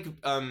really like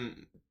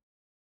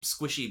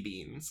squishy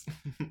beans.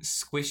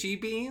 Squishy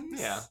beans?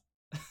 Yeah.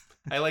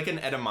 I like an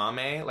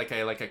edamame, like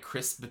I like a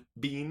crisp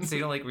bean. So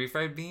you don't like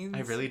refried beans? I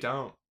really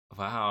don't.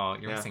 Wow,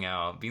 you're Yeah. missing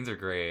out. Beans are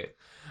great.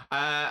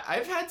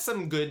 I've had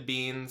some good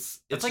beans.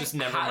 It's like just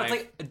never how-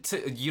 my... it's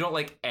like you don't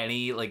like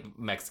any like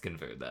Mexican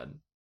food then.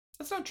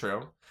 That's not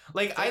true.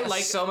 Like, I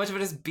like... so much of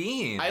it is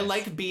beans. I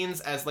like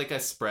beans as like a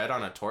spread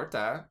on a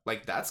torta.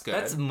 Like, that's good.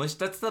 That's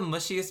the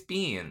mushiest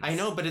beans. I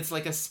know, but it's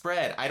like a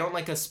spread. I don't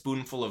like a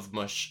spoonful of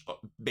mush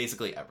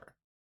basically ever.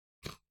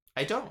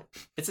 I don't.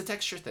 It's a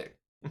texture thing.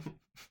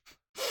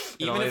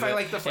 Even if I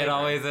like the flavor. It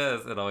always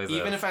is. It always is.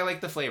 Even if I like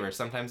the flavor,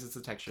 sometimes it's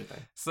a texture thing.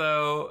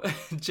 So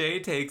Jay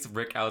takes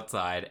Rick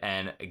outside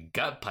and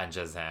gut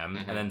punches him,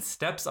 and then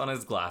steps on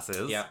his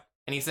glasses. Yeah.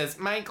 And he says,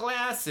 "My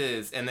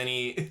glasses," and then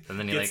he gets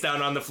like,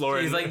 down on the floor.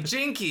 He's and like,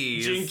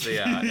 "Jinkies." Jinkies.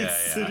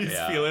 Yeah. He's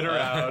feeling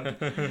around.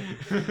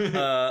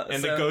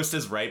 And the ghost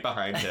is right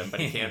behind him, but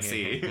he can't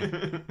see.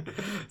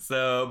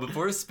 So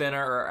before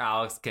Spinner or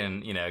Alex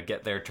can,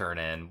 get their turn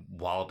in,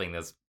 walloping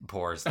this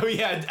poor... Oh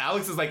yeah,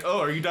 Alex is like, "Oh,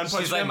 are you done punching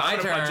She's like, him? "My I'm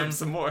gonna turn." punch him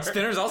some more."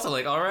 Spinner's also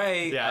like, "All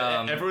right."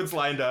 Yeah, everyone's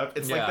lined up.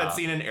 It's like yeah. that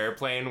scene in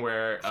Airplane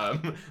where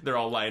they're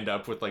all lined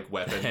up with like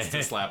weapons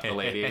to slap the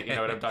lady. You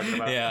know what I'm talking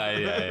about?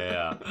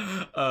 Yeah.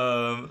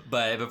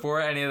 But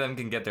before any of them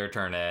can get their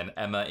turn in,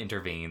 Emma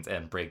intervenes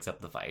and breaks up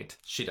the fight.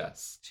 She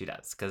does,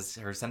 because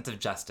her sense of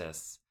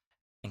justice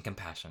and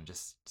compassion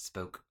just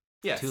spoke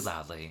yes. too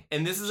loudly.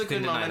 And this is She a good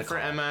couldn't deny moment the for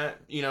call. Emma.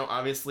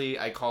 Obviously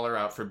I call her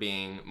out for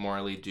being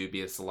morally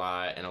dubious a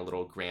lot and a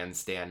little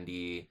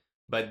grandstandy,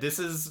 but this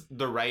is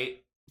the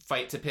right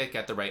fight to pick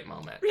at the right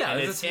moment. Yeah,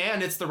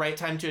 and it's the right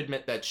time to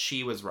admit that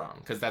she was wrong,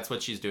 because that's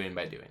what she's doing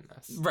by doing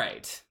this.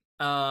 Right.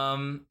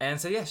 And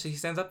so yeah, she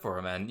stands up for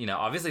him, and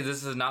obviously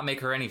this does not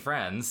make her any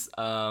friends,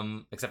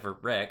 except for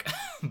Rick.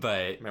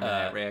 But Remember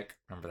that, Rick?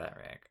 Remember that,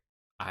 Rick?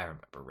 I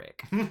remember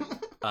Rick.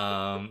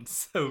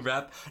 So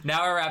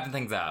now we're wrapping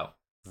things out.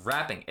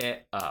 Wrapping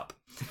it up.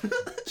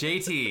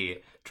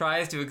 JT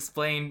tries to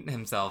explain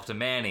himself to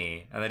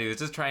Manny, and that he was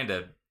just trying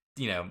to,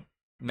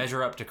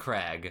 measure up to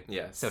Craig,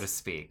 Yes. so to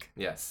speak.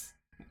 Yes.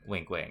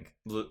 Wink, wink.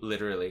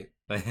 Literally.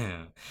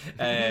 Did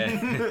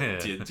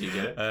you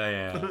get it? Oh,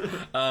 yeah.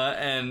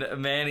 And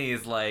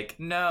Manny's like,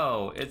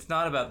 "No, it's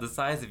not about the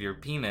size of your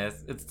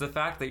penis. It's the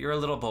fact that you're a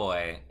little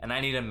boy, and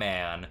I need a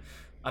man.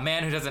 A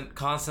man who doesn't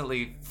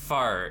constantly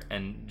fart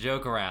and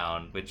joke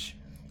around," which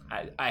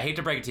I hate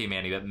to break it to you,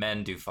 Manny, but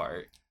men do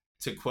fart.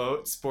 To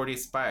quote Sporty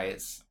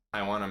Spice,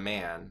 "I want a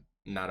man,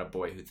 not a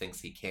boy who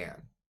thinks he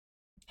can."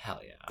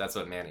 Hell yeah. That's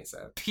what Manny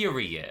said.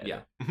 Period.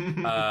 Yeah.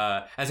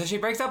 And so she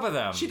breaks up with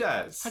him. She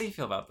does. How do you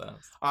feel about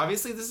this?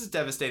 Obviously, this is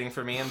devastating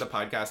for me, and the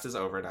podcast is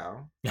over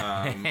now.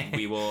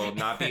 We will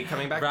not be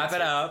coming back. Wrap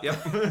it up.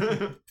 Yep.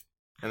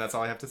 And that's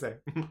all I have to say.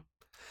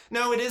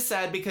 No, it is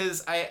sad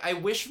because I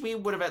wish we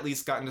would have at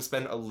least gotten to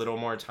spend a little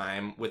more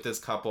time with this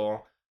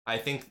couple. I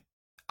think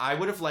I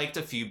would have liked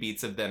a few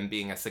beats of them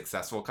being a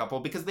successful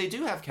couple, because they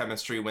do have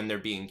chemistry when they're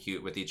being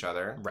cute with each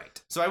other.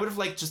 Right. So I would have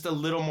liked just a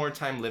little more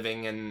time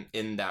living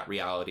in that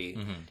reality.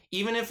 Mm-hmm.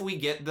 Even if we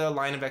get the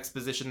line of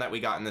exposition that we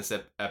got in this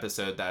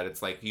episode, that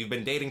it's like, you've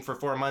been dating for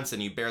 4 months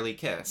and you barely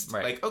kissed.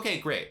 Right. Like, okay,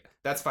 great.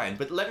 That's fine.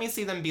 But let me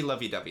see them be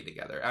lovey-dovey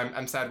together.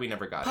 I'm sad we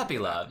never got Puppy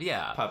into that. love,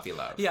 yeah. Puppy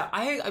love. Yeah,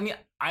 I mean,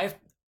 I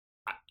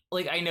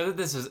know that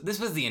this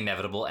was the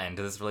inevitable end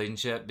to this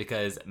relationship,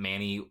 because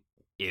Manny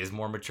is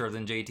more mature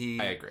than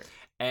JT. I agree.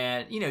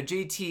 And,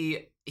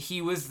 JT,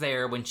 he was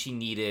there when she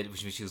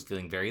was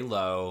feeling very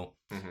low.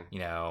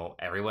 Mm-hmm.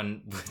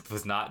 Everyone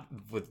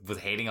was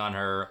hating on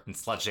her and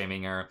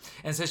slut-shaming her.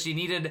 And so she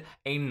needed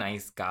a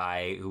nice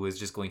guy who was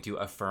just going to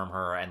affirm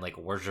her and,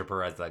 worship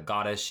her as the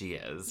goddess she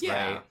is,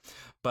 Yeah. right?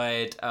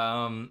 But,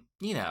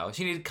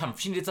 she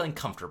needed something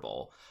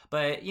comfortable.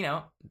 But,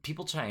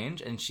 people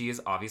change, and she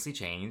has obviously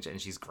changed, and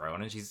she's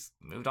grown, and she's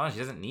moved on. She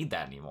doesn't need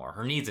that anymore.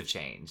 Her needs have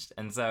changed.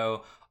 And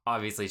so,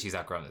 obviously, she's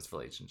outgrown this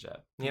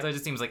relationship. Yep. So it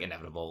just seems like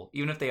inevitable,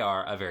 even if they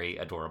are a very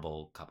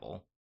adorable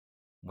couple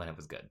when it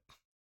was good.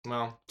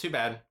 Well, too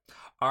bad.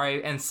 All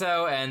right, and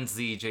so ends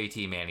the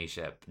JT Manny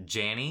ship.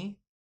 Janny?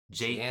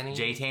 Janny?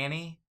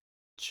 J-Tanny?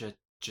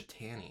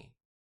 Jatani.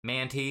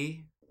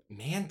 Manty?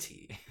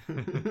 Manty.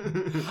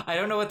 I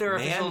don't know what their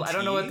official... I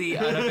don't know what the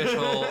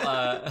unofficial...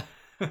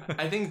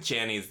 I think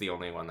Janny's the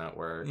only one that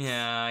works.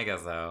 Yeah, I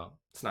guess so.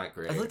 It's not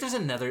great. I think there's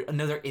another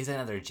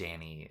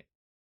Janny.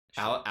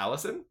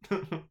 Allison?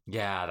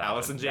 Yeah, that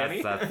Allison one.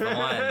 Janney? That's the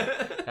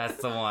one. That's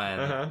the one.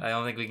 Uh-huh. I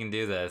don't think we can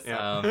do this.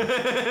 Yeah.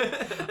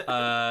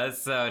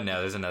 So no,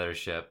 there's another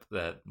ship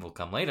that will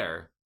come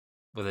later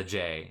with a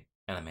J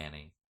and a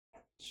Manny.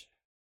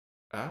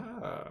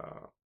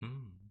 Oh.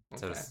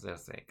 So Okay. to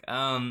speak.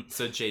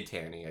 So J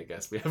Tanny, I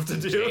guess we have to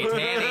do. J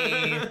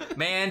Tanny,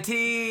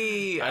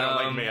 Manty. I don't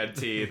like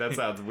Manty. That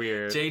sounds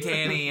weird. J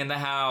Tanny in the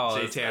house.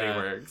 J Tanny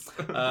works.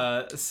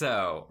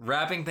 So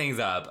wrapping things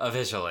up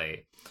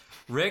officially.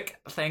 Rick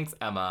thanks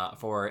Emma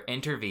for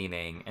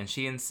intervening, and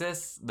she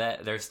insists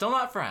that they're still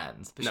not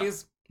friends, but No.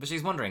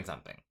 she's wondering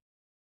something.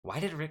 Why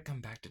did Rick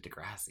come back to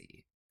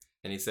Degrassi?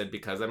 And he said,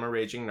 because I'm a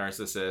raging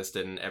narcissist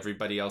and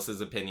everybody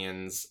else's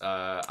opinions,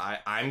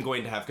 I'm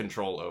going to have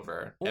control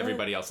over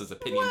everybody else's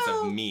opinions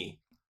of me.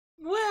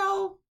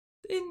 Well,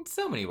 in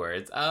so many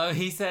words.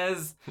 He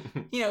says,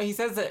 he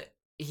says that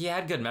he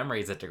had good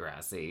memories at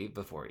Degrassi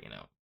before,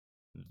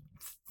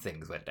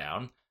 things went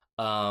down.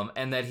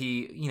 And that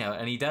he,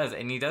 and he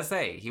does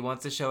say he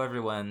wants to show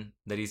everyone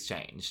that he's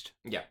changed.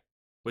 Yeah,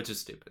 which is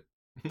stupid.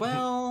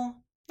 Well,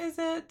 is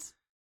it?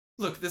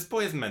 Look, this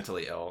boy is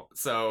mentally ill,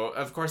 so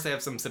of course I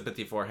have some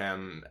sympathy for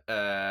him,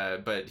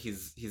 but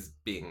he's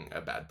being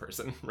a bad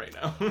person right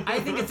now. I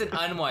think it's an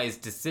unwise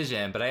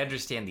decision, but I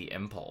understand the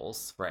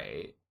impulse,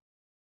 right?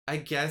 I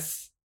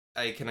guess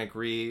I can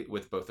agree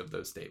with both of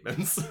those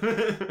statements.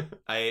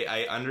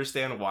 I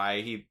understand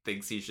why he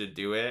thinks he should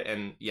do it,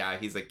 and yeah,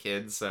 he's a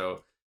kid,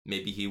 so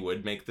maybe he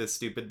would make this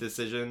stupid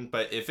decision,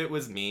 but if it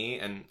was me,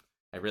 and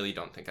I really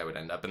don't think I would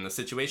end up in this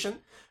situation,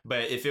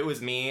 but if it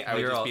was me, I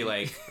would just be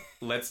like,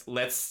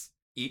 let's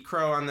eat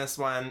crow on this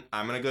one.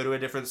 I'm gonna go to a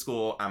different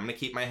school. I'm gonna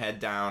keep my head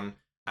down.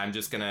 I'm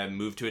just gonna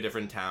move to a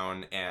different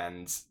town,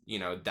 and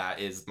that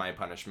is my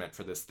punishment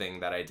for this thing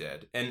that I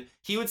did. And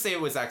he would say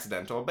it was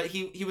accidental, but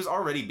he was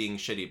already being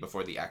shitty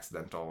before the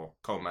accidental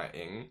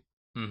coma-ing.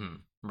 Mm-hmm.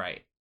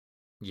 Right.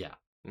 Yeah.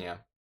 Yeah.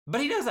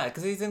 But he does that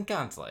because he's in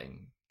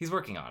counseling. He's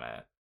working on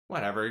it.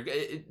 Whatever.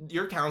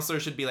 Your counselor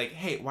should be like,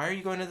 hey, why are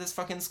you going to this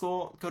fucking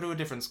school? Go to a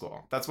different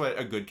school. That's what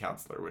a good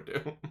counselor would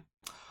do.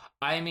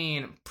 I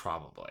mean,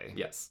 probably.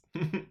 Yes.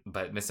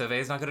 But Miss Sauvé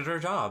is not good at her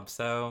job,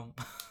 so...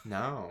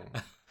 No.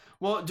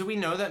 Well, do we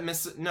know that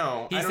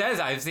No. He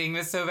says, I'm seeing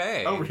Miss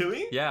Sauvé. Oh,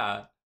 really?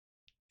 Yeah.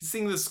 He's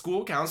seeing the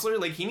school counselor?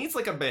 Like, he needs,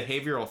 like, a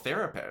behavioral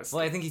therapist.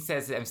 Well, I think he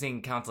says, I'm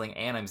seeing counseling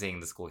and I'm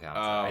seeing the school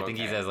counselor. Oh, I think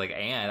he okay. says, like,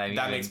 and.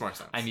 That makes more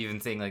sense. I'm even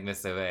seeing, like,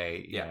 Miss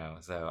Sauvé, you know,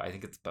 so I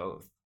think it's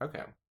both.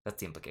 Okay. That's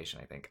the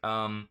implication, I think.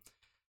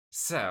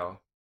 So,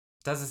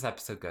 does this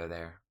episode go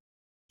there?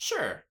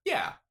 Sure.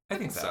 Yeah. I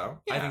think so.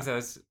 Yeah. I think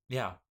so.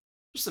 Yeah.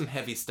 There's some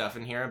heavy stuff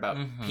in here about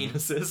Mhm.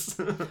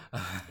 penises.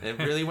 It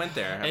really went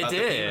there. It about the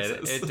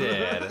did. penises. It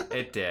did.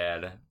 It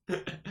did.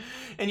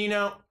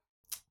 And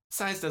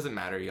size doesn't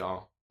matter,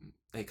 y'all.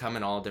 They come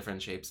in all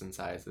different shapes and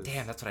sizes.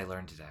 Damn, that's what I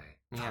learned today.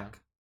 Yeah. Fuck.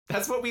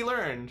 That's what we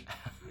learned.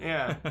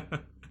 Yeah.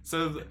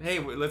 So, hey,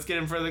 let's get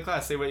in front of the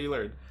class. Say what you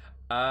learned.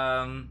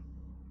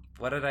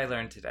 What did I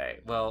learn today?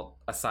 Well,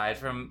 aside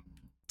from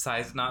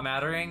size not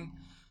mattering,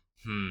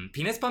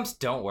 penis pumps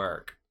don't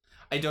work.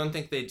 I don't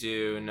think they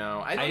do.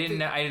 No, I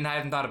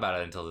hadn't thought about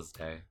it until this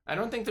day. I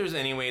don't think there's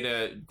any way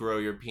to grow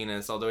your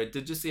penis. Although I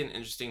did just see an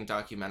interesting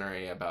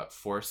documentary about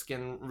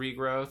foreskin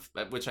regrowth,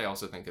 which I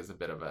also think is a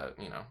bit of a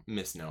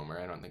misnomer.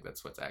 I don't think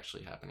that's what's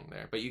actually happening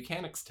there. But you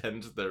can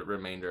extend the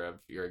remainder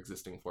of your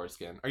existing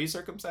foreskin. Are you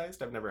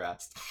circumcised? I've never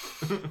asked.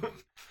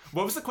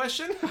 What was the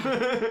question?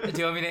 Do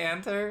you want me to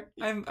answer?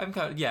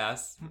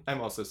 Yes.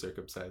 I'm also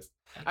circumcised.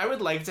 I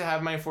would like to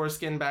have my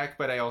foreskin back,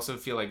 but I also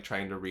feel like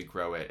trying to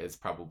regrow it is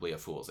probably a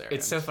fool's errand.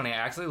 It's so funny. I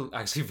actually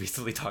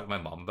recently talked to my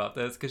mom about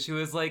this because she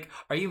was like,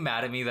 "Are you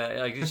mad at me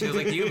that she was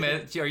like,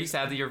 are you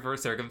sad that you're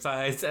first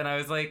circumcised?" And I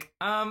was like,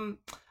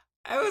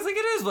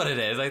 it is what it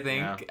is. I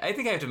think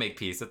I have to make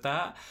peace with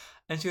that."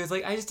 And she was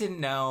like, "I just didn't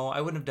know. I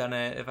wouldn't have done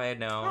it if I had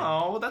known."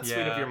 Oh, well, that's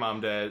sweet of your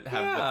mom to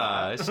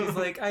have the thought. She's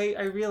like,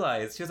 I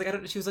realized. She was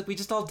like, she was like, we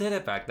just all did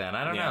it back then.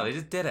 I don't know. They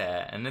just did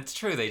it, and it's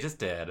true. They just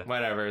did.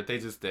 Whatever. They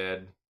just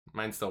did.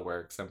 Mine still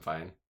works. I'm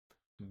fine.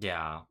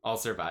 Yeah, I'll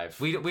survive.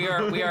 We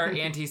are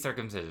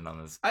anti-circumcision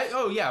on this.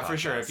 Yeah, for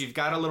sure. If you've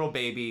got a little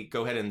baby,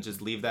 go ahead and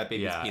just leave that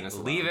baby's penis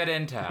alone. Leave it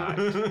intact.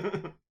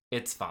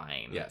 It's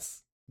fine.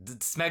 Yes.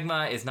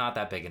 Smegma is not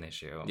that big an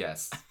issue.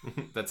 Yes.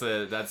 That's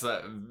a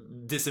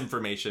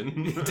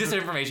disinformation.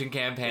 Disinformation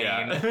campaign.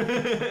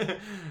 Yeah.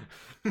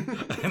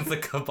 It's the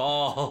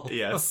cabal.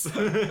 Yes.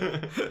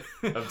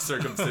 Of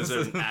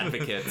circumcision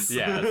advocates.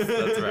 Yes,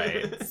 that's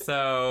right.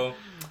 So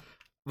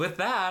with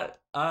that,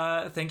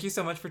 thank you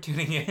so much for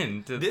tuning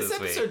in to this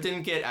episode week.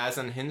 Didn't get as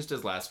unhinged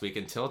as last week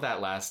until that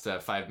last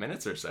 5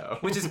 minutes or so.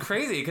 Which is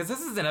crazy, because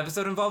this is an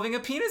episode involving a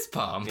penis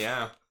pump.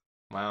 Yeah.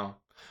 Wow.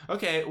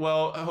 Okay,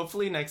 well,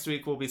 hopefully next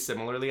week will be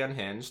similarly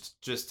unhinged.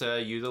 Just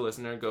you, the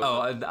listener, go...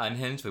 Oh,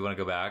 unhinged? We want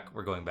to go back?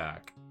 We're going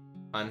back.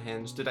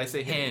 Unhinged? Did I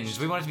say hinged?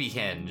 Hinged. We want it to be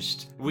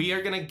hinged. We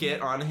are going to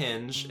get on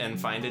Hinge and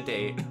find a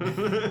date.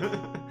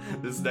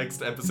 This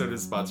next episode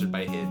is sponsored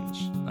by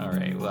Hinge. All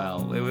right.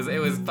 Well, it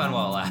was fun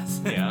while it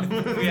lasted. Yeah.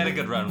 We had a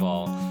good run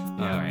while.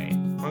 Yeah. All right.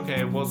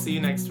 Okay, we'll see you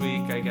next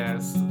week, I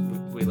guess.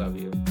 We love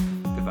you.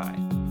 Goodbye.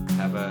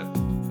 Have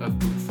a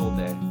bootful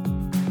day.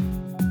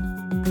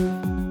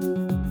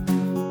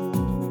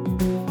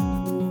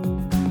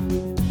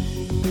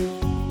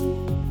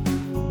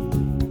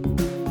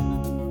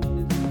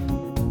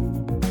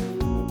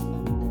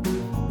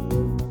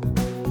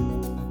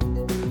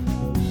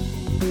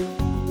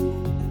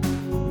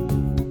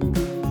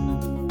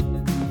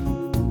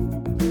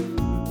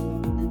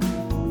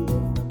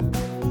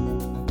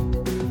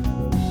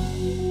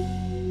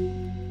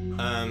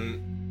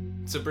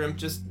 So Brim,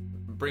 just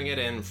bring it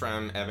in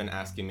from Evan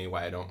asking me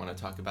why I don't want to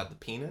talk about the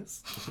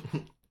penis.